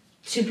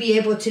to be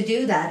able to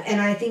do that.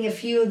 And I think a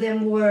few of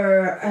them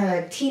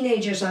were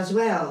teenagers as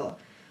well,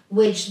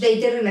 which they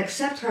didn't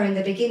accept her in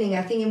the beginning.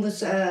 I think it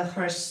was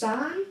her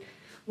son,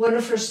 one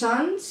of her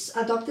sons,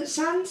 adopted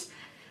sons,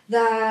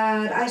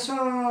 that I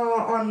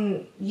saw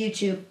on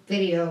YouTube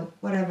video,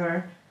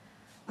 whatever,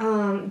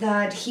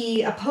 that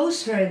he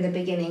opposed her in the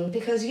beginning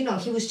because, he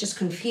was just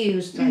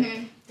confused, like,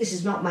 this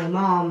is not my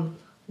mom.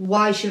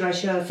 Why should I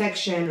show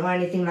affection or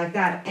anything like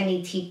that?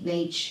 Any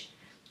teenage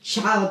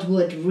child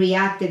would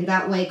react in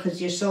that way because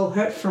you're so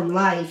hurt from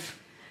life.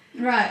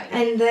 Right.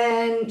 And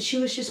then she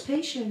was just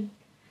patient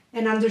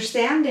and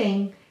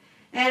understanding.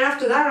 And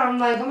after that, I'm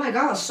like, oh my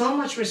God, so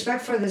much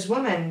respect for this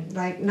woman.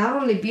 Like, not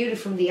only beauty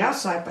from the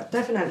outside, but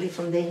definitely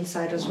from the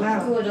inside as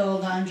well. Good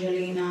old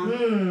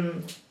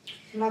Angelina.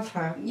 Love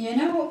her.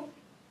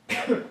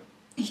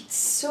 It's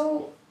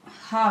so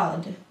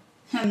hard.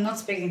 I'm not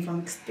speaking from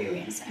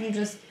experience.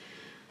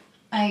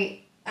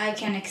 I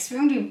can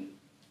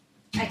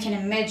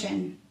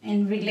imagine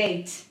and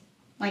relate.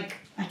 Like,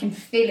 I can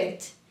feel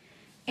it.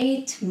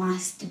 It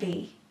must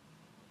be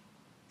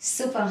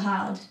super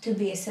hard to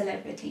be a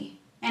celebrity.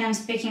 And I'm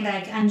speaking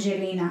like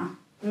Angelina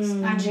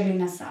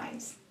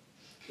size.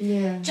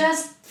 Yeah.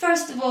 Just,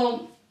 first of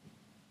all,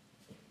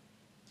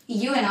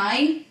 you and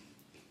I,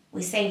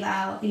 we save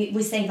up,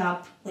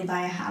 we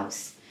buy a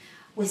house.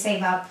 We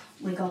save up,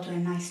 we go to a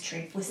nice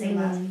trip. We save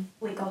up,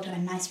 we go to a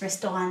nice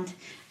restaurant.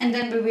 And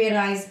then we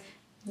realize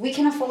we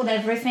can afford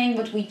everything,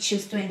 but we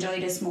choose to enjoy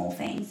the small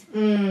things.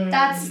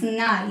 That's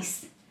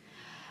nice.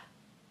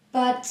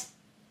 But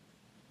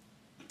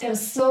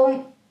there's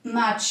so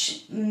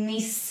much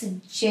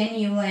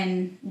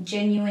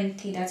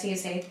genuinity, that's how you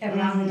say it,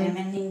 around them.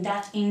 And in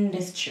that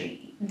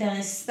industry, there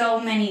is so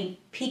many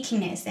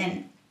pickiness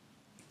and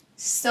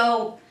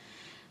so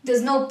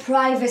there's no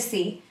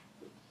privacy.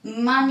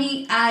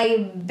 Money,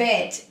 I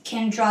bet,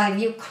 can drive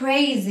you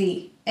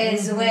crazy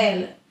as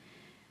well.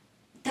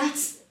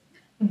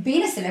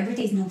 Being a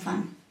celebrity is no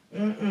fun.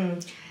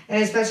 And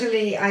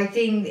especially, I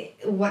think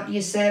what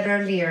you said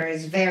earlier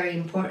is very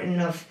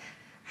important of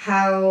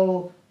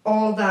how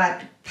all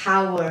that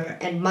power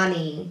and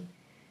money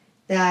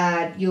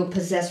that you'll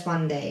possess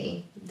one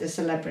day, the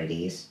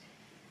celebrities,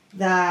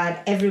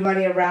 that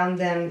everybody around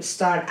them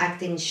start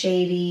acting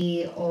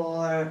shady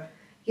or,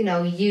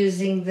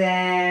 using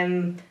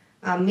them,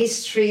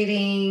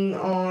 mistreating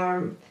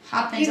or,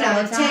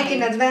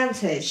 taking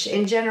advantage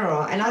in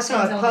general. And I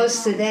saw a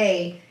post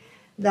today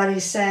that he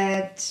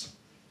said,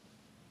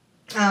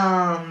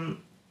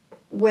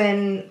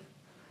 when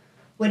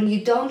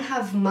you don't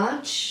have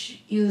much,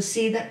 you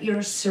see that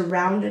you're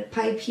surrounded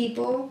by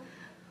people,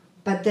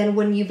 but then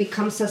when you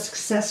become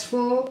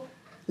successful,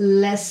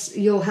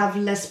 you'll have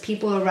less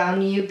people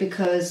around you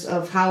because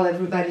of how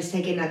everybody's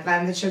taking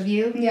advantage of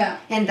you. Yeah.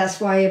 And that's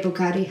why a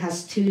Bugatti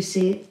has 2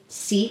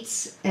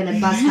 seats and a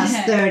bus has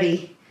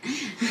 30.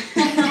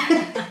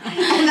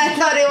 And I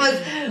thought it was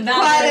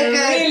quite a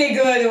really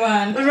good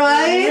one.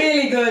 Right? A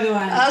really good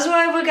one. That's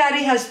why a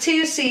Bugatti has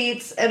 2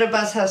 seats and a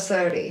bus has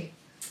 30.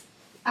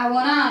 I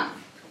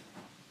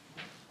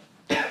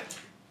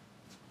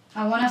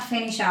wanna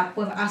finish up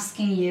with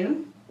asking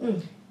you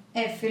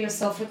a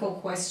philosophical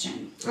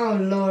question. Oh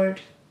Lord.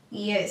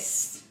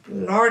 Yes.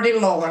 Lordy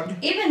Lord.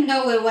 Even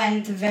though we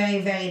went very,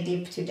 very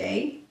deep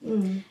today,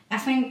 I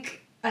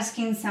think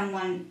asking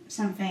someone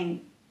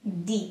something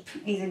deep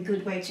is a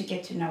good way to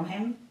get to know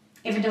him.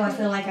 Even though I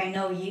feel like I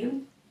know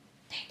you,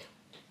 they don't.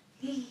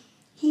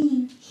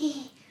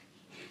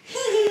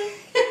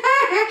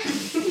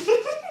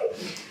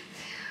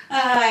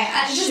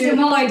 The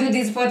more I do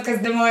this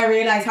podcast, the more I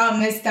realize how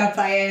messed up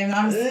I am.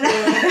 I'm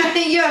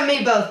You and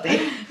me both,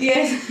 babe.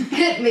 Yes.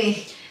 Hit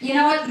me. You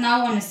know what?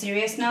 Now on a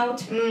serious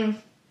note, you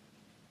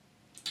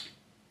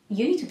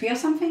need to pee or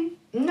something?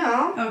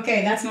 No.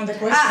 Okay, that's not the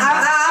question.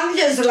 I'm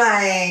just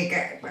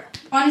like...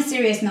 On a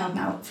serious note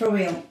now, for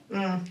real.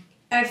 I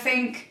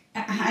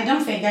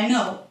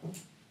know.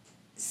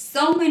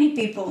 So many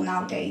people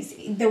nowadays,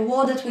 the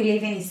world that we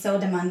live in is so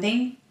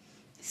demanding.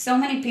 So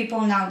many people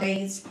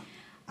nowadays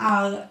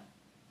are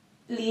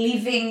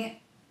living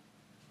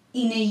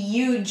in a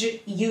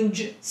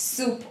huge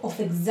soup of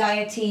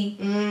anxiety,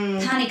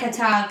 panic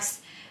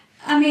attacks.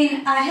 I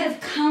mean, I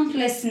have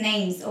countless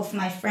names of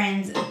my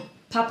friends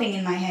popping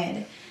in my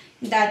head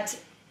that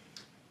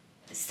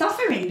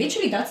suffering,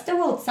 literally that's the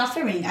word,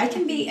 suffering. I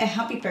can be a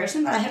happy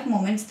person, but I have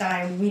moments that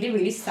I really,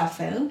 really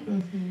suffer.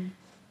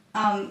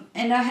 And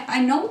I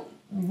know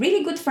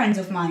really good friends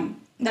of mine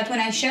that when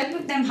I shared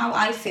with them how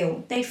I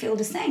feel, they feel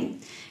the same.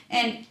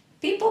 And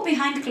people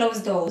behind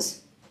closed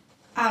doors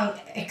are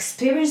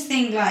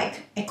experiencing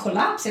like a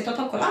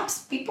total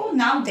collapse. People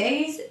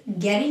nowadays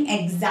getting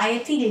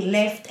anxiety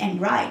left and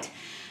right.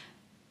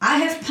 I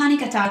have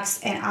panic attacks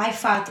and I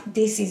thought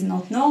this is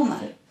not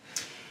normal.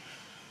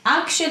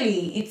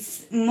 Actually,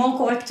 it's more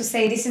correct to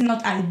say this is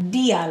not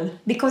ideal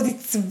because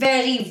it's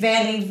very,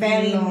 very,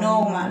 very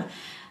normal.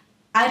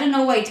 I don't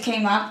know why it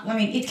came up. I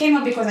mean, it came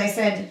up because I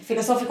said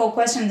philosophical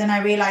question, then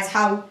I realized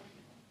how,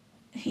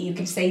 you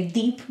can say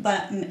deep,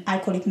 but I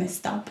call it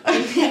messed up.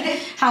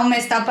 How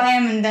messed up I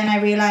am, and then I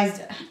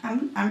realized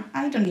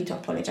I don't need to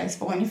apologize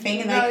for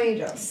anything. No, you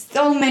don't.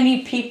 So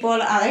many people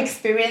are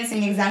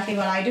experiencing exactly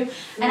what I do.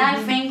 And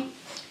I think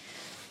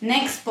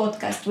next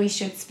podcast we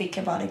should speak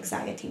about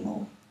anxiety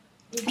more.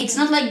 It's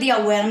not like the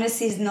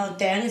awareness is not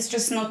there, it's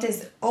just not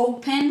as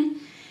open.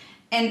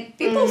 And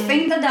people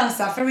think that they are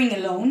suffering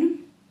alone.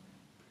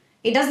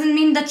 It doesn't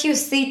mean that you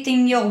sit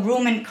in your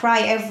room and cry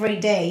every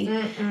day.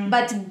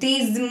 But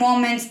these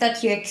moments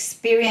that you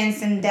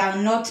experience and they are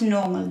not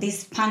normal,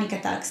 these panic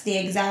attacks, the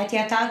anxiety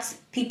attacks,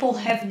 people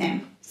have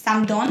them.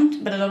 Some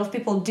don't, but a lot of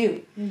people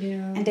do.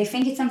 Yeah. And they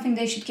think it's something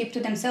they should keep to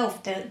themselves.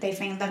 They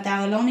think that they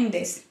are alone in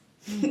this.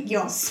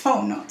 You're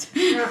so not.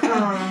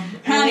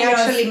 And it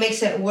actually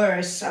makes it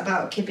worse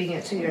about keeping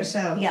it to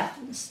yourself. Yeah.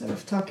 Instead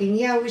of talking.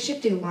 Yeah, we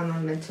should do one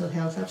on mental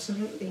health,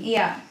 absolutely.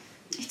 Yeah.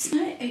 It's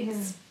not...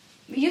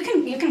 You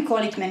can call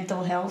it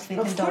mental health.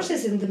 Of course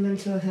it's in the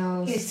mental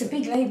health. It's a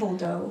big label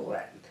though.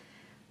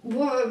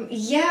 Well,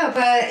 yeah,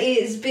 but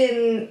it's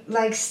been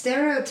like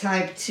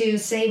stereotyped to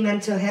say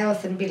mental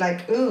health and be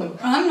like, ooh.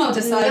 I'm not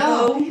a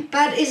psycho. No,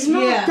 but it's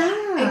not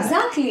that.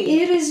 Exactly.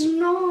 It is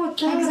not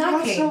that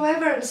Exactly.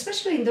 whatsoever,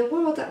 especially in the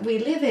world that we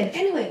live in.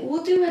 Anyway,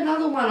 we'll do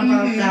another one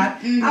about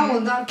that. I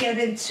will not get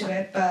into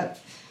it, but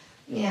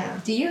yeah.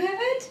 Do you have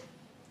it?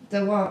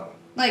 The what?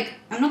 Like,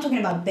 I'm not talking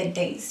about bad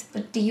days,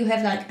 but do you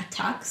have like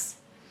attacks?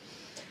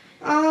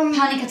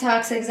 Panic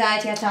attacks,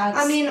 anxiety attacks?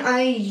 I mean,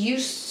 I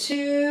used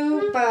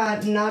to,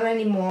 but not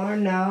anymore,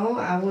 no.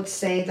 I would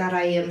say that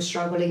I am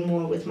struggling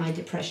more with my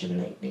depression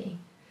lately.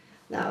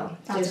 No.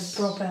 That's a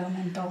proper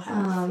mental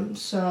health.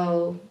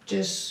 So,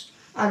 just,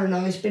 I don't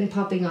know, it's been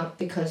popping up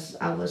because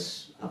I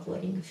was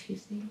avoiding a few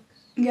things.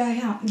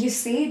 Yeah. You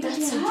see,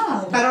 that's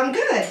hard. But I'm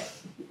good.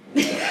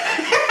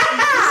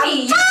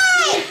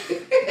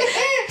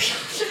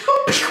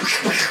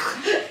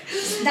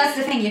 That's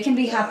the thing, you can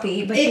be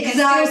happy, but you can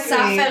still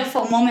suffer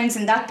for moments,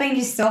 and that pain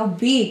is so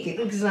big.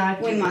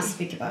 Exactly. We must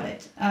speak about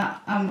it.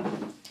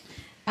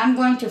 I'm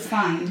going to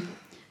find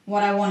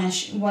what I want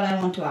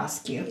to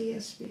ask you.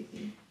 Yes,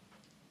 baby.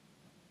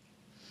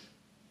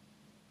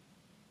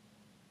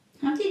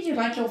 How did you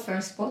like your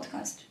first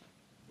podcast?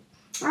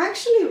 I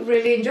actually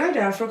really enjoyed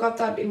it. I forgot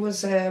that it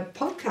was a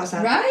podcast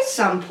at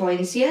some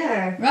points,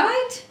 yeah.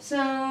 Right?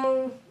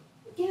 So,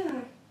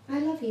 yeah, I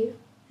love you.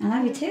 I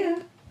love you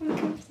too. I'm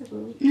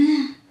comfortable.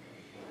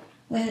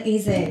 Well,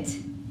 is it?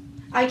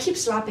 I keep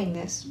slapping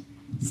this.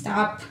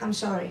 Stop. I'm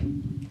sorry.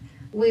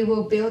 We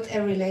will build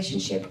a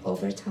relationship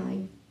over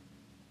time.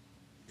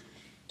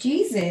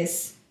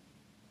 Jesus.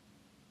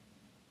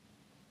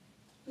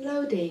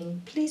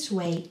 Loading. Please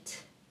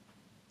wait.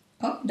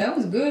 Oh, that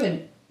was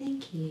good.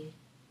 Thank you.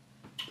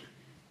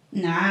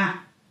 Nah.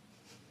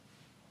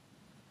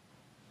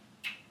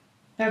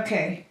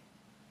 Okay.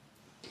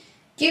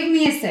 Give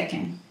me a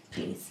second,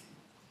 please.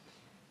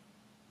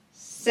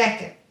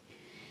 Second.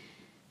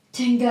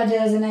 Thank God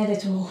there's an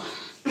editor.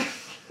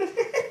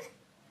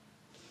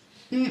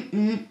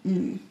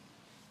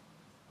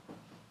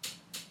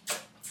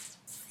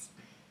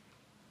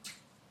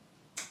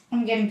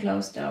 I'm getting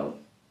close though.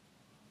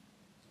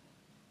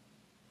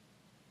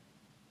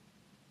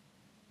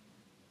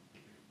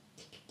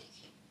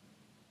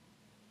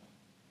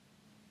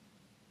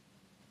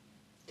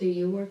 Do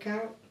you work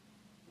out?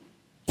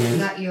 Is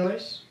that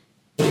yours?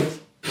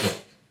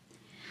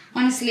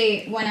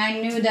 Honestly, when I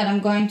knew that I'm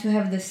going to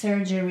have the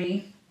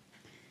surgery,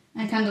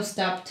 I kind of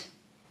stopped.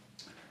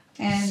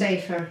 And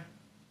Safer.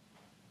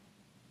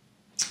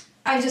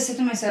 I just said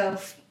to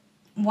myself,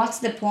 what's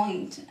the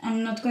point?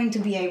 I'm not going to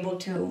be able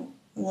to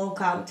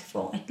walk out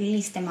for at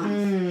least a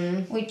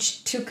month,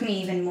 which took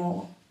me even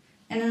more.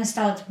 And then I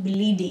started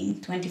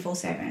bleeding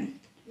 24/7.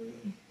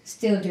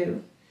 Still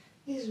do.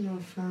 It's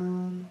not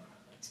fun.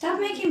 Stop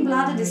making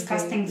blood a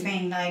disgusting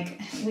thing. Like,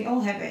 we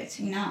all have it.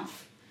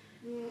 Enough.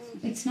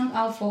 It's not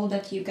our fault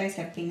that you guys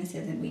have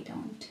penises and we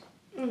don't.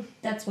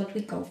 That's what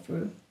we go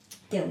through.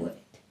 Deal with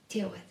it.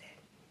 Deal with it.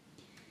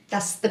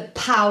 That's the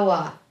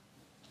power.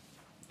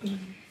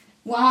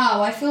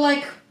 Wow, I feel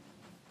like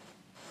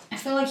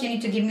you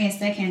need to give me a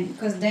second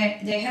because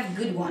they have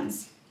good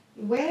ones.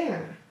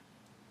 Where?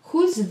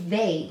 Who's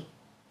they?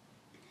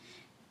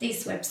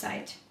 This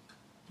website.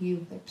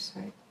 You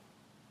website.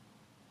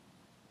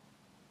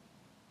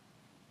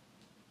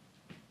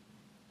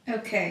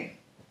 Okay.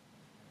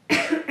 I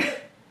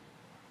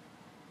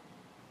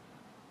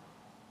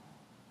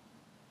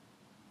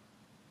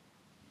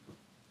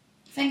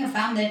think I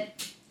found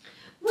it.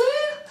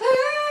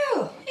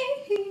 Woohoo!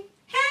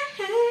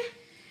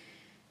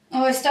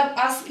 Oh, stop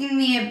asking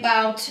me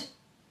about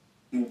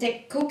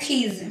the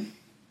cookies.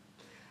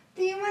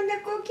 Do you want the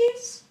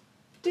cookies?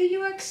 Do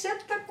you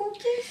accept the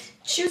cookies?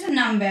 Choose a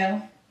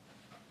number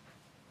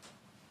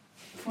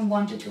from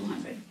 1 to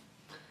 200.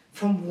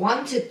 From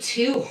 1 to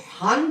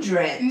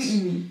 200?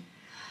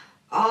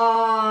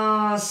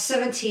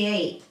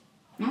 78.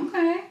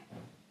 Okay.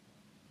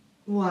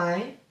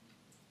 Why?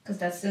 Because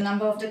that's the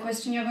number of the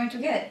question you're going to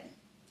get.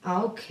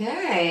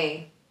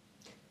 Okay.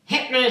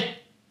 Hit me.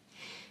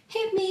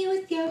 Hit me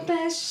with your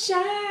best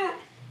shot.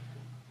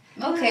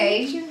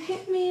 Okay. You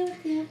hit me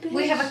with your best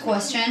We have a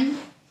question.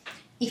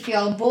 If you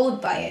are bored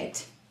by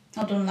it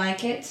or don't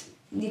like it,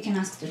 you can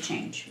ask to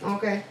change.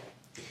 Okay.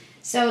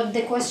 So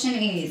the question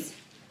is,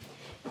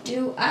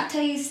 do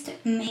atheists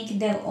make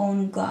their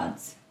own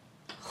gods?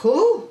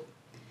 Who?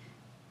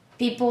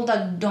 People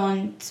that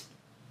don't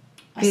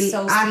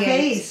associate...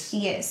 Atheists?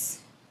 Yes.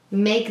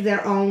 Make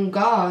their own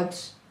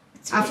gods.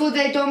 I thought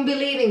they don't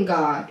believe in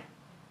God.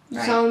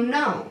 Right. So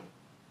no.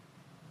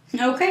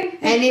 Okay.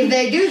 And if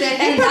they do, they're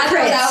And that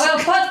hypocrites. was our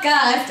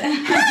podcast.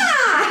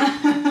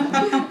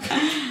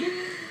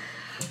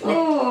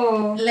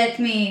 Oh. Let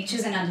me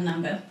choose another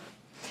number.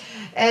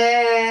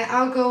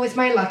 I'll go with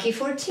my lucky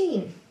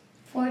 14.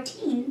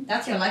 14.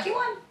 That's your lucky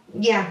one?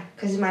 Yeah,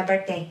 because it's my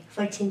birthday.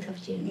 14th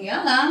of June.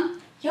 Yeah.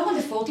 You're on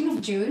the 14th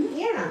of June?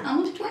 Yeah. I'm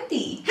on the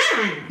 20th.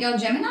 Ha! You're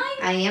Gemini?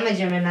 I am a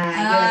Gemini.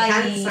 You're a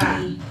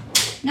Cancer.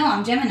 No,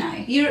 I'm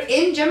Gemini. You're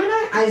in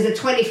Gemini? It's the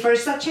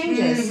 21st that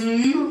changes.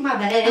 Oh, my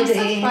bad. I'm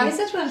surprised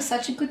that we're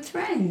such good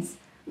friends.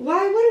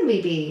 Why wouldn't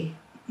we be?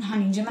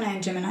 Honey, Gemini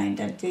and Gemini,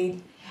 that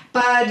did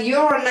But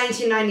you're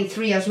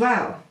 1993 as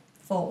well.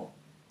 4.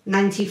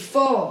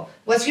 94.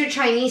 What's your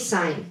Chinese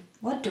sign?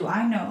 What do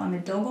I know? I'm a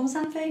dog or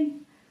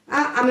something?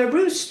 I'm a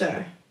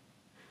rooster.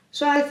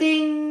 So I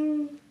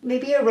think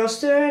maybe a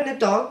rooster and a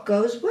dog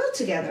goes well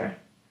together.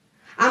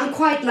 I'm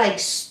quite like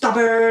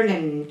stubborn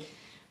and...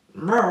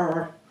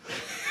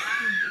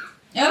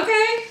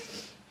 Okay.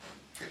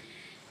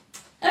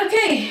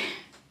 Okay.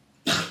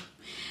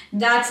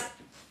 That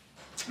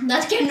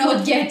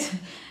cannot get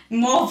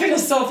more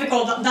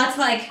philosophical. That's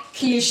like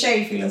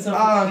cliche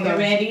philosophical. Oh, You no.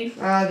 ready?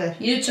 Rather.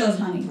 You chose,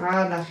 honey.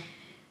 Rather.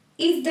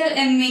 Is there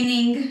a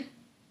meaning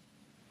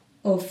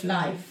of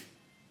life?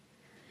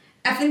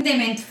 I think they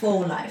meant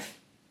for life.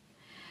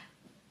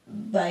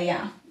 But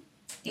yeah,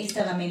 is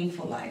there a meaning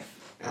for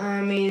life?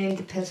 I mean, it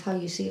depends how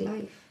you see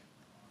life.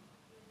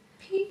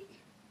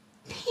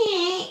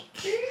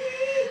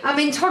 I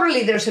mean,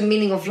 totally there's a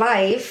meaning of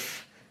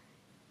life.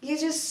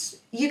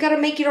 You gotta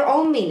make your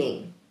own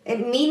meaning.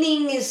 And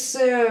meaning is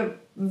a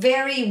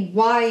very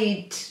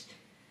wide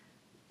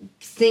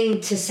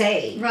thing to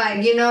say.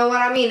 Right. You know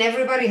what I mean?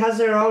 Everybody has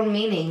their own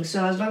meaning.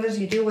 So as long as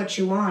you do what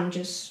you want,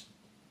 just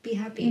be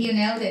happy. You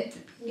nailed it.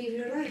 Live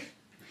your life.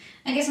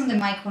 I guess on the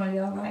micro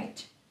you're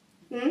right.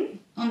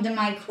 On the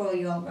micro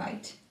you're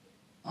right.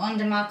 On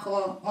the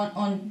macro,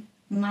 on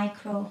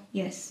micro,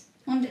 yes.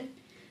 On the...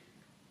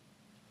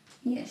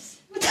 Yes.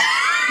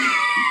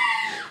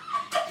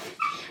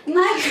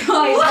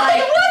 Micro is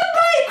like... What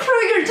micro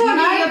you're talking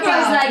Micro about?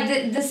 is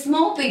like the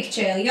small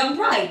picture, you're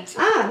right.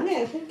 Ah,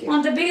 yeah, thank you.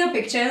 On the bigger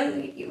picture,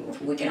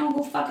 we can all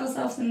go fuck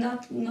ourselves in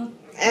that. And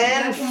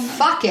that one.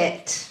 fuck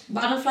it.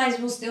 Butterflies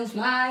will still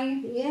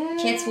fly. Yeah.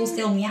 Cats will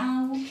still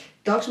meow.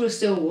 Dogs will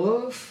still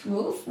woof.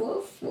 Woof,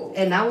 woof, woof.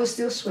 And I will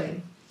still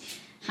swim.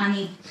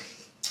 Honey,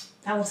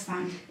 that was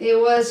fun. It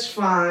was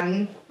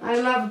fun. I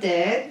loved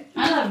it.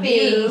 I love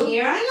Being you.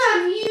 here. I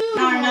love you.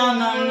 No.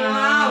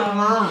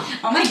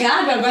 Oh my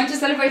god, we're going to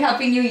celebrate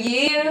Happy New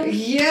Year.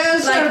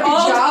 Yes, Like our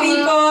old pajama.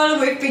 people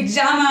with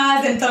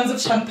pajamas and tons of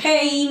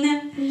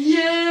champagne.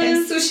 Yes.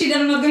 And sushi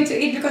that I'm not going to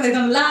eat because I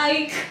don't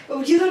like.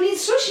 Oh, you don't eat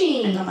I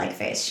sushi. don't like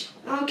fish.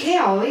 Okay,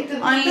 I'll eat the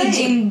whole Only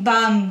thing.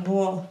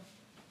 Jimbambo.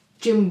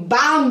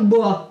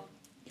 Jimbambo.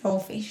 Whole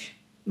fish.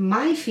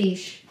 My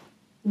fish.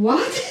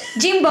 What?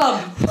 Jimbo!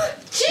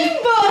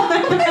 Jimbo!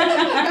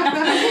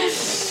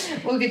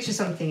 We'll get you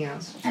something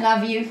else. I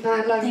love you.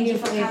 I love Thank you you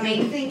for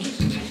coming. Thank you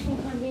so much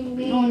for having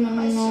me. No.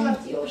 I still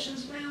love the ocean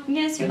smell.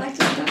 Yes, you like to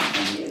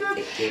do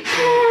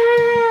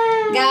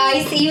that.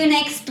 Guys, see you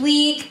next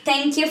week.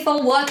 Thank you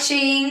for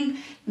watching.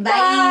 Bye.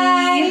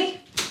 Bye.